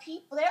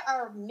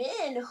are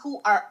men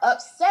who are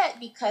upset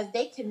because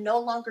they can no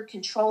longer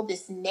control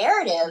this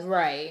narrative,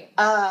 right?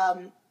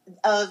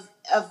 Of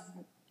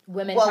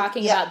women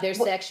talking about their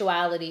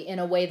sexuality in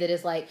a way that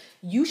is like,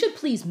 you should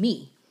please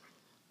me.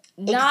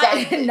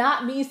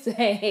 Not me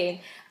saying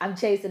I'm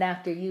chasing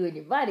after you and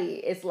your money.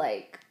 It's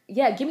like,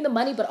 yeah, give me the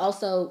money, but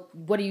also,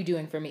 what are you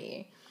doing for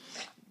me?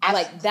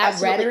 Like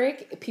that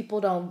rhetoric, people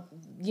don't,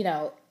 you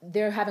know,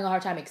 they're having a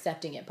hard time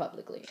accepting it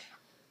publicly.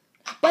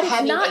 But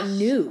it's not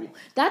new.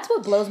 That's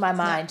what blows my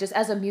mind. Just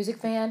as a music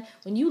fan,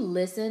 when you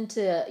listen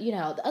to, you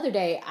know, the other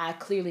day I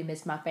clearly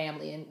missed my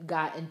family and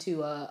got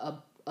into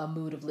a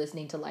mood of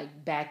listening to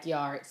like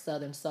backyard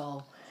Southern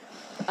soul.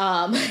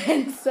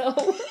 And so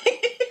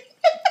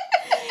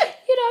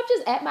you know, I'm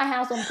just at my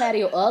house on the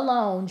patio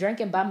alone,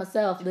 drinking by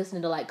myself,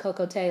 listening to like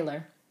Coco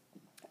Taylor.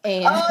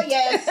 And oh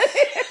yes.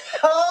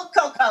 Oh,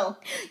 Coco.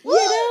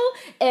 You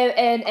know?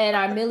 And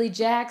our Millie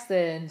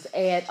Jacksons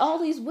and all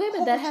these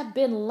women that have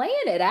been laying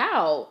it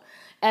out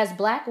as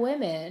Black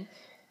women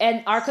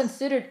and are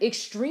considered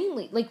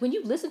extremely, like when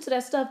you listen to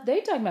that stuff, they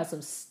talking about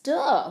some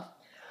stuff.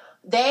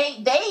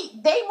 They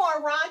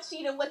more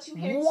raunchy than what you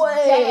hear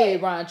today. Way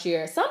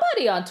raunchier.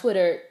 Somebody on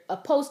Twitter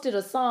posted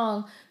a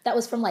song that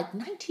was from like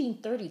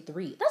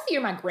 1933. That's the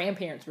year my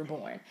grandparents were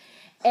born.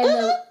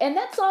 And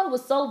that song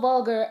was so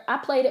vulgar, I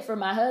played it for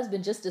my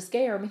husband just to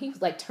scare him. And he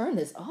was like, turn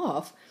this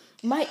off.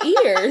 My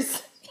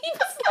ears. He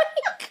was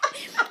like,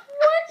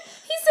 what?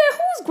 He said,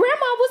 whose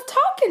grandma was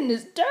talking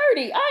this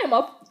dirty?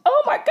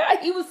 Oh my God.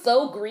 He was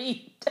so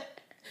grieved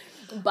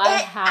by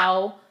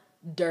how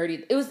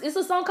dirty. It's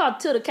a song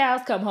called Till the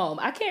Cows Come Home.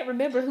 I can't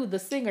remember who the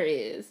singer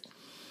is.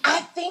 I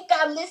think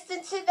I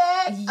listened to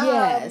that.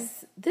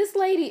 Yes. This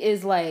lady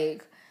is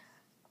like,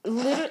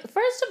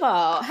 first of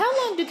all,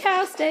 how long do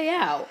cows stay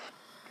out?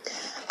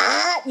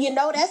 You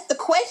know, that's the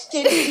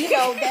question, you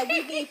know, that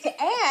we need to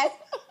ask.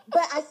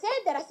 But I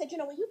said, you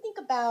know, when you think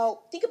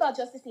about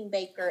Josephine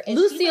Baker and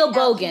Lucille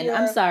Bogan.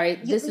 I'm sorry.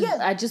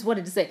 I just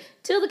wanted to say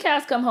Till the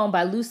Cows Come Home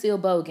by Lucille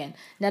Bogan.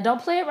 Now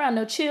don't play around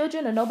no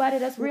children or nobody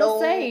that's real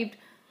saved.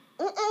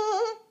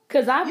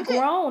 Because I've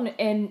grown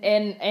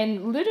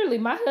and literally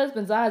my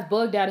husband's eyes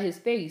bugged out of his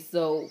face.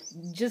 So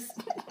just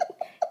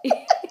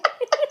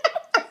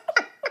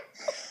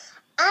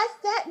I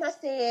sat and I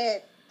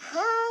said,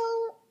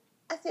 how,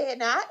 I said,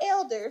 now our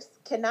elders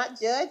cannot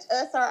judge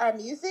us or our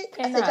music.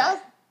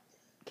 Cannot.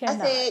 I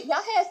said,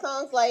 y'all had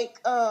songs like,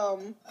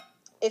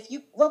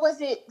 what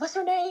was it? What's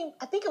her name?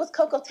 I think it was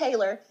Coco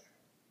Taylor.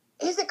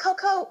 Is it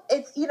Coco?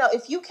 It's,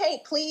 if you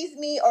can't please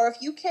me or if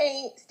you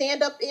can't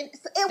stand up in it.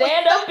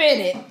 Stand up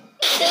in it. And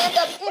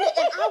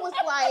I was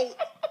like,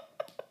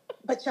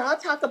 but y'all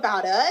talk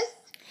about us.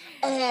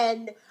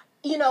 And,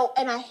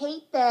 and I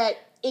hate that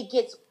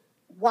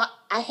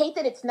I hate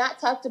that it's not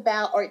talked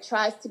about or it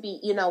tries to be,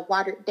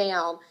 watered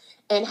down,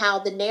 and how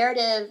the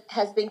narrative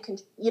has been,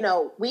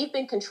 we've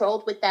been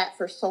controlled with that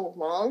for so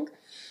long.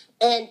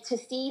 And to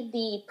see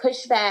the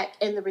pushback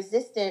and the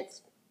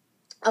resistance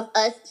of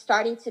us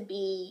starting to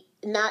be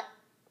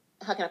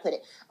how can I put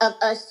it? Of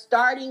us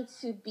starting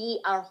to be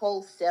our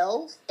whole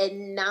selves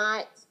and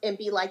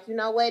be like, you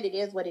know what, it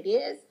is what it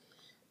is.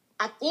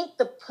 I think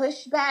the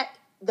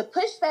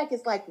pushback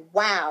is like,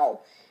 wow,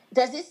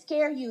 does it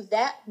scare you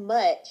that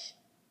much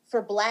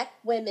for Black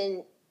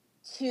women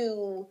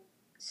to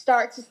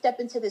start to step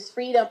into this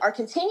freedom or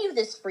continue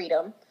this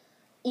freedom?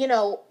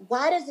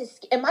 Why does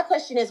it, and my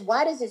question is,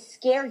 why does it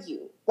scare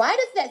you? Why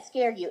does that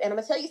scare you? And I'm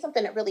going to tell you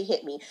something that really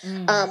hit me.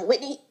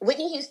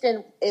 Whitney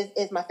Houston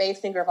is my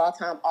favorite singer of all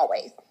time,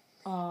 always.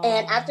 Aww.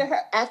 And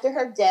after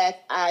her death,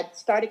 I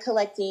started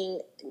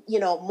collecting,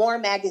 more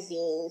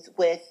magazines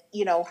with,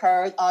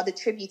 all the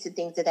tributes and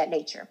things of that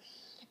nature.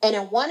 And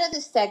in one of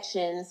the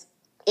sections,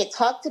 it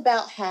talked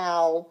about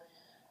how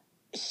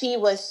she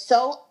was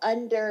so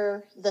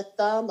under the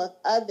thumb of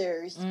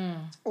others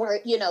where,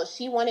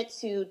 she wanted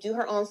to do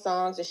her own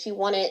songs, or she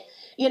wanted,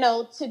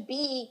 to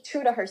be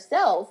true to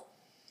herself.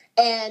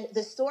 And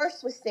the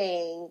source was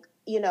saying,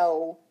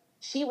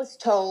 she was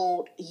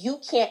told, you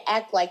can't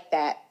act like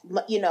that.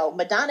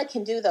 Madonna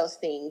can do those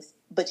things,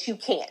 but you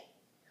can't.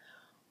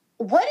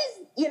 What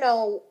is,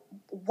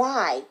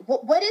 why?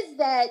 What is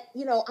that?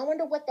 I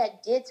wonder what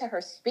that did to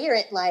her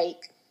spirit.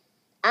 Like,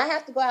 I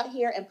have to go out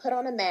here and put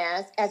on a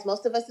mask, as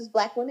most of us as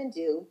Black women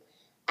do.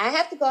 I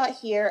have to go out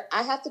here.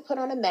 I have to put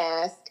on a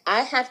mask.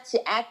 I have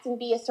to act and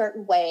be a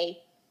certain way.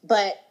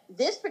 But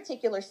this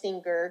particular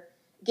singer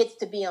gets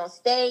to be on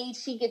stage.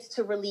 She gets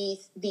to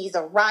release these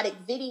erotic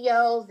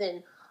videos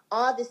and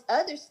all this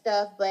other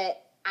stuff.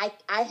 But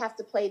I have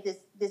to play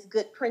this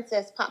good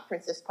pop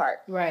princess part.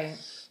 Right.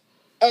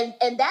 And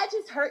that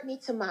just hurt me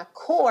to my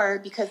core,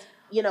 because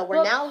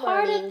we're now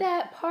learning.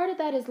 Part of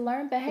that is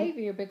learned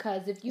behavior,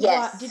 because if you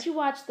did you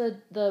watch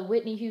the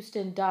Whitney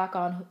Houston doc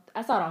on?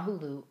 I saw it on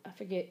Hulu. I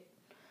forget.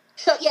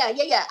 So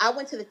yeah. I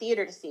went to the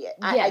theater to see it.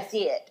 Yes. I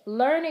did.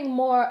 Learning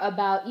more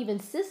about even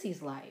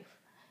Sissy's life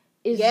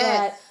is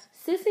that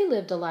Sissy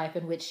lived a life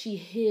in which she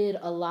hid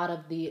a lot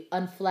of the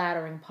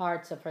unflattering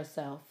parts of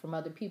herself from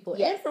other people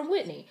and from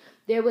Whitney.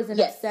 There was an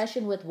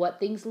obsession with what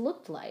things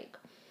looked like,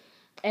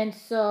 and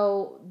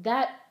so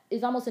that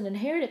is almost an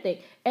inherited thing.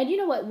 And you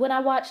know what? When I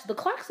watched the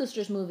Clark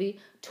Sisters movie,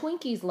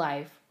 Twinkie's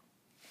life,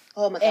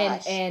 oh my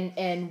gosh,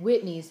 and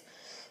Whitney's,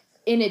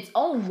 in its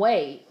own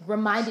way,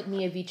 reminded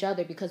me of each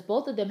other, because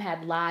both of them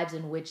had lives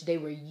in which they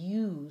were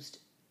used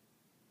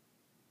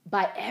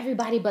by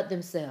everybody but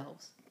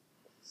themselves.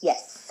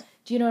 Yes.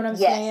 Do you know what I'm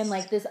saying?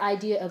 Like, this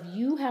idea of,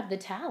 you have the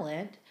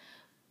talent,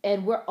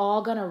 and we're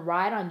all going to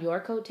ride on your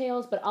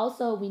coattails, but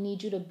also we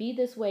need you to be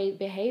this way,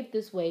 behave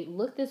this way,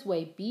 look this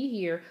way, be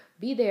here,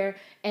 be there,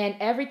 and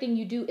everything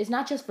you do is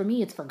not just for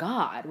me, it's for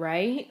God,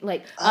 right?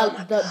 Like,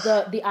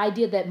 the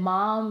idea that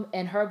Mom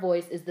and her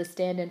voice is the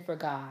stand-in for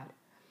God.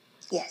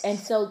 Yes. And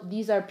so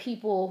these are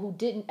people who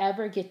didn't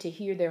ever get to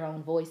hear their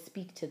own voice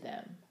speak to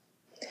them.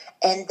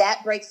 And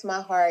that breaks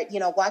my heart,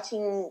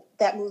 watching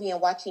that movie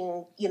and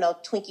watching,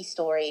 Twinkie's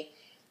story,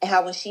 and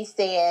how when she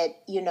said,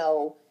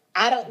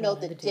 I don't know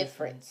the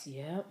difference.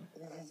 Yep.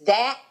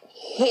 That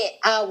hit,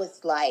 I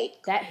was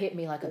like... That hit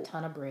me like a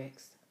ton of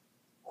bricks.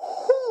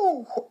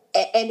 Whew.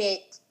 And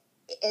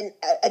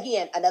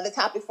again, another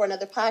topic for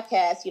another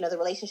podcast, the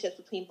relationships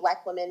between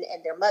Black women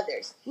and their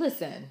mothers.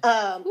 Listen.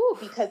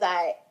 Because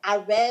I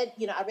read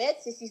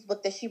Sissy's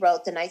book that she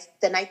wrote, The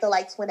Night the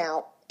Lights Went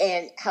Out,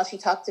 and how she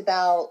talked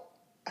about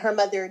her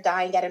mother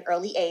dying at an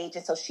early age,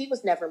 and so she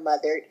was never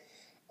mothered.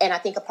 And I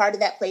think a part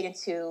of that played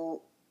into,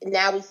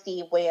 now we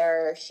see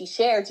where she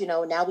shared,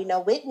 now we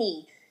know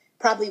Whitney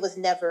probably was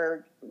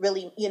never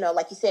really,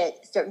 like you said,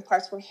 certain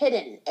parts were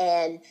hidden.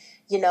 And,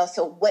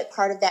 so what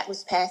part of that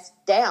was passed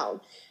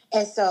down?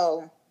 And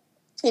so,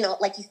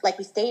 like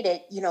we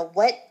stated,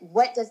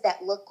 what does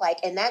that look like?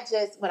 And that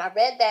just, when I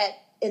read that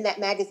in that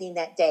magazine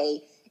that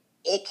day,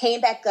 it came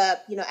back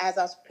up, as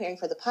I was preparing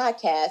for the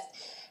podcast.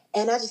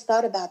 And I just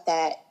thought about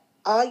that.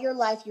 All your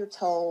life you're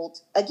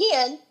told,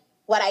 again,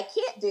 what I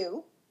can't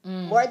do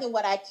more than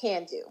what I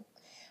can do.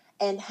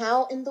 And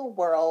how in the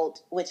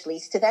world, which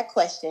leads to that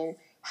question,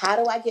 how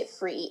do I get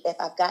free if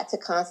I've got to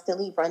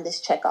constantly run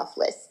this checkoff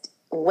list?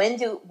 When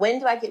do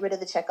I get rid of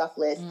the checkoff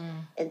list?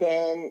 And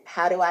then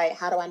how do I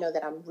know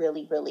that I'm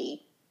really,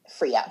 really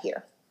free out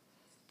here?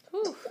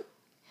 Whew.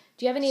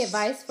 Do you have any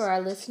advice for our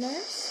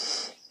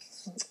listeners?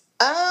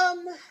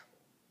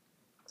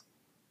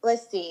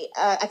 Let's see.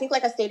 I think,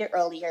 like I stated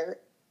earlier,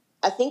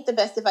 I think the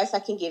best advice I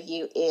can give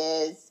you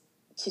is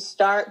to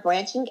start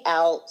branching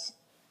out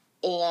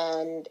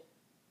and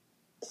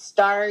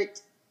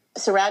start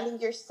surrounding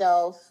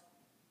yourself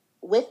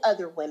with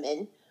other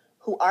women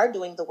who are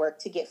doing the work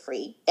to get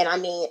free. And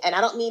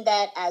I don't mean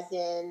that as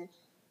in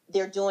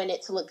they're doing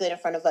it to look good in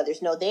front of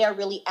others. No, they are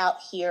really out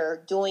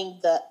here doing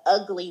the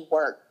ugly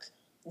work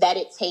that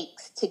it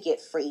takes to get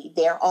free.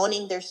 They're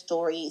owning their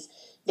stories.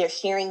 They're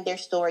sharing their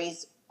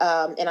stories.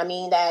 And I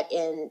mean that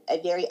in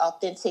a very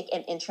authentic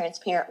and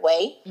transparent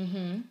way.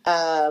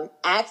 Mm-hmm.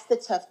 Ask the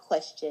tough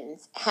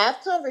questions. Have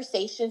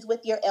conversations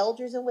with your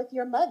elders and with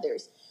your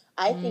mothers.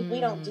 I think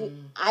we don't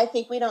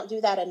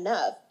do that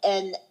enough.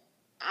 And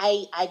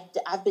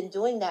I've been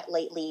doing that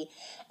lately.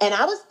 And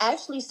I was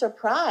actually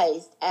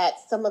surprised at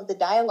some of the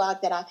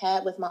dialogue that I've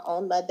had with my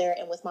own mother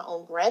and with my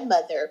own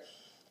grandmother,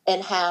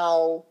 and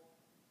how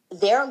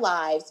their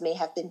lives may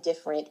have been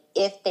different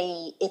if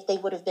they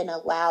would have been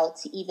allowed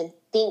to even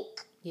think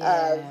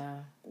of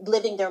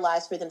living their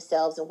lives for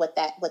themselves and what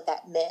that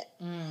meant.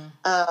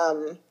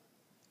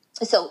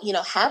 So,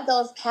 have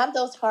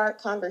those hard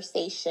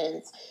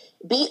conversations.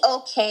 Be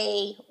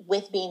okay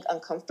with being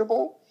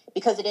uncomfortable,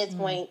 because it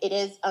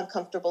is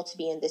uncomfortable to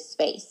be in this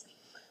space.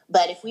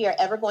 But if we are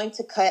ever going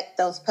to cut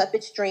those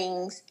puppet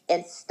strings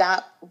and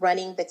stop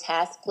running the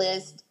task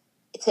list,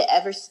 to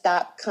ever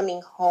stop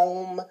coming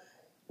home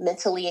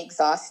mentally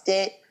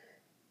exhausted,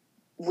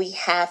 we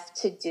have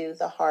to do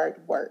the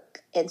hard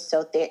work. And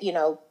so there,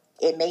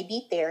 it may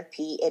be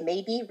therapy, it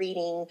may be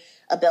reading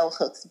a Bell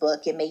Hooks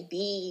book, it may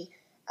be,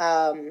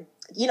 and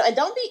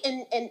don't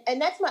be,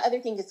 and that's my other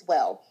thing as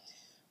well.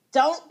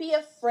 Don't be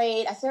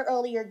afraid. I said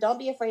earlier, don't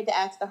be afraid to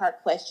ask the hard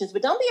questions,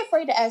 but don't be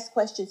afraid to ask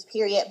questions,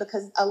 period,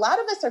 because a lot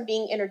of us are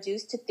being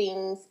introduced to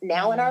things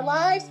now in our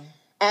lives.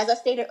 As I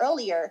stated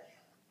earlier,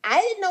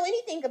 I didn't know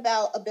anything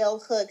about a Bell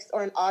Hooks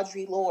or an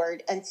Audre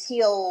Lorde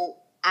until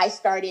I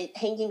started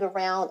hanging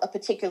around a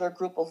particular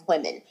group of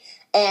women.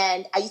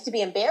 And I used to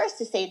be embarrassed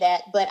to say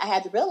that, but I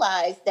had to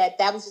realize that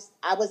was just,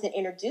 I wasn't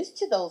introduced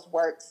to those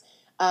works.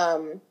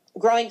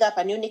 Growing up,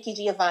 I knew Nikki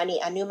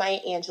Giovanni, I knew Maya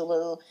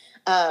Angelou,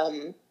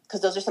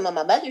 because those are some of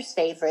my mother's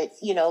favorites,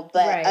 but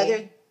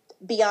right.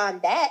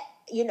 Beyond that,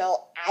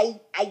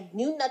 I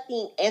knew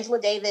nothing. Angela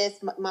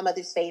Davis, my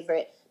mother's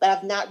favorite, but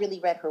I've not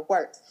really read her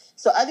works.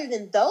 So other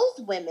than those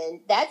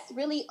women, that's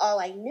really all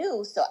I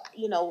knew. So,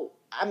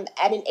 I'm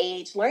at an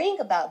age learning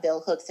about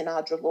Bell Hooks and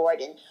Audre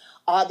Lorde and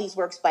all these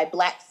works by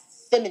Black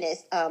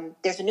feminists.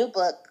 There's a new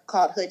book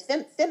called Hood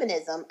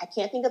Feminism. I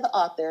can't think of the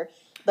author,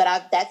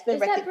 but that's been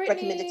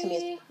recommended to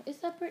me. Is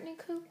that Brittany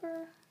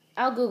Cooper?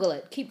 I'll Google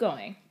it. Keep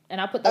going. And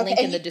I'll put the link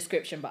in the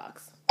description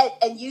box.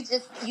 And you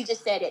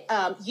just said it.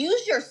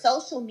 Use your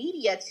social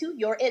media to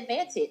your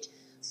advantage.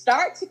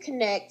 Start to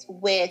connect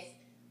with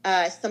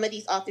some of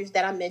these authors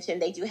that I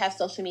mentioned. They do have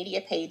social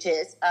media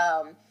pages.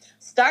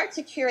 Start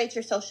to curate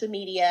your social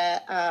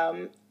media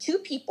to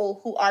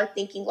people who are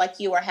thinking like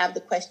you or have the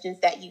questions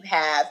that you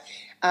have.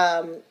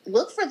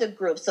 Look for the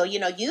group. So,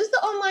 use the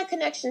online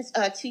connections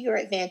to your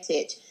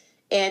advantage.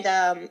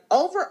 And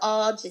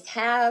overall, just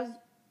have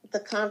the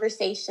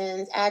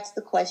conversations, ask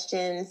the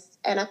questions,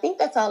 and I think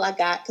that's all I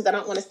got, because I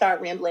don't want to start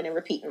rambling and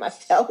repeating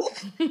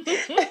myself.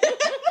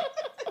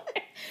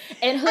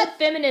 And Hood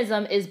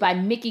Feminism is by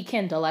Mikki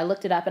Kendall. I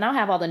looked it up, and I'll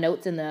have all the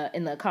notes in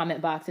the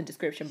comment box and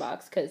description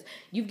box, because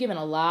you've given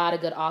a lot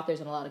of good authors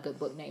and a lot of good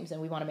book names,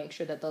 and we want to make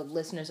sure that the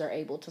listeners are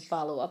able to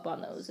follow up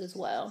on those as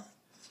well.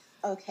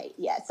 Okay,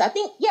 yes. I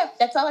think,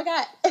 that's all I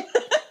got.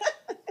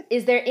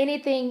 Is there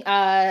anything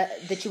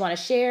that you want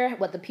to share?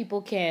 What the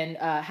people can,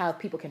 how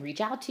people can reach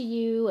out to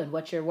you, and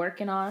what you're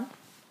working on?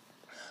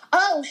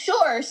 Oh,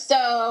 sure.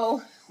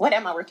 So, what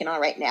am I working on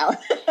right now?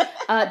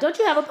 Don't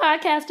you have a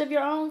podcast of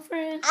your own,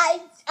 friend? I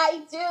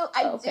do.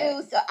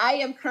 So I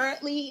am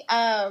currently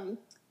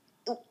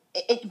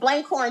it's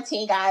blame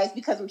quarantine, guys,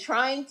 because I'm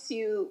trying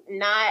to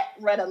not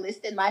run a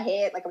list in my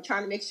head. Like, I'm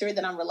trying to make sure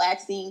that I'm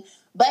relaxing,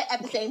 but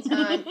at the same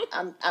time,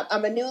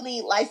 I'm a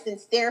newly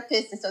licensed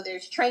therapist, and so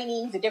there's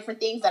trainings and different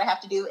things that I have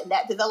to do in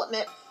that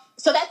development.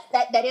 So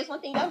that is one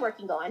thing I'm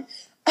working on.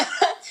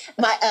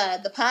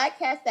 The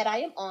podcast that I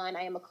am on,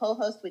 I am a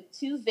co-host with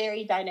two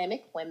very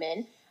dynamic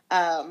women.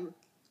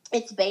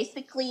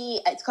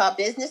 It's called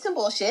Business and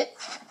Bullshit.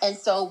 And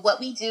so what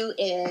we do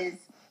is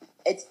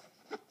it's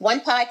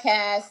one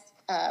podcast.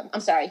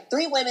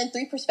 Three women,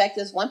 three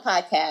perspectives, one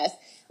podcast.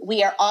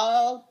 We are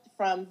all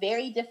from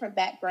very different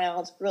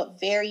backgrounds, grew up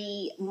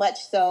very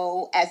much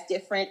so as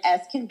different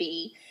as can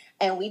be.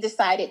 And we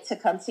decided to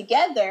come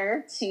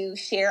together to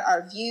share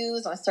our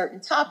views on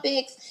certain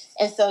topics.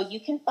 And so you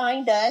can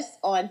find us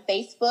on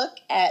Facebook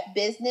at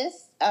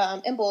Business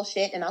and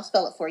Bullshit, and I'll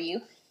spell it for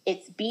you.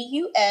 It's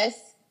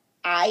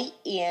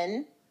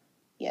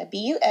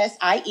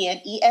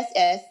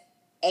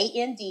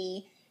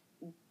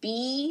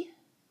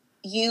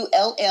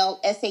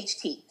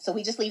So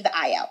we just leave the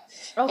I out.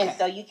 Okay. And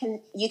so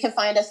you can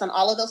find us on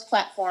all of those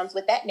platforms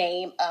with that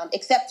name,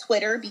 except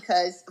Twitter,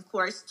 because of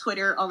course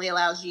Twitter only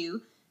allows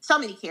you so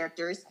many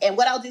characters. And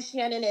what I'll do,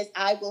 Shannon, is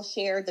I will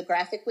share the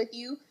graphic with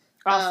you.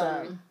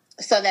 Awesome.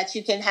 so that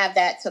you can have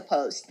that to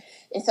post.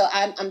 And so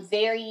I'm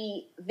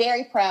very,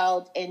 very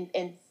proud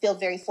and feel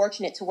very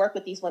fortunate to work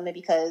with these women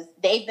because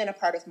they've been a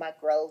part of my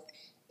growth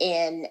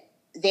in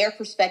their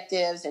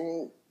perspectives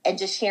and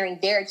just sharing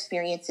their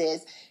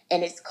experiences.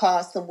 And it's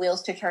caused some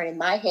wheels to turn in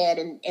my head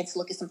and to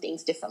look at some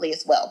things differently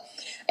as well.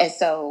 And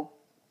so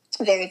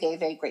very, very,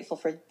 very grateful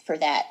for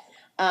that.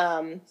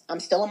 I'm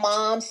still a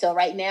mom. So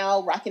right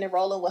now, rocking and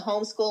rolling with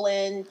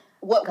homeschooling,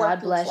 what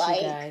God work looks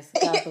like. God bless you, guys.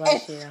 God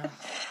bless you.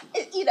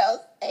 You know,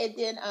 and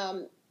then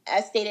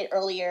as stated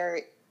earlier,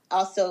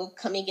 also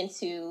coming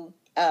into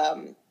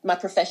my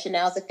profession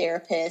now as a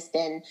therapist,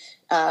 and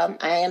I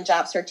am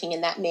job searching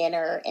in that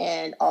manner,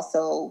 and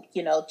also,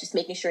 you know, just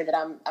making sure that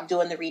I'm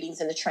doing the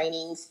readings and the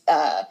trainings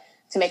to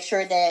make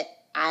sure that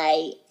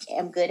I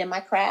am good in my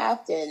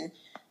craft, and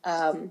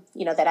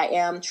you know, that I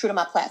am true to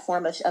my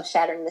platform of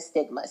shattering the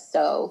stigma.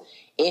 So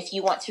if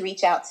you want to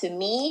reach out to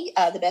me,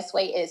 the best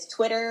way is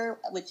Twitter,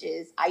 which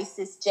is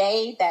Isis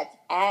J. That's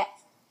at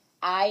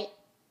ISSYSSJAI.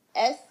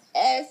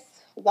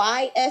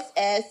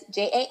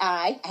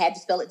 I had to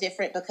spell it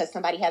different because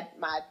somebody had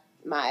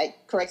my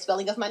correct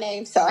spelling of my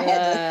name, so I had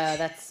to.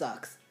 That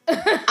sucks.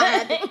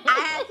 I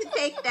had to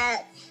take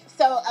that.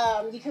 So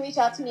you can reach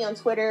out to me on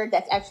Twitter.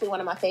 That's actually one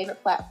of my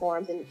favorite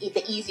platforms and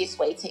the easiest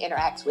way to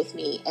interact with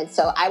me. And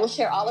so I will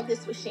share all of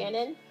this with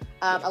Shannon.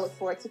 I look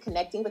forward to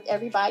connecting with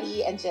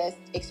everybody and just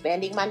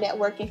expanding my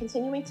network and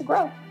continuing to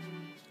grow.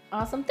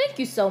 Awesome. Thank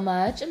you so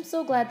much. I'm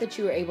so glad that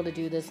you were able to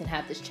do this and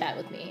have this chat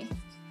with me.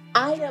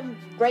 I am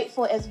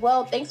grateful as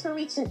well. Thanks for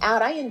reaching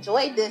out. I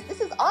enjoyed this.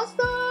 This is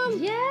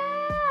awesome. Yeah.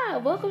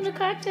 Welcome to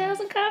Cocktails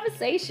and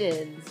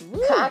Conversations. Woo.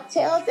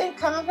 Cocktails and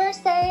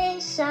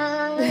Conversations.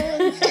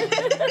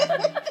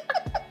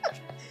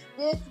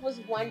 This was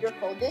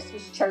wonderful. This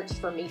was church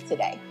for me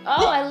today.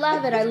 Oh, I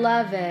love it. I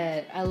love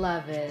it. I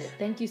love it.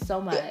 Thank you so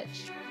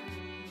much.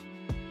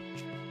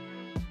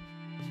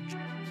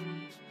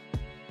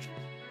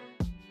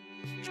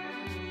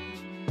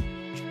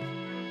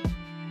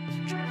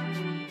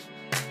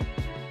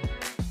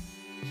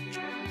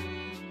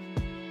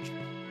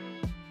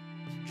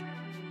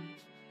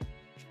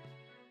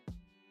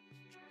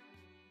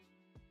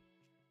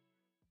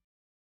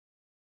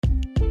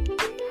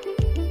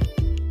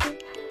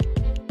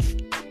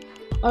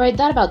 All right,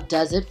 that about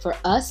does it for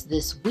us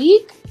this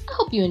week. I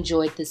hope you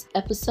enjoyed this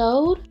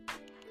episode.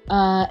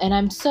 And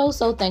I'm so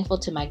thankful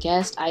to my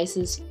guest,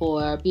 Isis,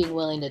 for being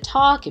willing to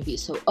talk and be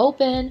so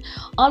open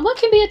on what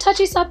can be a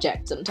touchy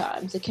subject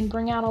sometimes. It can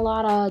bring out a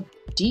lot of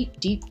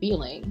deep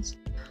feelings.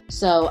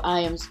 So I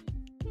am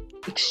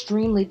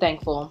extremely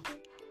thankful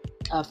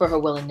for her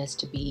willingness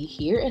to be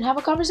here and have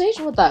a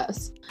conversation with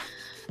us.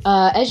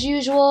 As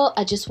usual,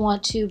 I just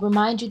want to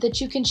remind you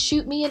that you can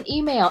shoot me an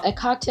email at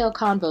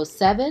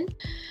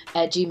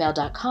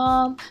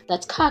cocktailconvo7@gmail.com.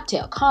 That's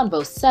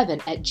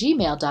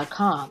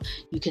cocktailconvo7@gmail.com.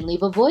 You can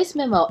leave a voice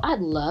memo. I'd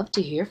love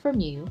to hear from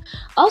you.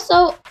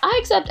 Also, I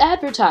accept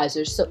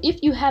advertisers, so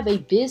if you have a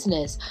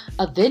business,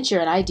 a venture,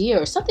 an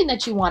idea, or something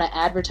that you want to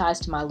advertise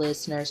to my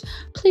listeners,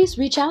 please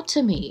reach out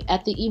to me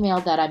at the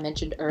email that I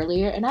mentioned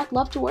earlier, and I'd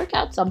love to work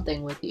out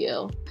something with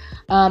you.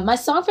 My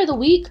song for the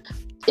week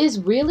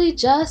is really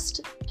just,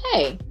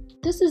 hey,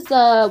 this is,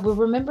 we're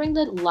remembering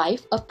the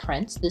life of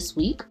Prince this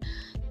week.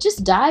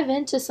 Just dive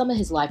into some of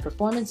his live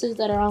performances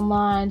that are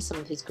online, some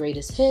of his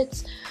greatest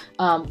hits.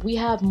 We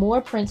have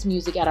more Prince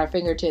music at our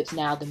fingertips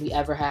now than we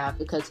ever have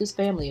because his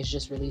family is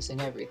just releasing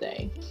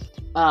everything.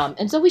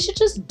 And so we should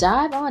just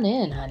dive on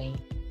in, honey.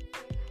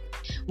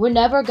 We're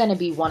never going to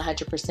be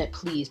 100%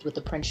 pleased with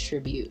the Prince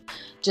tribute,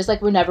 just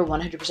like we're never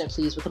 100%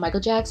 pleased with the Michael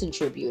Jackson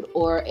tribute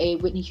or a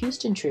Whitney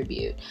Houston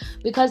tribute,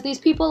 because these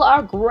people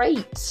are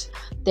great.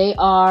 They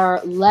are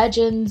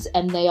legends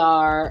and they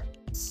are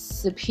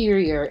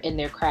superior in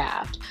their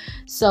craft.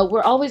 So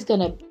we're always going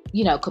to,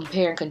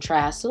 compare and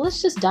contrast. So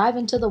let's just dive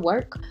into the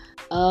work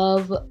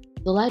of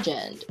the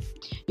legend.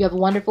 You have a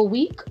wonderful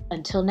week.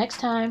 Until next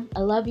time, I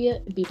love you.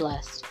 Be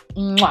blessed.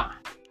 Mwah.